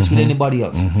can't be honest with anybody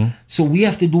else. So we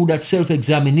have to do that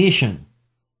self-examination.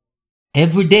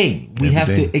 Every day, we have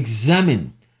to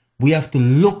examine. We have to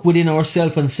look within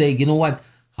ourselves and say, you know what?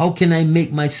 How can I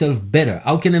make myself better?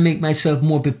 How can I make myself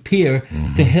more prepared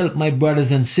to help my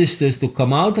brothers and sisters to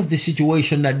come out of the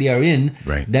situation that they are in,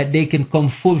 that they can come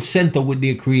full center with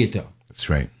their Creator? That's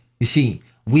right. You see,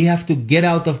 we have to get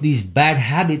out of these bad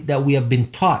habits that we have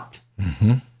been taught.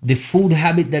 The food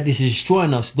habit that is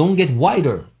destroying us. Don't get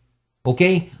wider.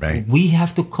 Okay? Right. We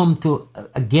have to come to,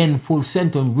 again, full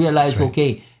center and realize,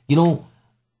 okay, you know,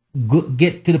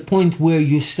 get to the point where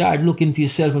you start looking to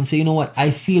yourself and say, you know what,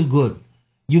 I feel good.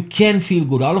 You can feel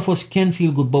good. All of us can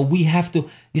feel good, but we have to,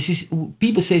 this is,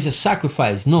 people say it's a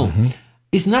sacrifice. No,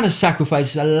 it's not a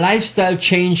sacrifice. It's a lifestyle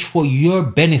change for your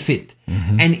benefit.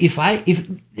 And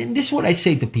and this is what I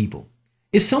say to people.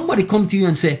 If somebody come to you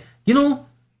and say, you know,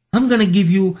 I'm going to give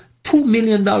you $2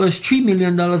 million, $3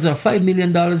 million, or $5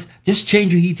 million, just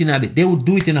change your eating habit. They will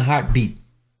do it in a heartbeat.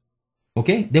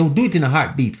 Okay? They will do it in a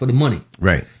heartbeat for the money.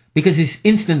 Right. Because it's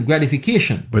instant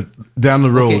gratification. But down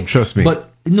the road, trust me. But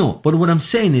what I'm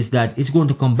saying is that it's going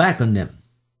to come back on them.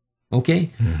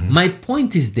 Okay? My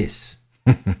point is this.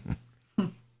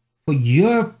 For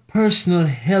your personal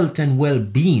health and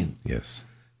well-being, yes,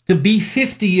 to be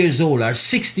 50 years old or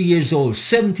 60 years old,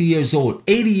 70 years old,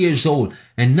 80 years old,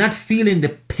 and not feeling the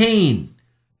pain,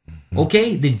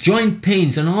 okay, the joint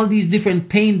pains and all these different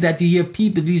pains that you hear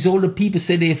people, these older people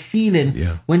say they're feeling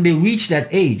when they reach that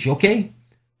age, okay?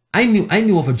 I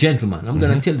knew of a gentleman. I'm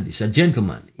going to tell you this, a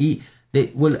gentleman.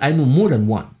 I know more than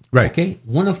one. Right. Okay.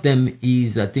 One of them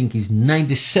is, I think he's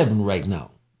 97 right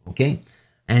now. Okay.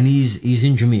 And he's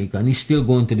in Jamaica and he's still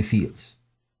going to the fields.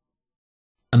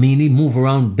 I mean, he move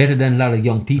around better than a lot of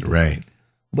young people. Right.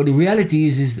 But the reality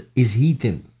is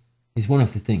eating is one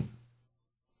of the things.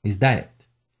 His diet.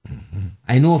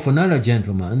 I know of another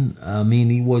gentleman. I mean,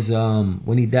 he was,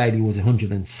 when he died, he was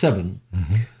 107.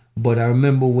 But I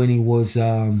remember when he was,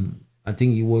 I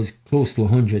think he was close to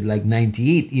 100, like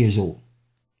 98 years old.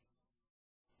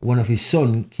 One of his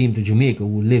son came to Jamaica,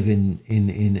 who live in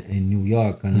New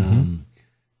York, and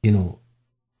you know,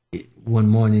 one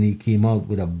morning he came out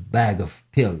with a bag of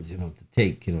pills, you know, to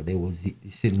take. You know, they was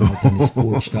sitting out on his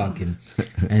porch talking,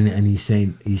 and he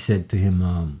said to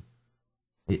him,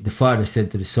 the father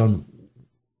said to the son,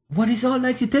 "What is all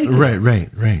that you taking?"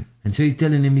 Right. And so he's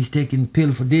telling him he's taking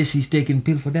pill for this, he's taking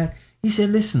pill for that. He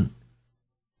said, "Listen,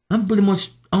 I'm pretty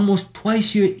much almost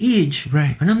twice your age,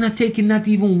 right? And I'm not taking not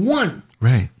even one,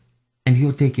 right? And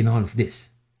you're taking all of this."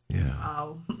 Yeah.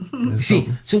 Wow. See,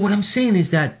 so what I'm saying is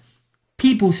that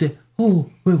people say, "Oh,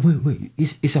 wait.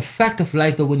 It's a fact of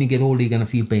life that when you get older, you're gonna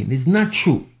feel pain." It's not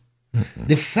true.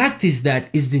 The fact is that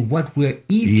what we're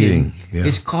eating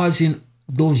is causing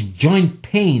those joint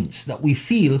pains that we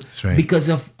feel because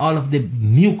of all of the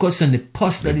mucus and the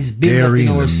pus that is built up in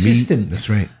our system. That's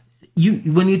right.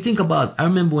 When you think about, I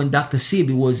remember when Dr.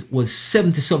 Sebi was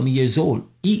 70-something years old.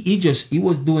 He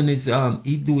was doing his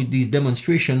he do these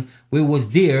demonstration where he was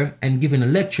there and giving a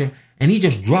lecture, and he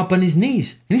just dropped on his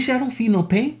knees and he said, "I don't feel no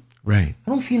pain." Right. I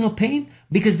don't feel no pain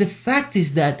because the fact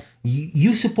is that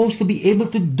you're supposed to be able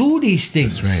to do these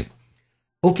things. That's right.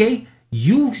 Okay?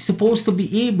 You're supposed to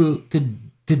be able to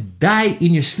die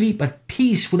in your sleep at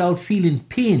peace without feeling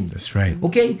pain. That's right.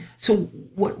 Okay? So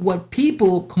what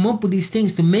people come up with these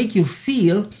things to make you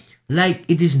feel like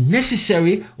it is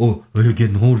necessary. Oh, you're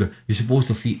getting older. You're supposed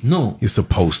to feel. No. You're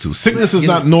supposed to. Sickness is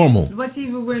not normal. But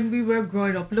even when we were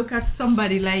growing up, look at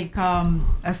somebody like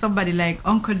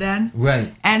Uncle Dan.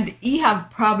 Right. And he have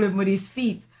problem with his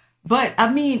feet. But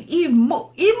I mean, he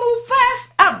moved fast.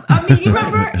 I mean, you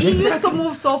remember he used to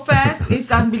move so fast.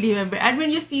 It's unbelievable. And when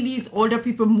you see these older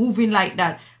people moving like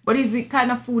that, but it's the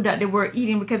kind of food that they were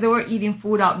eating because they were eating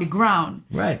food out the ground.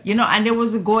 Right. You know, and they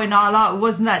wasn't going all out. It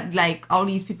was not like all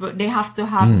these people, they have to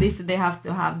have this, they have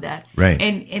to have that. Right.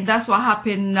 And that's what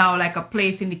happened now, like a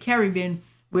place in the Caribbean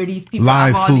where these people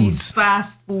Live have all foods. these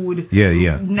fast food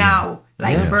Yeah. now.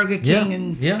 Like Yeah. Burger King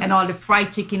and all the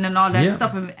fried chicken and all that Yeah.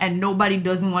 stuff, and nobody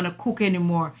doesn't want to cook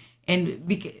anymore. And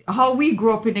how we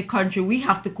grew up in the country, we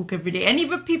have to cook every day. And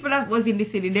even people that was in the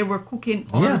city, they were cooking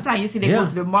all the time. You see, they go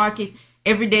to the market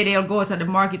every day. They'll go to the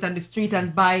market on the street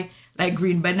and buy like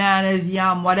green bananas,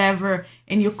 yam, whatever,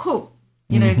 and you cook.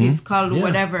 You know, if it's called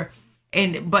whatever.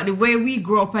 But the way we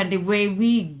grew up and the way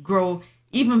we grow,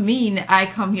 even me, and I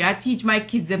come here, I teach my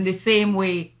kids them the same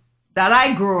way that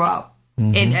I grew up.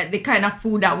 And the kind of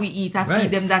food that we eat, I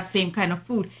feed them that same kind of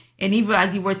food. And even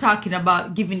as you were talking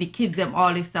about giving the kids them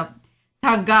all this stuff,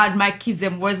 thank God my kids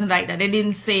them wasn't like that. They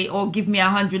didn't say, "Oh, give me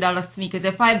 $100 sneakers."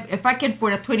 If I can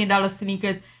afford a $20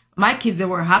 sneakers, my kids they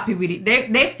were happy with it.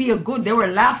 They feel good. They were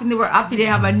laughing. They were happy. They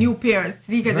have a new pair of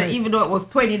sneakers, and even though it was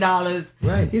 $20.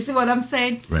 Right. You see what I'm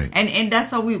saying? Right. And that's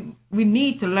how we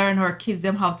need to learn our kids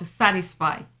them how to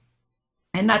satisfy,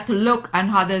 and not to look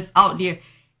on others out there.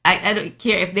 I don't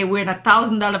care if they wear a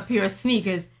 $1,000 pair of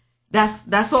sneakers.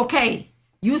 That's okay.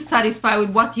 You satisfy with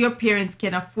what your parents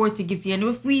can afford to give to you. And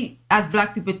if we, as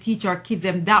black people, teach our kids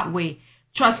them that way,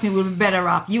 trust me, we'll be better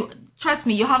off. Trust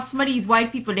me, you have some of these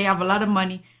white people, they have a lot of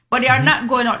money, but they are not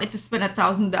going out there to spend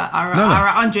 $1,000 or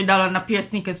 $100 on a pair of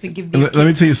sneakers to give them. Let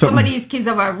me tell you something. Some of these kids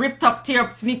have a ripped up, tear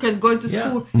up sneakers going to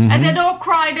school, and they don't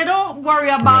cry, they don't worry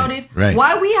about it. Right.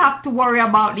 Why we have to worry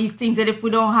about these things? And if we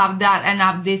don't have that and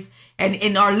have this, and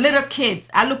in our little kids,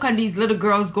 I look at these little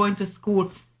girls going to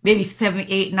school, maybe 7,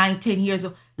 8, 9, 10 years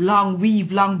old, long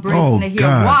weave, long braids in the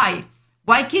hair. God.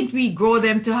 Why can't we grow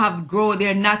them to grow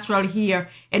their natural hair?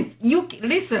 And you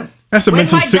listen. That's a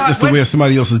mental sickness to wear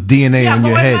somebody else's DNA on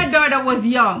your head. When my daughter was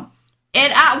young,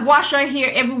 and I wash her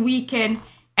hair every weekend,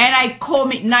 and I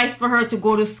comb it nice for her to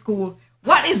go to school.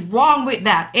 What is wrong with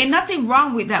that? Ain't nothing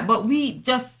wrong with that, but we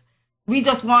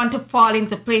just want to fall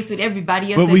into place with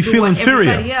everybody else. But we feel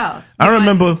inferior. I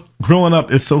remember growing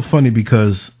up, it's so funny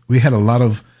because we had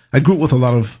I grew up with a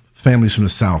lot of families from the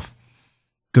South.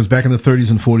 Because back in the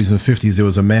 30s and 40s and 50s, there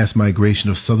was a mass migration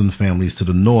of Southern families to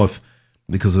the North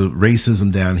because of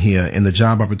racism down here and the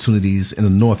job opportunities in the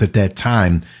North at that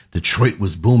time. Detroit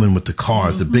was booming with the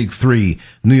cars, the big three,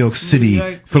 New York City,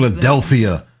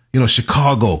 Philadelphia,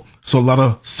 Chicago. So a lot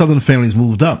of Southern families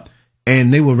moved up.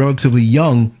 And they were relatively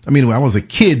young. I mean, I was a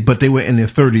kid, but they were in their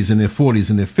 30s and their 40s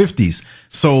and their 50s.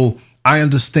 So I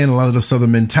understand a lot of the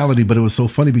Southern mentality, but it was so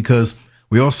funny because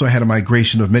we also had a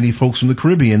migration of many folks from the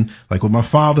Caribbean, like with my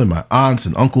father and my aunts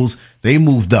and uncles. They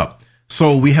moved up.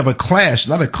 So we have a clash,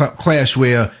 not a clash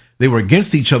where they were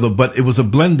against each other, but it was a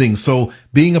blending. So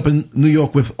being up in New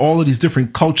York with all of these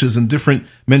different cultures and different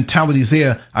mentalities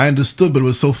there, I understood, but it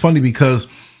was so funny because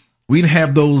we'd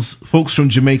have those folks from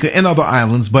Jamaica and other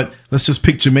islands, but let's just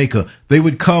pick Jamaica. They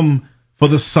would come for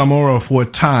the summer or for a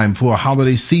time, for a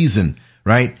holiday season,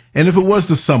 right? And if it was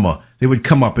the summer, they would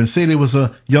come up and say there was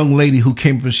a young lady who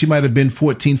came from, she might have been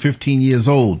 14, 15 years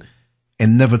old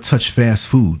and never touched fast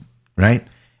food, right?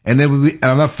 And then and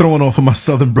I'm not throwing off of my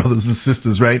Southern brothers and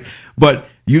sisters, right? But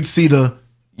you'd see the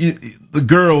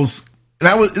girls,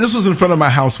 and this was in front of my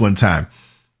house one time,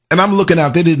 and I'm looking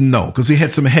out, they didn't know because we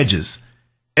had some hedges.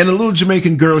 And a little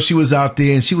Jamaican girl, she was out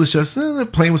there and she was just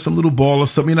playing with some little ball or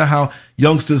something. You know how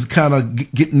youngsters kind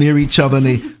of get near each other and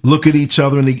they look at each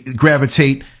other and they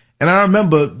gravitate. And I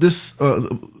remember this 4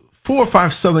 or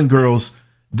 5 Southern girls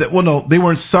that, well, no, they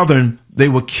weren't Southern. They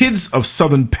were kids of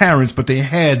Southern parents, but they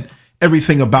had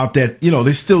everything about that.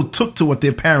 They still took to what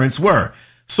their parents were.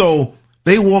 So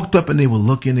they walked up and they were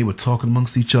looking, they were talking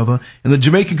amongst each other. And the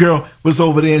Jamaican girl was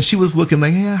over there and she was looking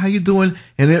like, yeah, how you doing?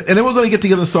 And they were going to get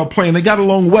together and start playing. They got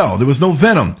along well. There was no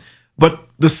venom. But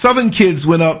the Southern kids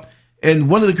went up and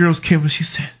one of the girls came and she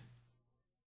said,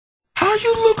 how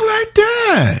you look like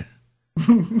that?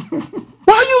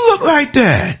 Why you look like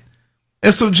that?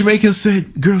 And so the Jamaican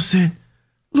girl said,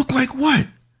 look like what?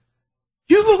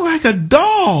 you look like a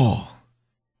doll.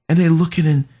 And they looked at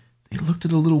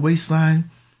the little waistline,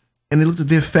 and they looked at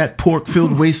their fat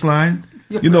pork-filled waistline,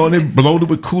 and they blowed it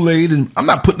with Kool-Aid. And I'm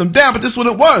not putting them down, but this is what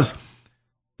it was.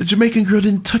 The Jamaican girl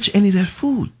didn't touch any of that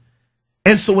food.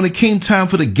 And so when it came time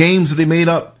for the games that they made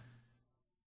up,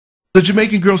 the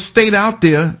Jamaican girl stayed out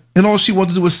there, and all she wanted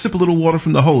to do was sip a little water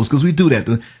from the hose, because we do that.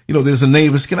 There's a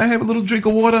neighbor, can I have a little drink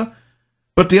of water?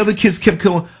 But the other kids kept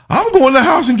going, I'm going to the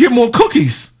house and get more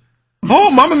cookies.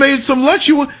 Oh, Mama made some lunch.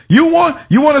 You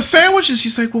want a sandwich? And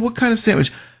she's like, well, what kind of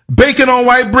sandwich? Bacon on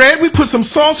white bread. We put some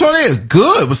salt on it. It's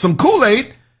good with some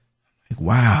Kool-Aid. Like,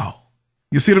 wow.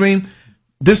 You see what I mean?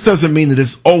 This doesn't mean that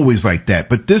it's always like that,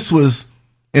 but this was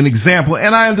an example,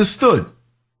 and I understood,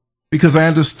 because I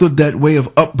understood that way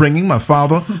of upbringing. My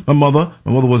father, my mother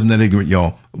wasn't that ignorant,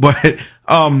 y'all, but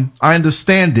I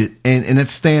understand it, and it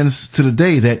stands to the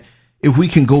day that if we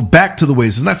can go back to the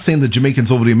ways, it's not saying the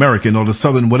Jamaicans over the American or the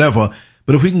Southern whatever,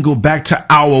 but if we can go back to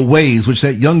our ways, which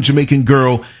that young Jamaican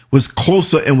girl was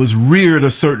closer and was reared a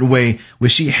certain way, where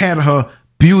she had her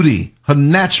beauty, her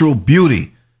natural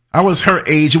beauty. I was her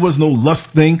age. It was no lust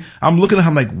thing. I'm looking at her,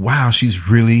 I'm like, wow, she's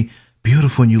really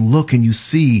beautiful. And you look and you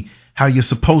see how you're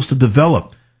supposed to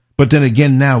develop. But then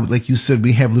again, now, like you said,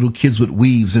 we have little kids with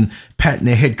weaves and patting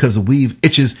their head because the weave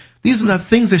itches. These are not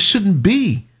things that shouldn't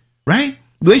be, right?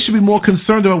 They should be more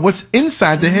concerned about what's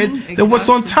inside the head than what's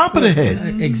on top of the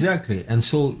head. Exactly. And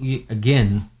so,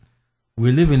 again,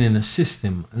 we're living in a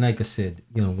system. And like I said,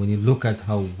 when you look at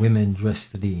how women dress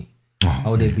today,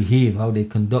 how they behave, how they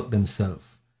conduct themselves,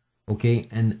 okay?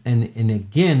 And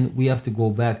again, we have to go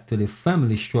back to the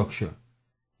family structure.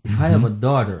 If I have a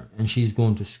daughter and she's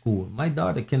going to school, my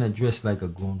daughter cannot dress like a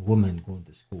grown woman going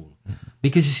to school.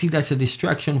 Because you see, that's a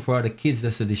distraction for other kids.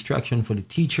 That's a distraction for the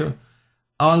teacher.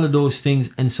 All of those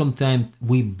things, and sometimes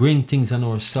we bring things on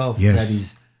ourselves.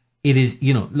 Yes.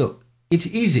 Look, it's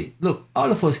easy. Look,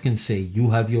 all of us can say,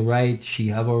 you have your right, she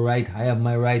have her right, I have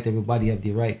my right, everybody have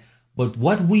their right. But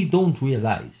what we don't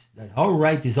realize, that our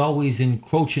right is always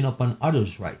encroaching upon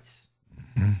others' rights.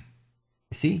 You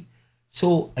see?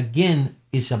 So again,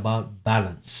 it's about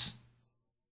balance.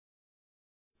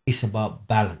 It's about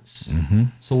balance.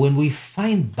 So when we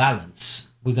find balance,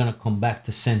 we're going to come back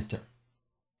to center.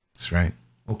 That's right.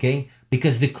 Okay?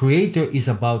 Because the Creator is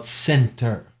about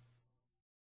center.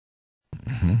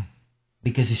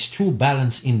 Because it's true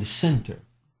balance in the center.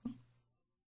 Right.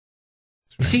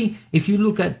 You see, if you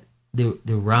look at the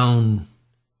round,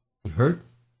 the earth,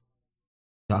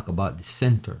 talk about the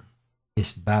center,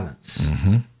 it's balance.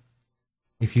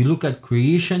 If you look at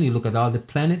creation, you look at all the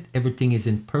planet, everything is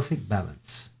in perfect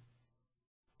balance.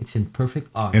 It's in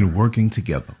perfect order. And working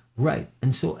together. Right.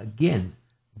 And so again,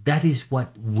 that is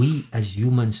what we as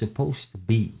humans supposed to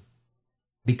be,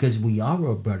 because we are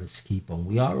our brother's keeper.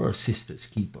 We are our sister's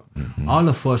keeper. All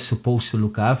of us supposed to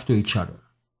look after each other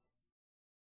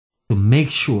to make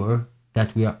sure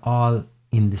that we are all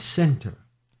in the center.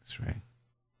 That's right.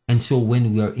 And so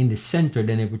when we are in the center,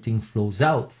 then everything flows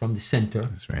out from the center.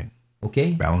 That's right.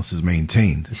 Okay? Balance is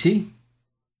maintained. You see?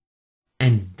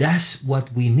 And that's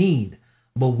what we need.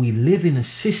 But we live in a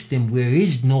system where there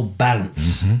is no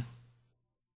balance.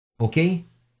 Okay,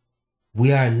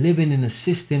 we are living in a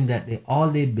system that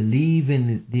all they believe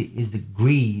in is the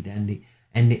greed and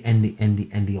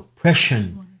the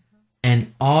oppression,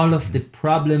 and all of the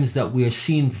problems that we are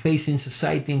seeing facing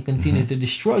society and continue to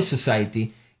destroy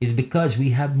society is because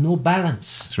we have no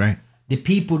balance. That's right. The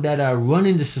people that are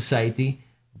running the society,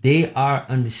 they are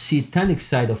on the satanic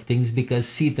side of things, because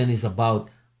Satan is about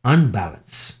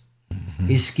unbalance.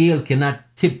 His scale cannot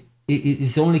tip.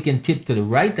 It only can tip to the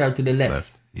right or to the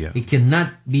left. Yeah. It cannot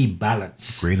be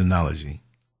balanced. Great analogy.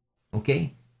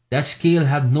 Okay? That scale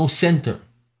have no center.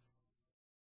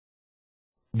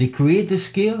 The Creator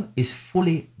scale is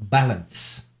fully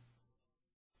balanced.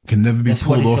 Can never be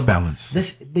pulled off balance.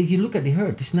 But if you look at the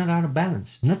earth, it's not out of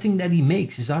balance. Nothing that he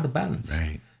makes is out of balance.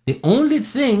 Right. The only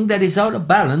thing that is out of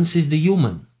balance is the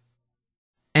human.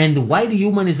 And why the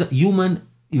human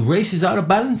race is out of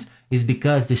balance is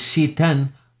because the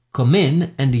Satan come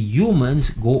in and the humans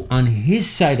go on his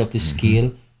side of the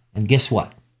scale, and guess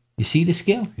what? You see the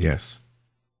scale? Yes.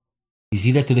 It's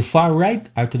either to the far right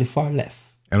or to the far left.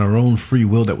 And our own free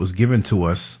will that was given to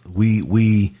us,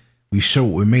 we show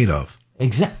what we're made of.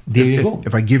 Exactly. There you go.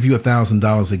 If I give you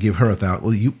 $1,000, I give her $1,000.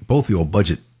 Well, you both of you all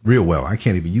budget real well. I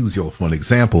can't even use y'all for an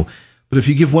example. But if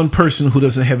you give one person who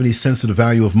doesn't have any sense of the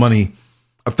value of money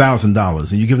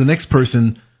 $1,000, and you give the next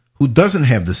person who doesn't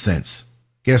have the sense,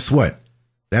 guess what?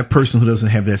 That person who doesn't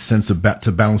have that sense of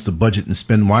to balance the budget and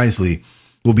spend wisely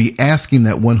will be asking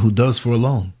that one who does for a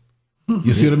loan.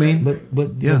 You see what I mean?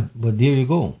 But there you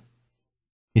go.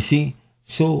 You see,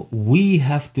 So we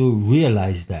have to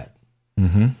realize that.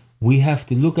 We have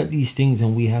to look at these things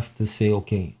and we have to say,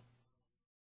 okay,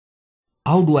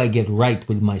 how do I get right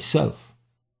with myself?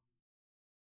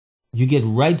 You get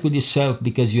right with yourself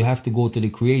because you have to go to the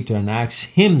Creator and ask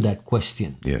Him that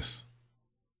question. Yes.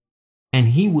 And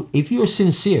He will, if you're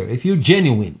sincere, if you're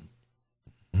genuine,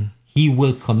 He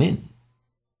will come in.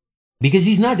 Because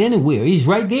He's not anywhere. He's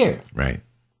right there. Right.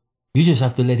 You just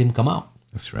have to let Him come out.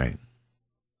 That's right.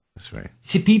 That's right.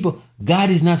 See, people, God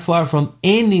is not far from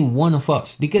any one of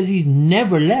us because He's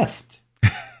never left.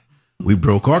 We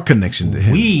broke our connection to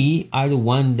Him. We are the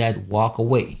one that walk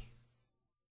away.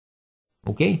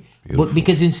 Okay? Beautiful. But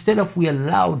because instead of we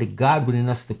allow the God within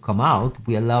us to come out,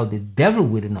 we allow the devil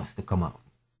within us to come out.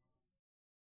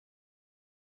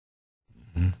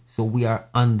 So we are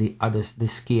on the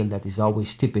scale that is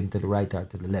always tipping to the right or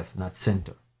to the left, not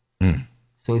center.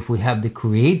 So if we have the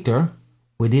Creator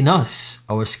within us,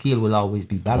 our scale will always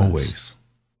be balanced. Always.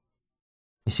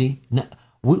 You see? Now,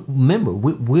 remember,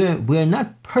 we're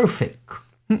not perfect.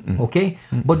 Okay?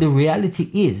 But the reality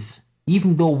is,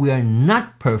 even though we are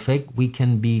not perfect, we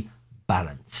can be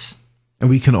balanced. And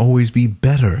we can always be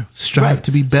better. Strive Right.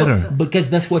 to be better. So, because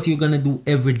that's what you're going to do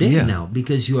every day Yeah. now.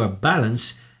 Because you are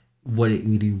balanced. Whether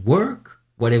you work,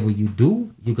 whatever you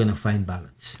do, you're going to find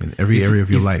balance. In every area of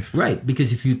your life. Right.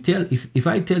 Because if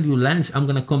I tell you, Lance, I'm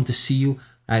going to come to see you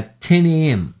at 10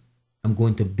 a.m., I'm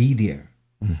going to be there.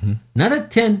 Not at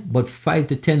 10, but 5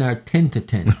 to 10 or 10 to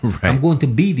 10. Right. I'm going to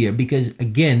be there because,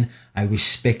 again, I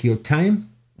respect your time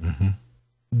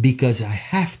because I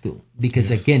have to.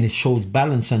 Because, again, it shows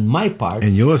balance on my part.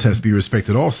 And yours has to be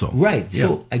respected also. Right. Yeah.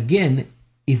 So, again,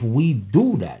 if we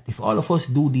do that, if all of us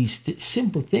do these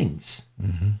simple things,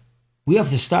 we have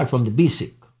to start from the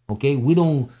basic. Okay? We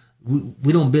don't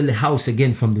build a house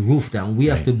again from the roof down. We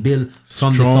have to build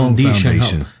from Strong the foundation.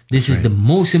 foundation. Up. This That's is the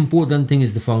most important thing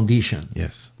is the foundation.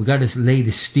 Yes. We got to lay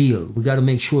the steel. We got to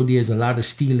make sure there's a lot of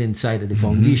steel inside of the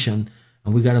foundation.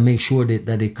 And we got to make sure that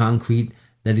the concrete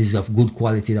that is of good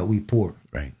quality that we pour.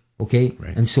 Right. Okay?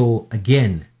 Right. And so,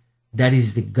 again, that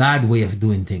is the God way of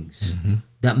doing things.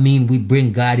 That means we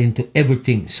bring God into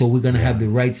everything. So we're going to have the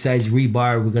right size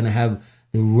rebar. We're going to have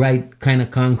the right kind of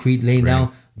concrete laying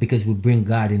down because we bring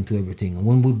God into everything. And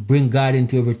when we bring God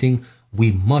into everything,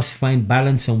 we must find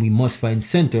balance and we must find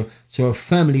center. So our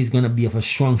family is going to be of a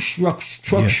strong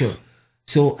structure. Yes.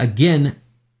 So again,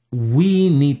 we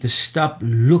need to stop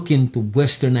looking to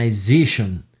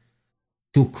westernization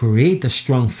to create a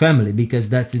strong family because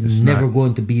that is never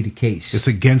going to be the case. It's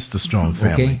against the strong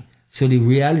family. Okay? So the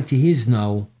reality is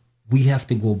now we have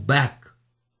to go back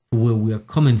to where we are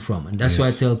coming from. And that's why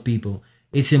I tell people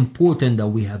it's important that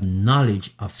we have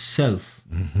knowledge of self.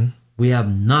 We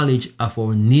have knowledge of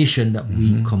our nation that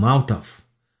we come out of.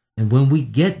 And when we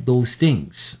get those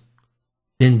things,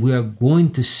 then we are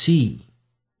going to see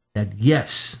that,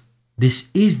 yes,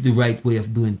 this is the right way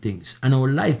of doing things. And our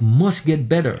life must get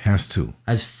better. Has to.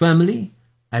 As family,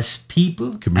 as people,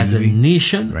 as a Community.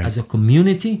 nation, Right. as a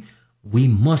community, we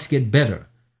must get better.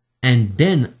 And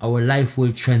then our life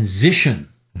will transition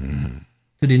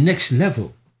to the next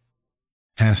level.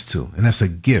 Has to. And that's a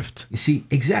gift. You see,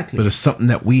 exactly. But it's something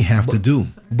that we have to do.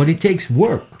 But it takes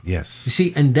work. Yes. You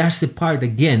see, and that's the part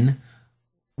again,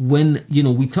 when,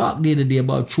 we talked the other day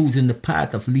about choosing the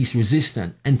path of least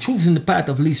resistance. And choosing the path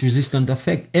of least resistance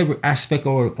affect every aspect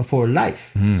of our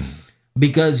life.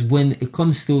 Because when it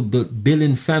comes to the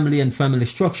building family and family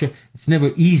structure, it's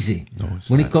never easy. No, it's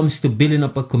when not. it comes to building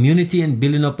up a community and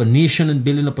building up a nation and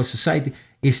building up a society,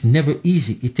 it's never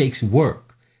easy. It takes work.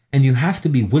 And you have to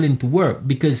be willing to work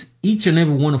because each and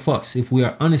every one of us, if we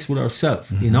are honest with ourselves,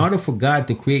 in order for God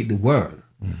to create the world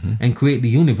and create the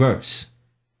universe,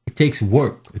 it takes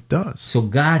work. It does. So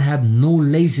God have no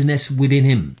laziness within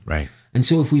Him. Right. And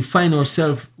so if we find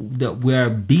ourselves that we are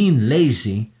being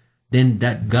lazy, then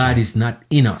that God is not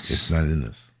in us. It's not in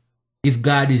us. If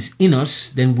God is in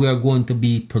us, then we are going to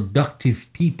be productive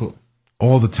people.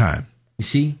 All the time. You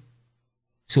see?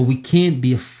 So we can't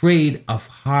be afraid of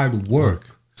hard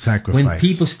work. Sacrifice. When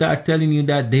people start telling you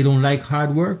that they don't like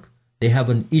hard work, they have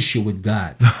an issue with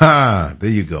God. There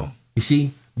you go. You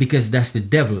see? Because that's the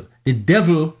devil. The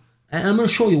devil, and I'm going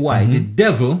to show you why. The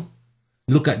devil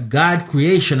looked at God's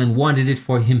creation and wanted it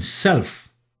for himself.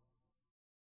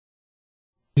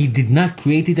 He did not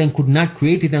create it and could not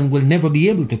create it and will never be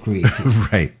able to create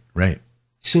it. Right. Right.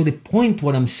 So the point,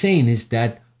 what I'm saying is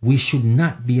that we should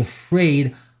not be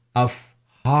afraid of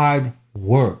hard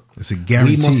work. It's a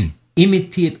guarantee. We must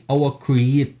imitate our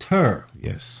Creator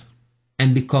Yes.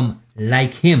 and become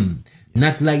like Him,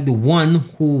 not like the one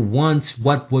who wants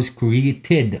what was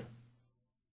created.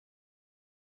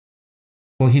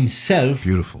 for himself.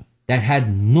 Beautiful. That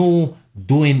had no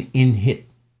doing in it.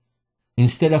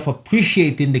 Instead of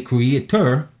appreciating the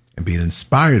creator and being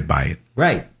inspired by it.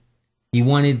 Right. He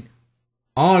wanted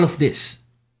all of this.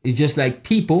 It's just like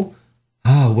people,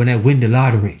 when I win the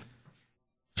lottery.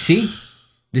 See?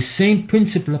 The same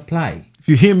principle apply. If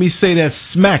you hear me say that,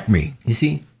 smack me. You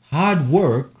see? Hard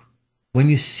work, when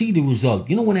you see the result.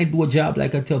 You know, when I do a job,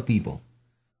 like I tell people,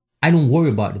 I don't worry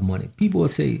about the money. People will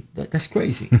say, that's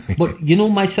crazy. But you know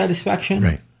my satisfaction?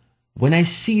 Right. When I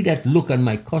see that look on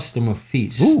my customer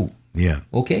face. Ooh, yeah.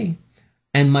 Okay?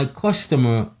 And my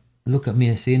customer look at me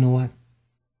and say, you know what?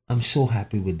 I'm so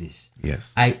happy with this.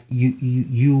 Yes.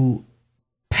 You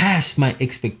passed my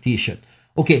expectation.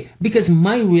 Okay, because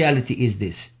my reality is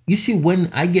this. You see, when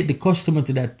I get the customer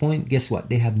to that point, guess what?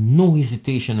 They have no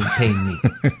hesitation in paying me.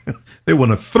 They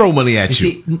want to throw money at you.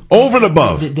 See, over and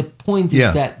above. The point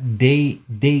is that they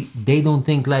don't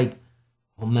think like,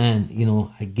 oh man, you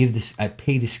know, I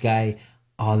pay this guy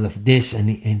all of this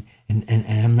and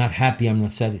I'm not happy, I'm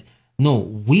not satisfied. No,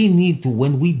 we need to,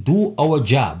 when we do our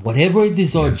job, whatever it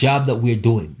is our job that we're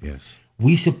doing,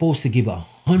 we're supposed to give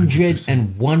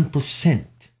 101%.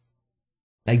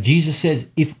 Like Jesus says,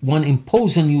 if one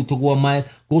imposes on you to go a mile,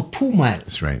 go 2 miles.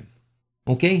 That's right.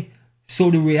 Okay?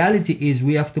 So the reality is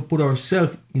we have to put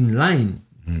ourselves in line.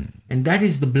 And that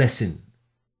is the blessing.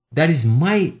 That is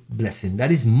my blessing.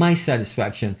 That is my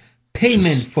satisfaction.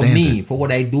 Payment for me, for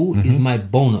what I do, is my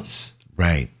bonus.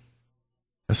 Right.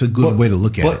 That's a good way to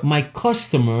look at it. But my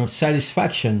customer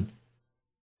satisfaction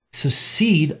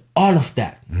succeed all of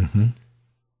that.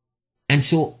 And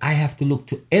so I have to look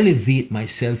to elevate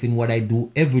myself in what I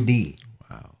do every day.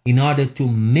 Wow. In order to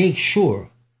make sure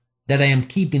that I am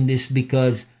keeping this,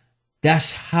 because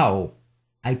that's how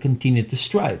I continue to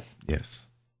strive. Yes.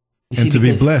 You and see, to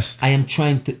be blessed. I am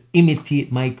trying to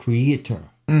imitate my creator.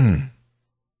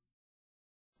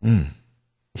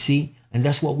 See? And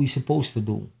that's what we're supposed to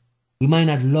do. We might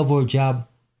not love our job,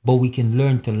 but we can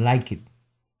learn to like it.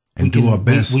 And do our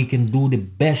best. We can do the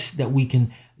best that we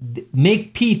can.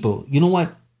 Make people, you know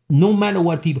what? No matter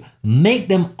what people, make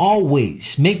them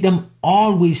always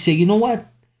say, you know what?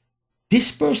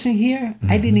 This person here,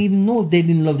 I didn't even know if they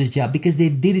didn't love this job because they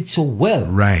did it so well.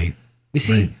 Right. You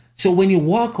see? So when you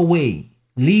walk away,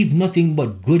 leave nothing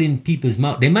but good in people's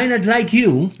mouth. They might not like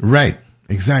you. Right.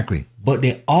 Exactly. But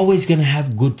they're always going to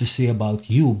have good to say about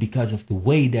you because of the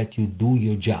way that you do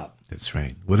your job. That's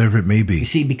right. Whatever it may be. You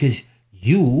see, because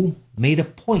you made a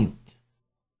point.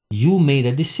 You made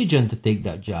a decision to take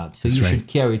that job. So you should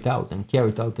carry it out and carry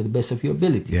it out to the best of your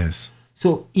ability. Yes.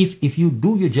 So if you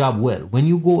do your job well,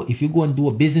 if you go and do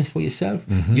a business for yourself,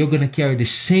 you're going to carry the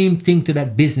same thing to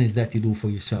that business that you do for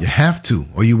yourself. You have to,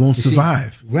 or you won't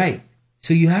survive. Right.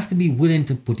 So you have to be willing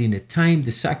to put in the time,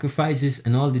 the sacrifices,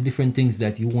 and all the different things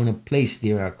that you want to place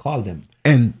there or call them.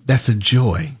 And that's a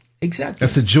joy. Exactly.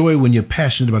 That's a joy when you're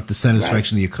passionate about the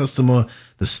satisfaction of your customer,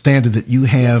 the standard that you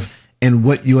have, and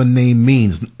what your name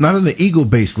means. Not on the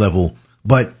ego-based level,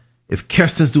 but if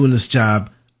Keston's doing this job,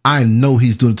 I know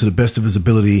he's doing it to the best of his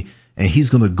ability, and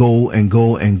he's going to go and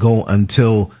go and go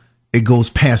until it goes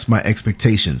past my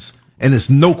expectations. And there's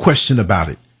no question about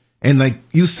it. And like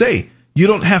you say, you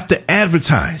don't have to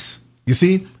advertise. You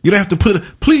see, you don't have to put it,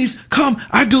 please come,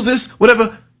 I do this,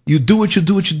 whatever. You do what you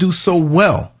do so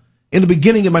well. In the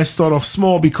beginning, it might start off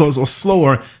small or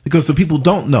slower because the people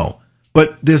don't know.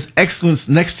 But there's excellence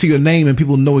next to your name and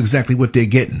people know exactly what they're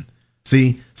getting.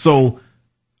 See? So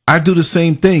I do the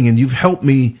same thing, and you've helped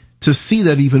me to see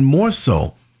that even more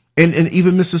so. And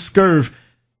even Mrs. Scurv,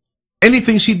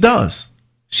 anything she does,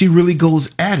 she really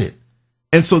goes at it.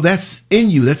 And so that's in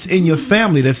you. That's in your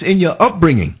family. That's in your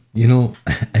upbringing. You know,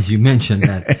 as you mentioned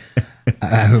that,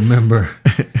 I remember,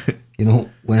 you know,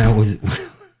 when I was...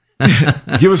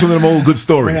 Give us one of them old good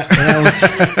stories.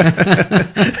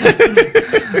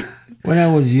 When I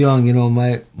was young, you know,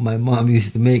 my mom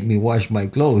used to make me wash my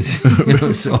clothes. You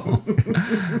know, so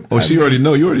she already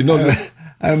know. You already know that.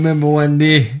 I remember one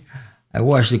day I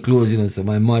washed the clothes, you know, so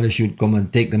my mother should come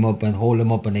and take them up and hold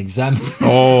them up and examine.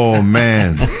 Oh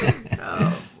man.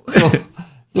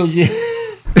 So she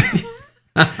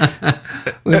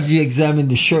when she examined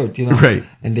the shirt, you know, right,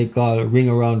 and they call ring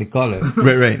around the collar.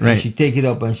 Right. And she take it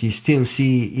up and she still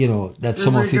see, you know, that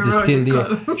some of it is still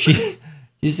there. She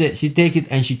said she take it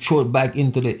and she throw it back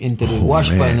into the wash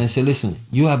pan and say, "Listen,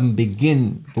 you haven't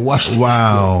begin to wash this."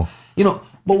 Wow. You know,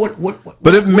 but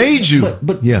But it made you.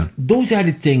 But yeah, those are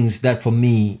the things that for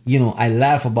me, you know, I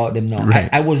laugh about them now. Right.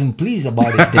 I wasn't pleased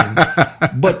about it then,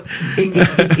 but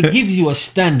it gives you a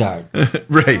standard.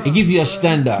 Right. It gives you a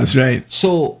standard. That's right.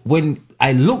 So when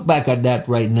I look back at that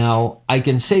right now, I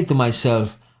can say to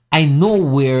myself, I know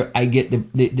where I get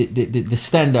the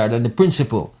standard and the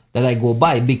principle that I go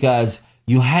by, because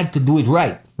you had to do it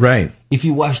right. Right. If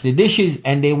you wash the dishes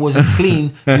and they wasn't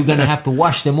clean, you're going to have to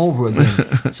wash them over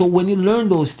again. So when you learn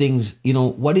those things, you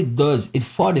know, what it does, it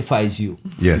fortifies you.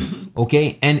 Yes.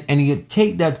 Okay? And you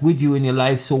take that with you in your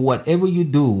life. So whatever you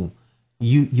do,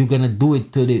 you're going to do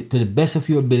it to the best of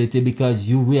your ability, because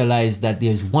you realize that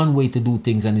there's one way to do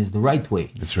things and it's the right way.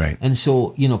 That's right. And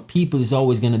so, you know, people is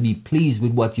always going to be pleased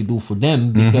with what you do for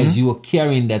them, because you are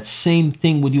carrying that same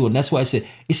thing with you. And that's why I said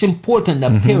it's important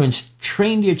that parents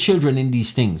train their children in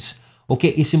these things. Okay,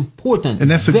 it's important. And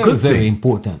that's a very, good thing. very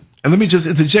important. And let me just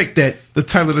interject that the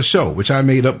title of the show, which I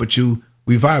made up, but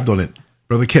we vibed on it,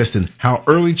 Brother Keston, how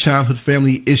early childhood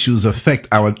family issues affect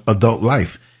our adult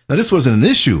life. Now, this wasn't an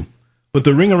issue, but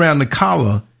the ring around the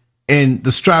collar and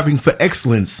the striving for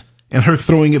excellence and her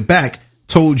throwing it back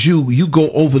told you go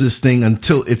over this thing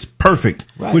until it's perfect,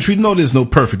 right. Which we know there's no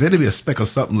perfect. There'd be a speck of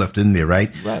something left in there,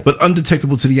 right? But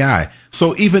undetectable to the eye.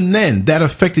 So even then, that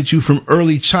affected you from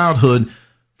early childhood,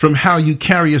 from how you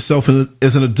carry yourself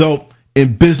as an adult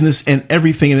in business and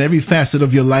everything, in every facet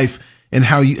of your life, and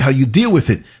how you deal with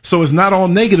it. So it's not all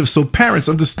negative. So parents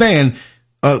understand,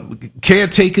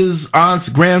 caretakers, aunts,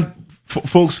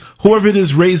 folks, whoever it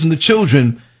is raising the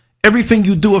children, everything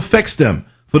you do affects them,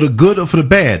 for the good or for the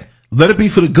bad. Let it be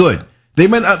for the good. They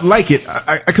might not like it.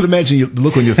 I could imagine the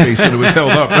look on your face when it was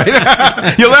held up,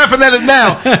 right? You're laughing at it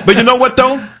now. But you know what,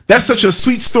 though? That's such a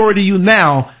sweet story to you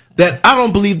now that I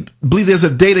don't believe there's a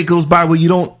day that goes by where you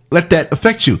don't let that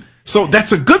affect you. So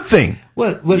that's a good thing.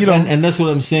 Well, you know, and that's what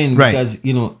I'm saying, right. Because,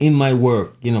 you know, in my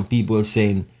work, you know, people are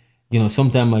saying, you know,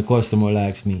 sometimes my customer will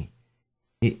ask me,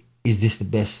 is this the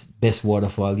best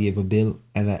waterfall you ever built?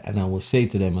 And I will say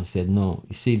to them, I said, no.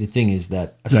 You see, the thing is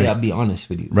that, I say, I'll be honest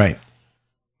with you. Right.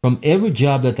 From every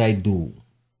job that I do,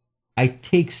 I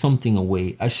take something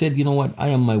away. I said, you know what? I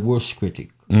am my worst critic,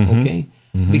 okay?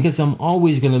 Because I'm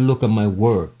always going to look at my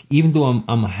work, even though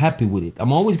I'm happy with it.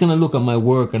 I'm always going to look at my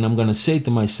work and I'm going to say to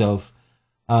myself,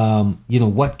 you know,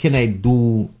 what can I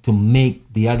do to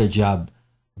make the other job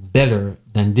better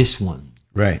than this one?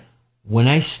 Right. When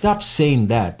I stop saying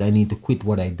that, I need to quit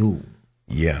what I do.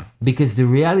 Yeah. Because the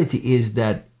reality is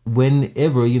that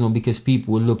whenever, you know, because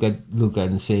people will look at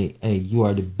and say, hey, you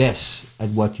are the best at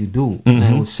what you do. And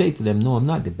I will say to them, no, I'm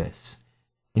not the best.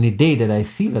 And the day that I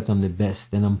feel that I'm the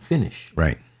best, then I'm finished.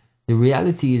 Right. The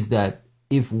reality is that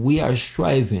if we are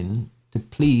striving to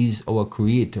please our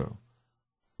Creator,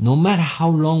 no matter how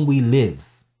long we live,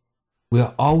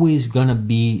 we're always going to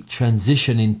be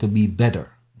transitioning to be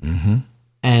better.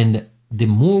 And the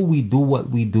more we do what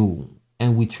we do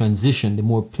and we transition, the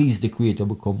more pleased the Creator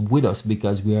will come with us,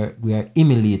 because we are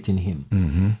emulating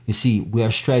Him. You see, we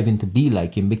are striving to be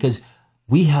like Him, because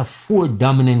we have 4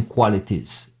 dominant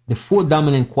qualities. The 4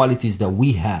 dominant qualities that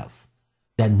we have,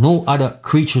 that no other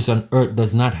creatures on earth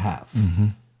does not have.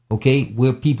 Okay?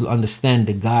 Where people understand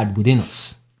the God within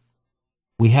us.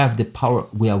 We have the power,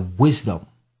 we have wisdom,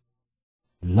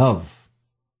 love,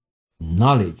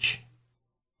 knowledge,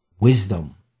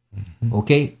 wisdom.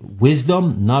 Okay?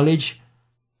 Wisdom, knowledge,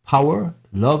 power,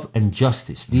 love, and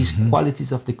justice. These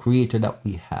qualities of the Creator that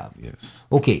we have. Yes.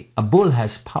 Okay, a bull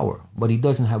has power, but he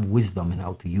doesn't have wisdom in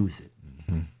how to use it.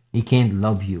 He can't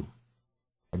love you.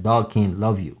 A dog can't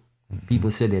love you.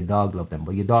 People say their dog love them,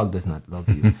 but your dog does not love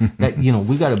you. That, you know,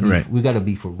 we gotta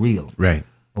be for real. Right.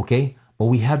 Okay? But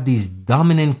we have these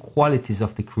dominant qualities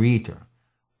of the Creator.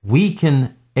 We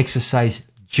can exercise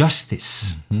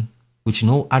justice, which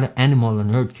no other animal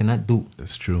on earth cannot do.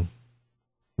 That's true.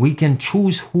 We can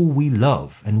choose who we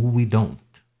love and who we don't.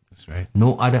 That's right.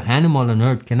 No other animal on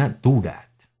earth cannot do that.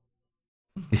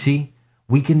 You see?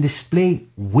 We can display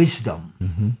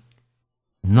wisdom,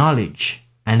 knowledge.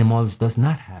 Animals does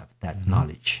not have that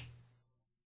knowledge.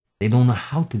 They don't know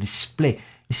how to display.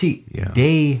 You see,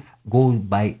 they go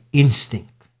by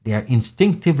instinct. They are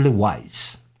instinctively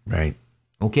wise. Right.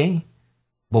 Okay?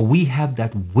 But we have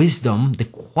that wisdom, the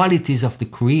qualities of the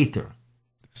Creator.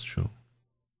 That's true.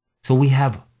 So we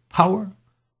have power,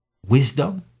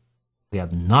 wisdom, we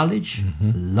have knowledge,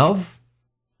 love,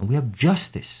 and we have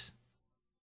justice.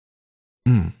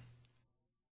 You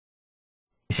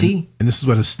see? And this is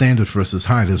why the standard for us is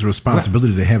high. There's a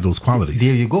responsibility to have those qualities.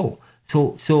 There you go.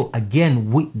 So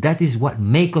again, that is what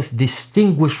makes us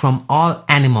distinguish from all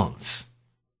animals.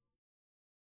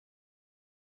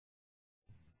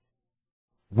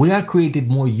 We are created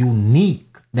more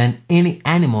unique than any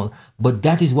animal, but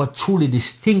that is what truly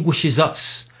distinguishes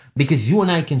us. Because you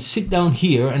and I can sit down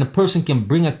here and a person can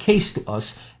bring a case to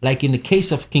us, like in the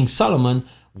case of King Solomon,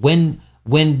 when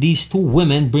these 2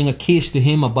 women bring a case to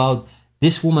him about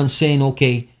this woman saying,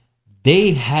 okay,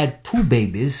 they had 2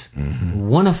 babies.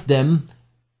 One of them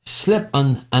slept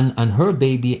on her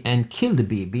baby and killed the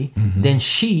baby. Then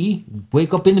she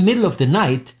wake up in the middle of the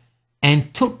night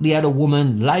and took the other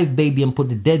woman live baby and put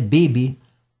the dead baby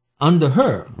under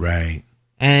her. Right.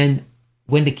 And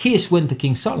when the case went to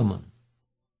King Solomon,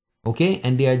 okay,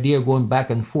 and they are there going back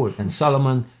and forth, and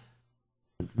Solomon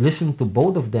listened to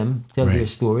both of them tell their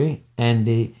story, and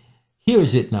they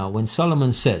hears it now when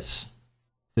Solomon says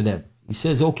to them, he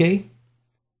says, okay,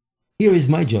 here is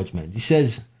my judgment. He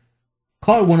says,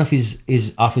 call one of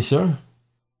his officer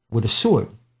with a sword.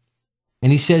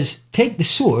 And he says, take the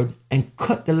sword and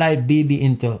cut the live baby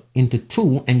into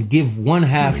 2 and give one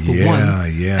half to one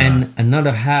and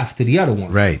another half to the other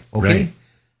one. Right. Okay. Right.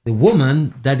 The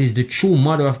woman that is the true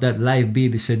mother of that live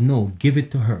baby said, no, give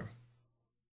it to her.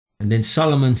 And then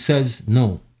Solomon says,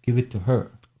 no, give it to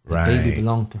her. The baby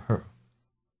belonged to her.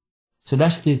 So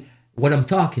that's what I'm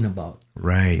talking about.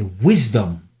 Right. The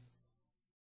wisdom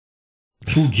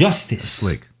through justice.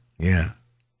 Slick. Yeah.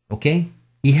 Okay?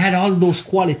 He had all those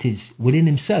qualities within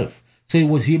himself. So he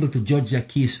was able to judge that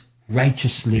case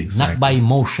righteously, not by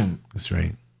emotion. That's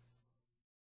right.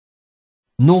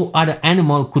 No other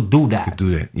animal could do that.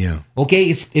 Yeah.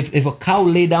 Okay? If a cow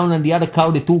lay down and the other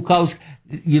cow, the 2 cows,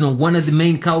 one of the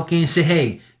main cow can say,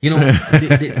 hey,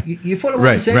 you follow what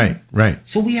I'm saying? Right.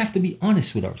 So we have to be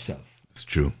honest with ourselves. It's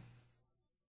true.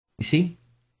 You see?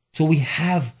 So we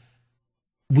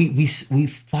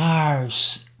far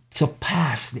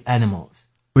surpass the animals.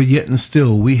 But yet and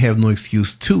still, we have no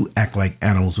excuse to act like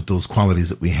animals with those qualities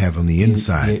that we have on the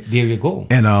inside. There you go.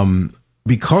 And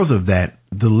because of that,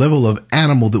 the level of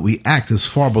animal that we act is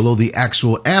far below the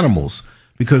actual animals,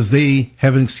 because they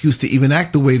have an excuse to even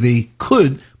act the way they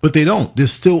could, but they don't.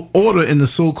 There's still order in the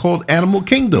so-called animal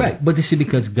kingdom. Right, but this is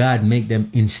because God made them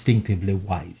instinctively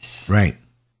wise. Right.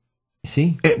 You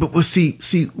see? But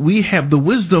we have the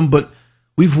wisdom, but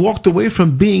we've walked away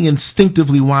from being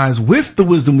instinctively wise with the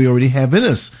wisdom we already have in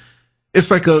us. It's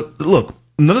like look,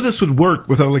 none of this would work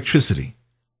without electricity.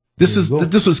 This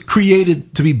was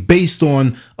created to be based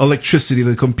on electricity,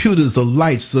 the computers, the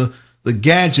lights, the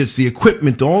gadgets, the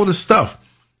equipment, all the stuff.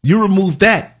 You remove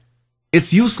that,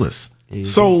 it's useless.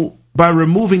 So by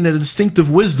removing that instinctive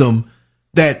wisdom,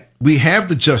 that we have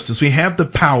the justice, we have the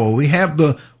power, we have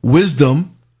the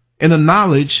wisdom and the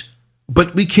knowledge,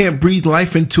 but we can't breathe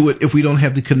life into it if we don't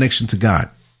have the connection to God.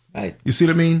 Right. You see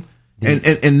what I mean?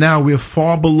 And now we're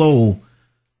far below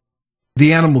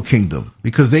the animal kingdom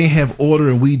because they have order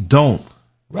and we don't.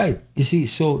 Right. You see,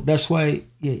 so that's why,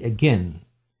 again,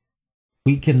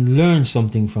 we can learn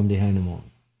something from the animal.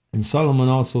 And Solomon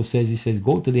also says, he says,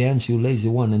 go to the ants, you lazy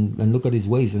one, and look at his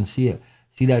ways and see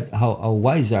that how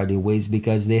wise are their ways,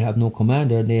 because they have no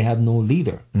commander and they have no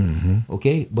leader.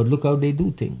 Okay? But look how they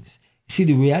do things. See,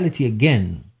 the reality,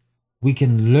 again, we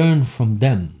can learn from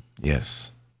them.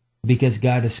 Yes. Because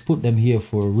God has put them here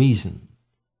for a reason.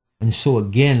 And so,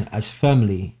 again, as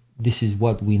family, this is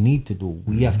what we need to do.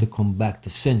 We have to come back to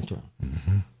center.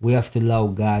 We have to allow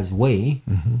God's way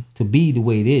to be the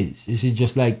way it is. This is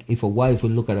just like if a wife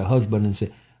would look at her husband and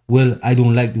say, well, I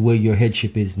don't like the way your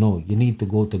headship is. No, you need to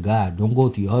go to God. Don't go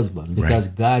to your husband, because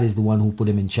God is the one who put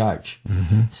him in charge.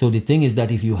 So the thing is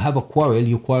that if you have a quarrel,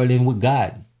 you quarrel in with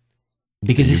God.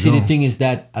 Because you see, the thing is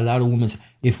that a lot of women say,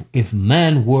 if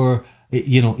man were,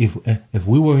 if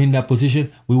we were in that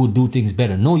position, we would do things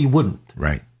better. No, you wouldn't.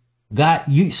 Right. God,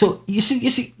 you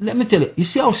see, let me tell you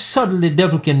see how subtle the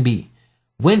devil can be.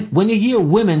 When you hear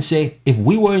women say, if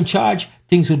we were in charge,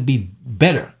 things would be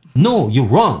better. No, you're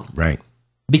wrong. Right.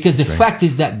 Because the fact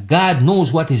is that God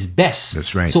knows what is best.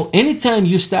 That's right. So anytime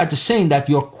you start to saying that,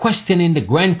 you're questioning the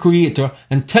grand creator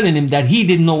and telling him that he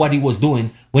didn't know what he was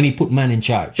doing when he put man in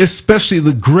charge. Especially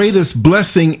the greatest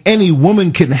blessing any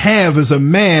woman can have is a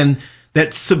man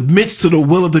that submits to the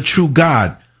will of the true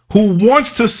God, who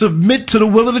wants to submit to the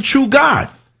will of the true God.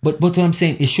 But what I'm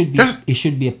saying, it should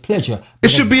be a pleasure. It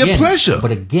should be a pleasure.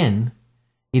 But again,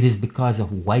 it is because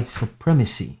of white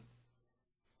supremacy.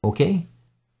 Okay?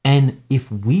 And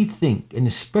if we think, and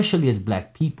especially as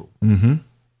black people,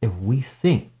 if we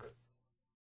think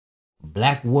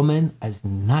black woman has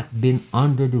not been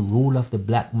under the rule of the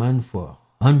black man for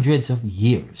hundreds of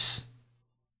years.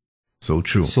 So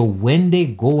true. So when they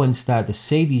go and start to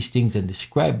say these things and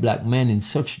describe black men in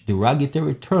such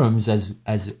derogatory terms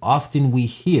as often we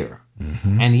hear,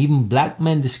 and even black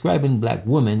men describing black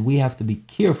women, we have to be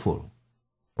careful.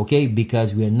 Okay,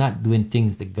 because we are not doing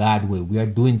things the God way. We are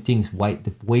doing things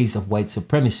the ways of white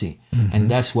supremacy. And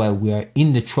that's why we are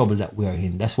in the trouble that we are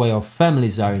in. That's why our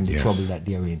families are in the trouble that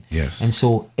they are in. Yes. And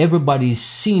so everybody's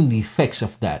seeing the effects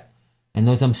of that. And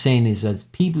what I'm saying is that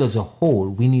people as a whole,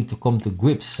 we need to come to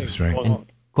grips. That's right. And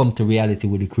come to reality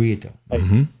with the Creator.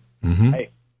 Hey.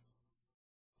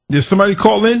 Did somebody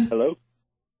call in? Hello?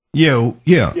 Yeah.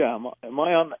 Yeah, am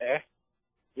I on the air?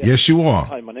 Yeah. Yes, you are.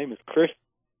 Hi, my name is Chris.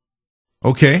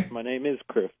 Okay. My name is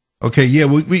Chris. Okay, yeah,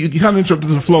 you kind of interrupted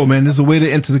the flow, man. There's a way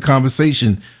to enter the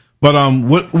conversation. But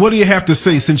what do you have to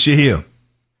say since you're here?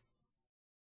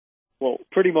 Well,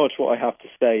 pretty much what I have to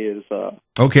say is...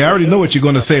 Okay, I already know what you're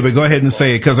going to say, but go ahead and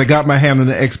say it, because I got my hand on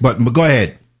the X button. But go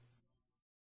ahead.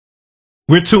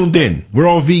 We're tuned in. We're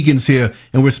all vegans here,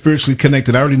 and we're spiritually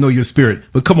connected. I already know your spirit,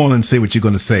 but come on and say what you're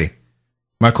going to say,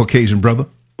 my Caucasian brother.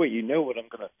 Wait, you know what I'm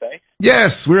going to say?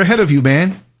 Yes, we're ahead of you,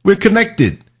 man. We're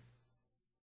connected.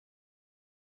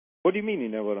 What do you mean you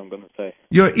know what I'm going to say?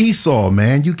 You're Esau,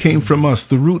 man. You came from us.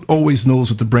 The root always knows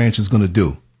what the branch is going to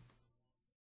do.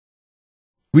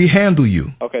 We handle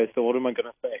you. Okay, so what am I going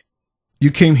to say? You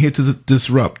came here to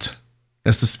disrupt.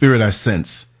 That's the spirit I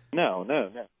sense. No.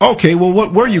 Okay, well,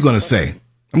 what were you going to say?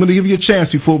 I'm going to give you a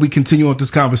chance before we continue on this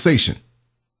conversation.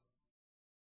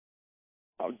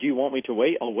 Do you want me to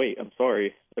wait? I'll wait. I'm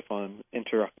sorry if I'm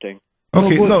interrupting.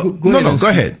 Okay, no, go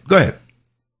ahead. Go ahead.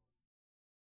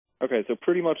 Okay, so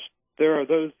pretty much there are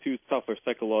those who suffer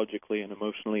psychologically and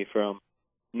emotionally from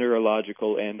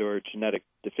neurological and or genetic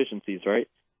deficiencies, right?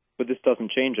 But this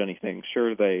doesn't change anything.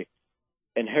 Sure, they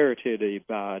inherited a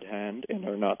bad hand and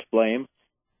are not to blame,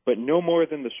 but no more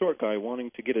than the short guy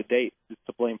wanting to get a date is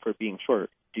to blame for being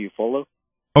short. Do you follow?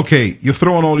 Okay, you're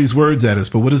throwing all these words at us,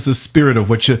 but what is the spirit of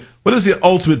what is the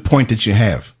ultimate point that you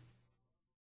have?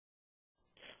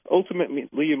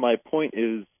 Ultimately, my point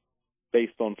is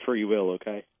based on free will,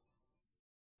 okay?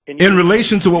 In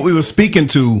relation to what we were speaking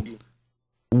to,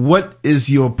 what is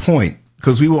your point?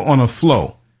 Because we were on a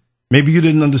flow. Maybe you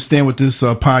didn't understand what this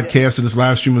podcast or this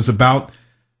live stream was about.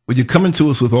 But you're coming to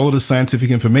us with all of the scientific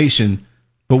information.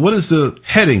 But what is the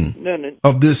heading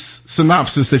of this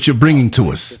synopsis that you're bringing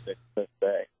to us?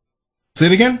 Say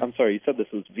it again? I'm sorry, you said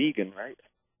this was vegan, right?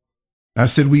 I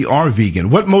said we are vegan.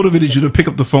 What motivated you to pick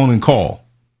up the phone and call?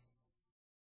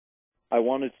 I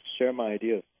wanted to share my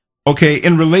ideas. Okay,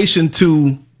 in relation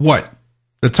to what?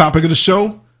 The topic of the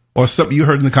show or something you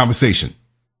heard in the conversation?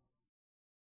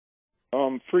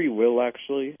 Free will,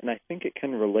 actually, and I think it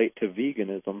can relate to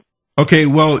veganism. Okay,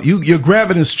 well, you're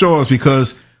grabbing at straws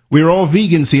because we're all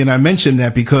vegans here, and I mentioned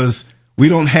that because we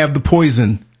don't have the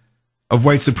poison of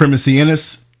white supremacy in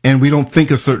us, and we don't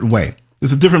think a certain way.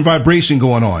 There's a different vibration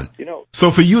going on.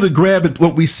 So for you to grab at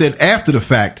what we said after the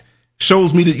fact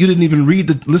shows me that you didn't even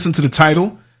listen to the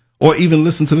title or even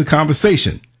listen to the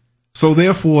conversation. So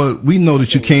therefore, we know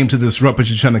that you came to disrupt, but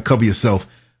you're trying to cover yourself.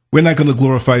 We're not going to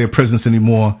glorify your presence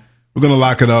anymore. We're going to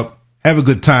lock it up. Have a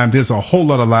good time. There's a whole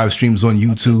lot of live streams on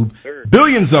YouTube,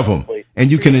 billions of them, and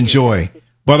you can enjoy.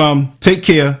 But take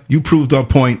care. You proved our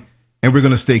point, and we're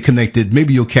going to stay connected.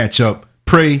 Maybe you'll catch up.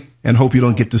 Pray and hope you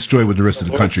don't get destroyed with the rest of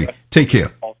the country. Take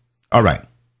care. All right.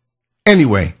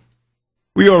 Anyway,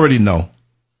 we already know.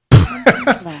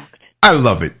 I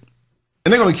love it.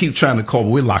 And they're going to keep trying to call, but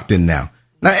we're locked in now.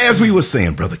 Now, as we were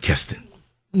saying, Brother Keston.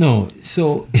 No,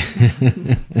 so,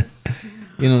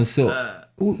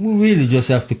 we really just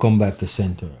have to come back to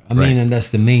center. I mean, and that's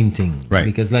the main thing. Right.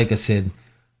 Because like I said,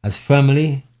 as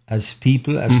family, as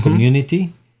people, as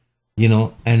community,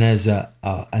 and as a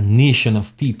nation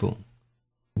of people,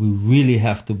 we really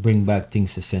have to bring back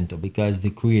things to center because the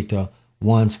Creator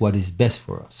wants what is best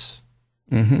for us.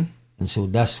 Mm-hmm. And so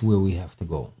that's where we have to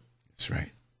go. That's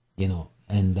right.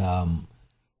 And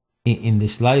in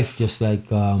this life, just like,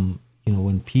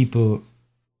 when people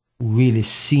really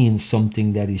seeing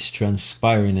something that is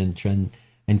transpiring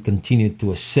and continue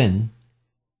to ascend,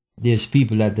 there's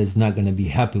people that is not going to be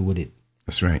happy with it.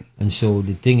 That's right. And so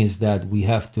the thing is that we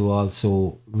have to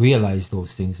also realize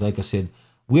those things. Like I said,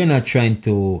 we're not trying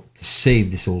to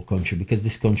save this whole country because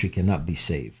this country cannot be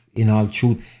saved. In all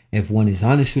truth, if one is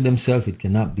honest with himself, it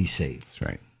cannot be saved. That's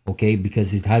right. Okay,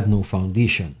 because it had no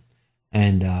foundation.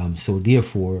 And so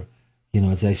therefore,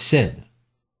 as I said,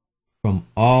 from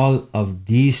all of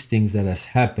these things that has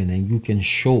happened, and we can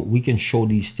show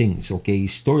these things, okay,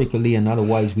 historically and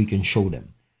otherwise, we can show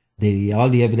them. All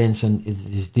the evidence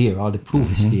is there, all the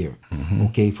proof is there,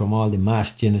 okay, from all the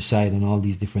mass genocide and all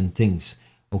these different things,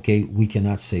 okay, we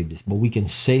cannot save this, but we can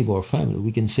save our family,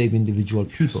 we can save individual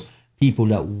people, people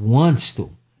that wants to,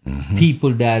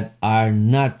 people that are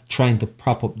not trying to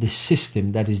prop up the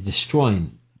system that is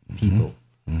destroying people.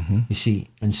 You see,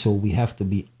 and so we have to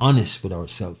be honest with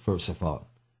ourselves, first of all,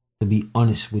 to be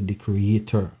honest with the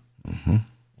Creator.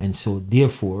 And so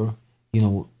therefore,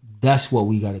 that's what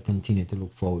we got to continue to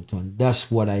look forward to. And that's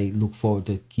what I look forward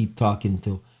to keep talking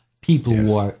to people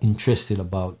who are interested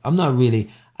about. I'm not really,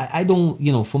 I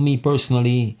don't, for me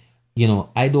personally,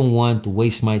 I don't want to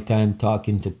waste my time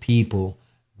talking to people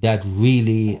that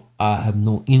really have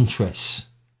no interest.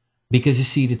 Because you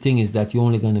see, the thing is that you're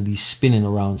only going to be spinning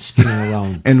around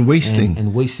and wasting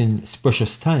and wasting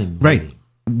precious time. Right. Really.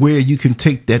 Where you can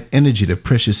take that energy, that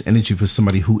precious energy, for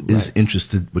somebody who is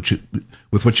interested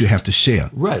with what you have to share.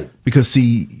 Right. Because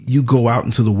see, you go out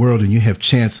into the world and you have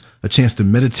a chance to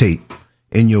meditate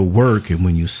in your work, and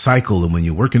when you cycle, and when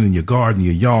you're working in your garden,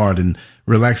 your yard, and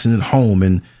relaxing at home,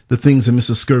 and the things that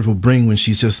Mrs. Scurv will bring when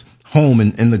she's just home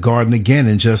and in the garden again,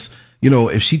 and just,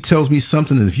 if she tells me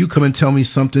something, and if you come and tell me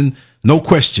something, no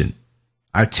question,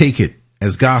 I take it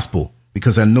as gospel,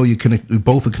 because I know we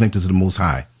both are connected to the Most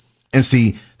High. And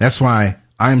see, that's why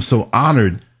I am so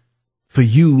honored for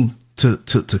you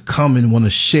to come and want to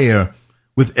share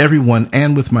with everyone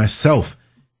and with myself.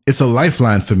 It's a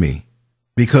lifeline for me,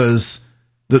 because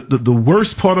the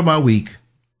worst part of my week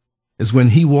is when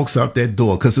he walks out that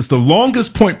door, because it's the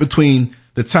longest point between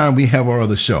the time we have our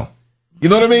other show. You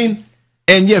know what I mean?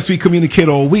 And yes, we communicate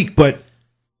all week, but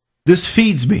this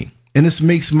feeds me, and this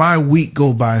makes my week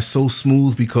go by so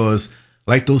smooth, because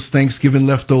like those Thanksgiving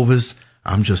leftovers,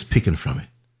 I'm just picking from it.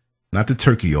 Not the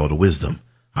turkey or the wisdom.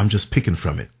 I'm just picking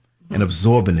from it and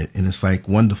absorbing it. And it's like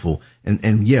wonderful.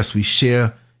 And yes, we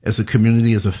share as a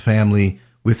community, as a family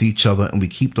with each other, and we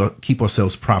keep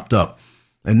ourselves propped up.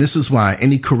 And this is why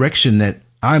any correction that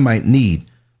I might need,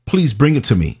 please bring it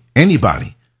to me.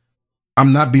 Anybody.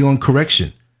 I'm not beyond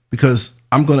correction, because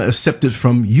I'm going to accept it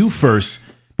from you first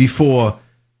before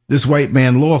this white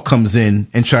man law comes in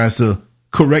and tries to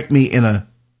correct me in a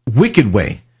wicked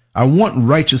way. I want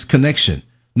righteous connection,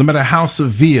 no matter how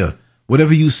severe.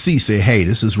 Whatever you see, say, hey,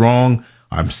 this is wrong.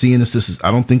 I'm seeing this.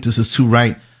 I don't think this is too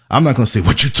right. I'm not going to say,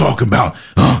 what you talking about?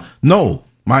 No,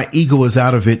 my ego is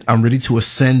out of it. I'm ready to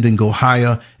ascend and go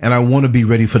higher. And I want to be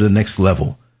ready for the next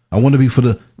level. I want to be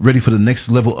ready for the next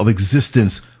level of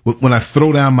existence. When I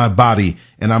throw down my body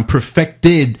and I'm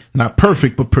perfected, not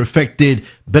perfect, but perfected,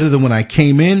 better than when I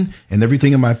came in, and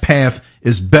everything in my path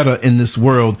is better in this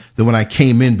world than when I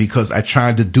came in, because I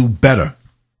tried to do better.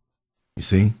 You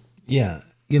see? Yeah.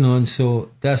 And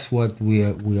so that's what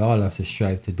we all have to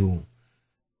strive to do.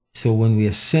 So when we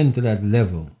ascend to that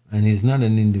level, and it's not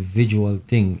an individual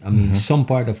thing. I mean, some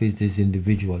part of it is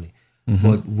individually.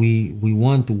 But we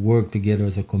want to work together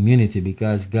as a community,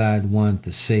 because God wants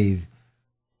to save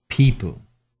people.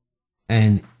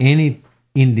 And any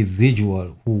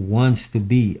individual who wants to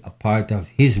be a part of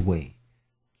his way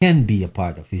can be a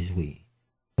part of his way.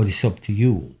 But it's up to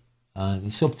you. And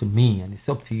it's up to me, and it's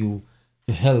up to you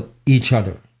to help each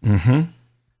other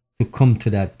to come to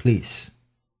that place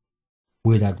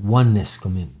where that oneness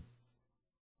come in.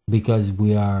 Because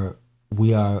we are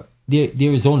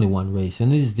there is only one race,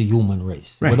 and it is the human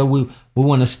race. Right. Whether we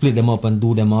want to split them up and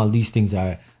do them, all these things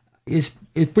it's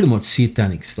pretty much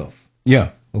satanic stuff. Yeah.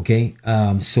 Okay.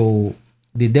 So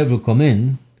the devil come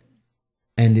in,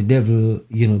 and the devil,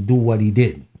 do what he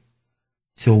did.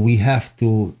 So we have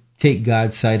to take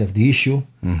God's side of the issue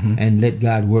and let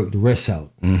God work the rest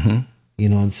out.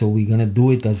 And so we're gonna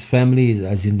do it as family,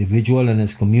 as individual, and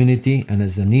as community, and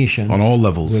as a nation. On all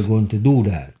levels. We're going to do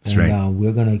that. That's right.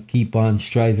 We're gonna keep on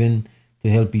striving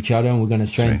to help each other, and we're gonna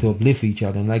strive to uplift each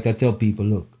other. And like I tell people,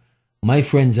 look, my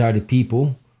friends are the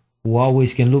people who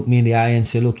always can look me in the eye and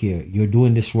say, look here, you're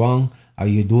doing this wrong, are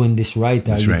you doing this right,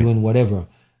 are you doing whatever?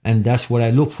 And that's what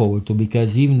I look forward to,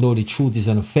 because even though the truth is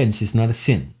an offense, it's not a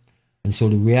sin. And so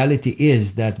the reality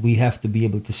is that we have to be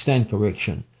able to stand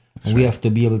correction. And we have to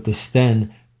be able to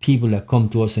stand people that come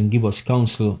to us and give us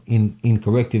counsel in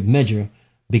corrective measure,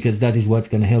 because that is what's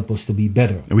going to help us to be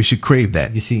better. And we should crave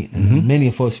that. You see, and many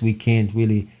of us, we can't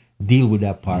really deal with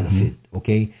that part of it,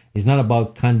 okay? It's not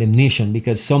about condemnation,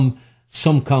 because some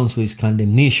counsel is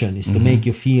condemnation. It's to make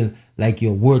you feel like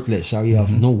you're worthless or you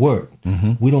have no worth.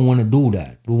 We don't want to do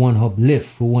that. We want to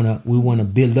uplift. We want to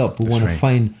build up. We want to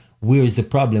find where is the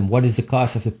problem, what is the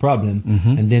cause of the problem,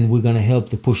 and then we're going to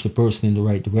help to push the person in the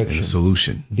right direction. And a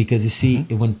solution. Because you see,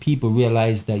 when people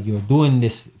realize that you're doing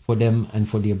this for them and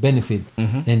for their benefit,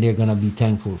 then they're going to be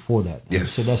thankful for that.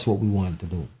 Yes. So that's what we want to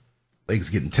do. Legs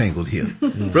getting tangled here.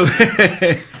 Brother.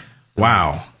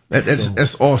 Wow.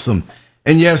 That's awesome.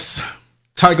 And yes,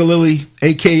 Tiger Lily,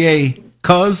 a.k.a.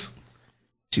 Cuz,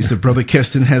 she said, Brother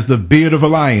Keston has the beard of a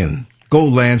lion. Go,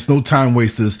 Lance, no time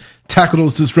wasters. Tackle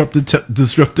those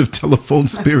disruptive telephone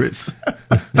spirits.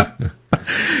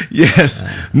 Yes,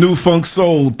 New Funk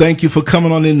Soul, thank you for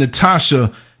coming on in.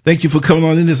 Natasha, thank you for coming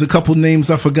on in. There's a couple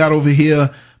names I forgot over here.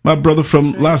 My brother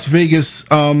from Las Vegas,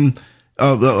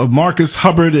 Marcus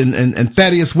Hubbard and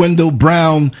Thaddeus Wendell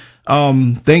Brown.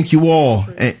 Thank you all.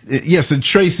 Yes, and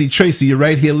Tracy, you're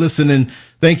right here listening.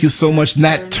 Thank you so much,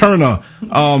 Nat Turner.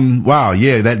 Wow,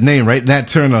 yeah, that name, right? Nat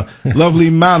Turner. Lovely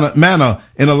Manna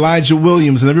and Elijah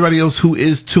Williams and everybody else who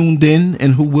is tuned in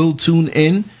and who will tune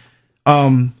in.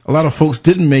 A lot of folks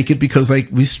didn't make it because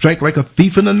we strike like a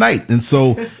thief in the night. And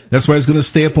so that's why it's going to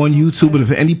stay up on YouTube. But if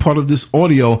any part of this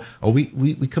audio, are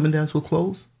we coming down to a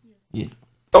close? Yeah.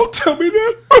 Don't tell me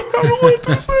that. I don't want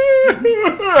to say it.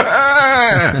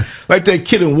 Like that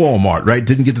kid in Walmart, right?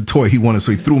 Didn't get the toy he wanted,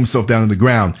 so he threw himself down on the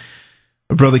ground.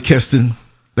 Brother Keston,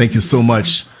 thank you so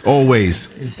much.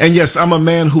 Always. And yes, I'm a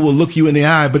man who will look you in the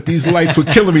eye, but these lights were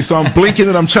killing me, so I'm blinking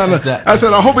and I'm trying to. I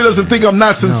said, I hope he doesn't think I'm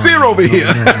not sincere over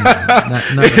here.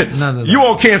 You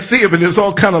all can't see it, but there's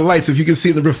all kind of lights. If you can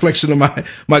see the reflection of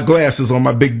my glasses on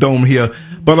my big dome here.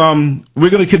 But we're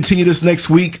going to continue this next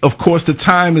week. Of course, the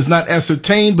time is not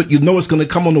ascertained, but you know it's going to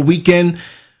come on the weekend.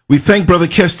 We thank Brother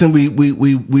Keston. We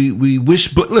wish.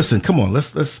 But listen, come on,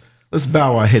 let's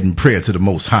bow our head in prayer to the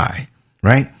Most High,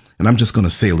 right? And I'm just going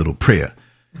to say a little prayer.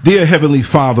 Dear Heavenly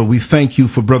Father, we thank you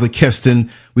for Brother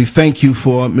Keston. We thank you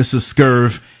for Mrs.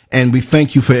 Scurv. And we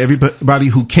thank you for everybody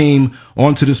who came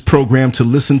onto this program to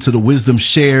listen to the wisdom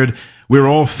shared. We're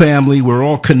all family. We're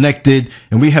all connected.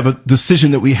 And we have a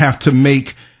decision that we have to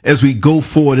make as we go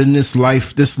forward in this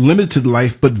life, this limited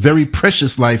life, but very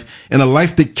precious life, and a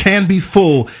life that can be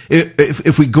full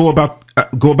if we go about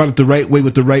it the right way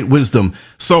with the right wisdom.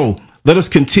 So let us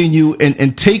continue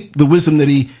and take the wisdom that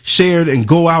he shared and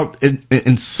go out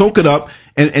and soak it up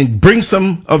and bring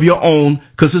some of your own,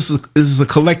 because this is a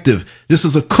collective. This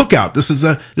is a cookout. This is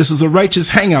a righteous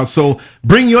hangout. So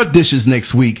bring your dishes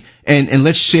next week and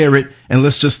let's share it, and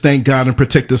let's just thank God and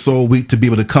protect us all week to be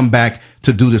able to come back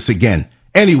to do this again.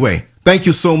 Anyway, thank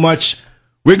you so much.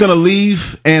 We're going to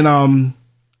leave, and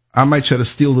I might try to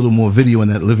steal a little more video in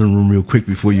that living room real quick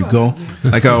before you go,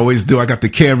 like I always do. I got the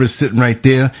cameras sitting right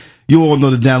there. You all know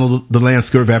to download the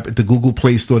LanceScurv app at the Google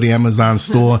Play Store, the Amazon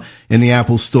Store, and the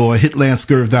Apple Store. Hit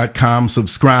LanceScurv.com,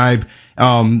 subscribe.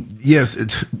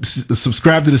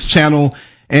 Subscribe to this channel,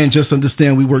 and just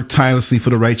understand we work tirelessly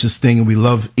for the righteous thing, and we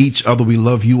love each other. We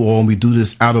love you all, and we do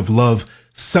this out of love.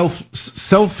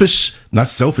 Selflessly,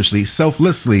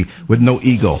 with no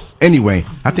ego. Anyway,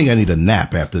 I think I need a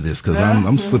nap after this, because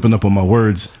I'm slipping up on my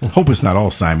words. Hope it's not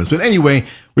Alzheimer's. But anyway,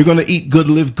 we're going to eat good,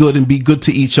 live good, and be good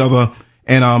to each other,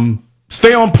 and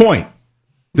stay on point.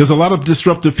 There's a lot of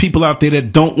disruptive people out there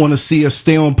that don't want to see us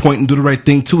stay on point and do the right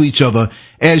thing to each other.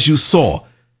 As you saw,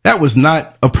 that was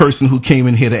not a person who came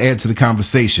in here to add to the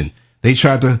conversation. They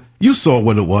tried to. You saw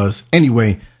what it was.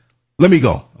 Anyway, let me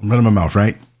go. I'm running my mouth,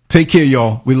 right? Take care,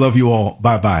 y'all. We love you all.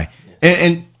 Bye-bye.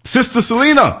 And Sister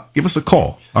Selena, give us a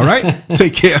call. All right?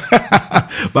 Take care.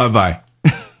 Bye-bye.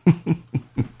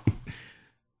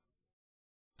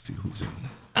 See who's in.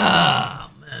 Man.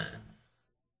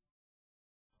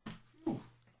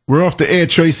 We're off the air,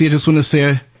 Tracy. I just want to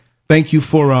say thank you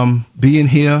for being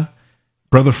here.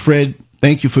 Brother Fred,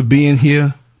 thank you for being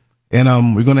here.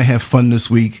 And we're going to have fun this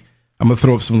week. I'm going to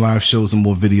throw up some live shows and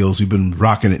more videos. We've been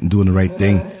rocking it and doing the right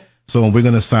thing. So we're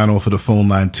going to sign off of the phone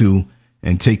line, too.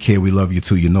 And take care. We love you,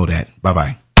 too. You know that.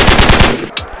 Bye-bye.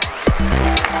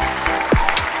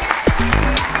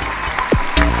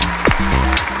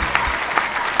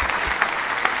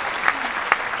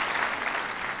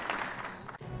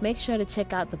 Make sure to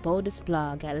check out the boldest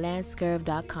blog at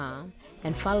LanceScurv.com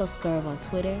and follow Scurv on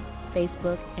Twitter,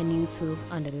 Facebook, and YouTube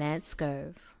under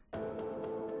LanceScurv.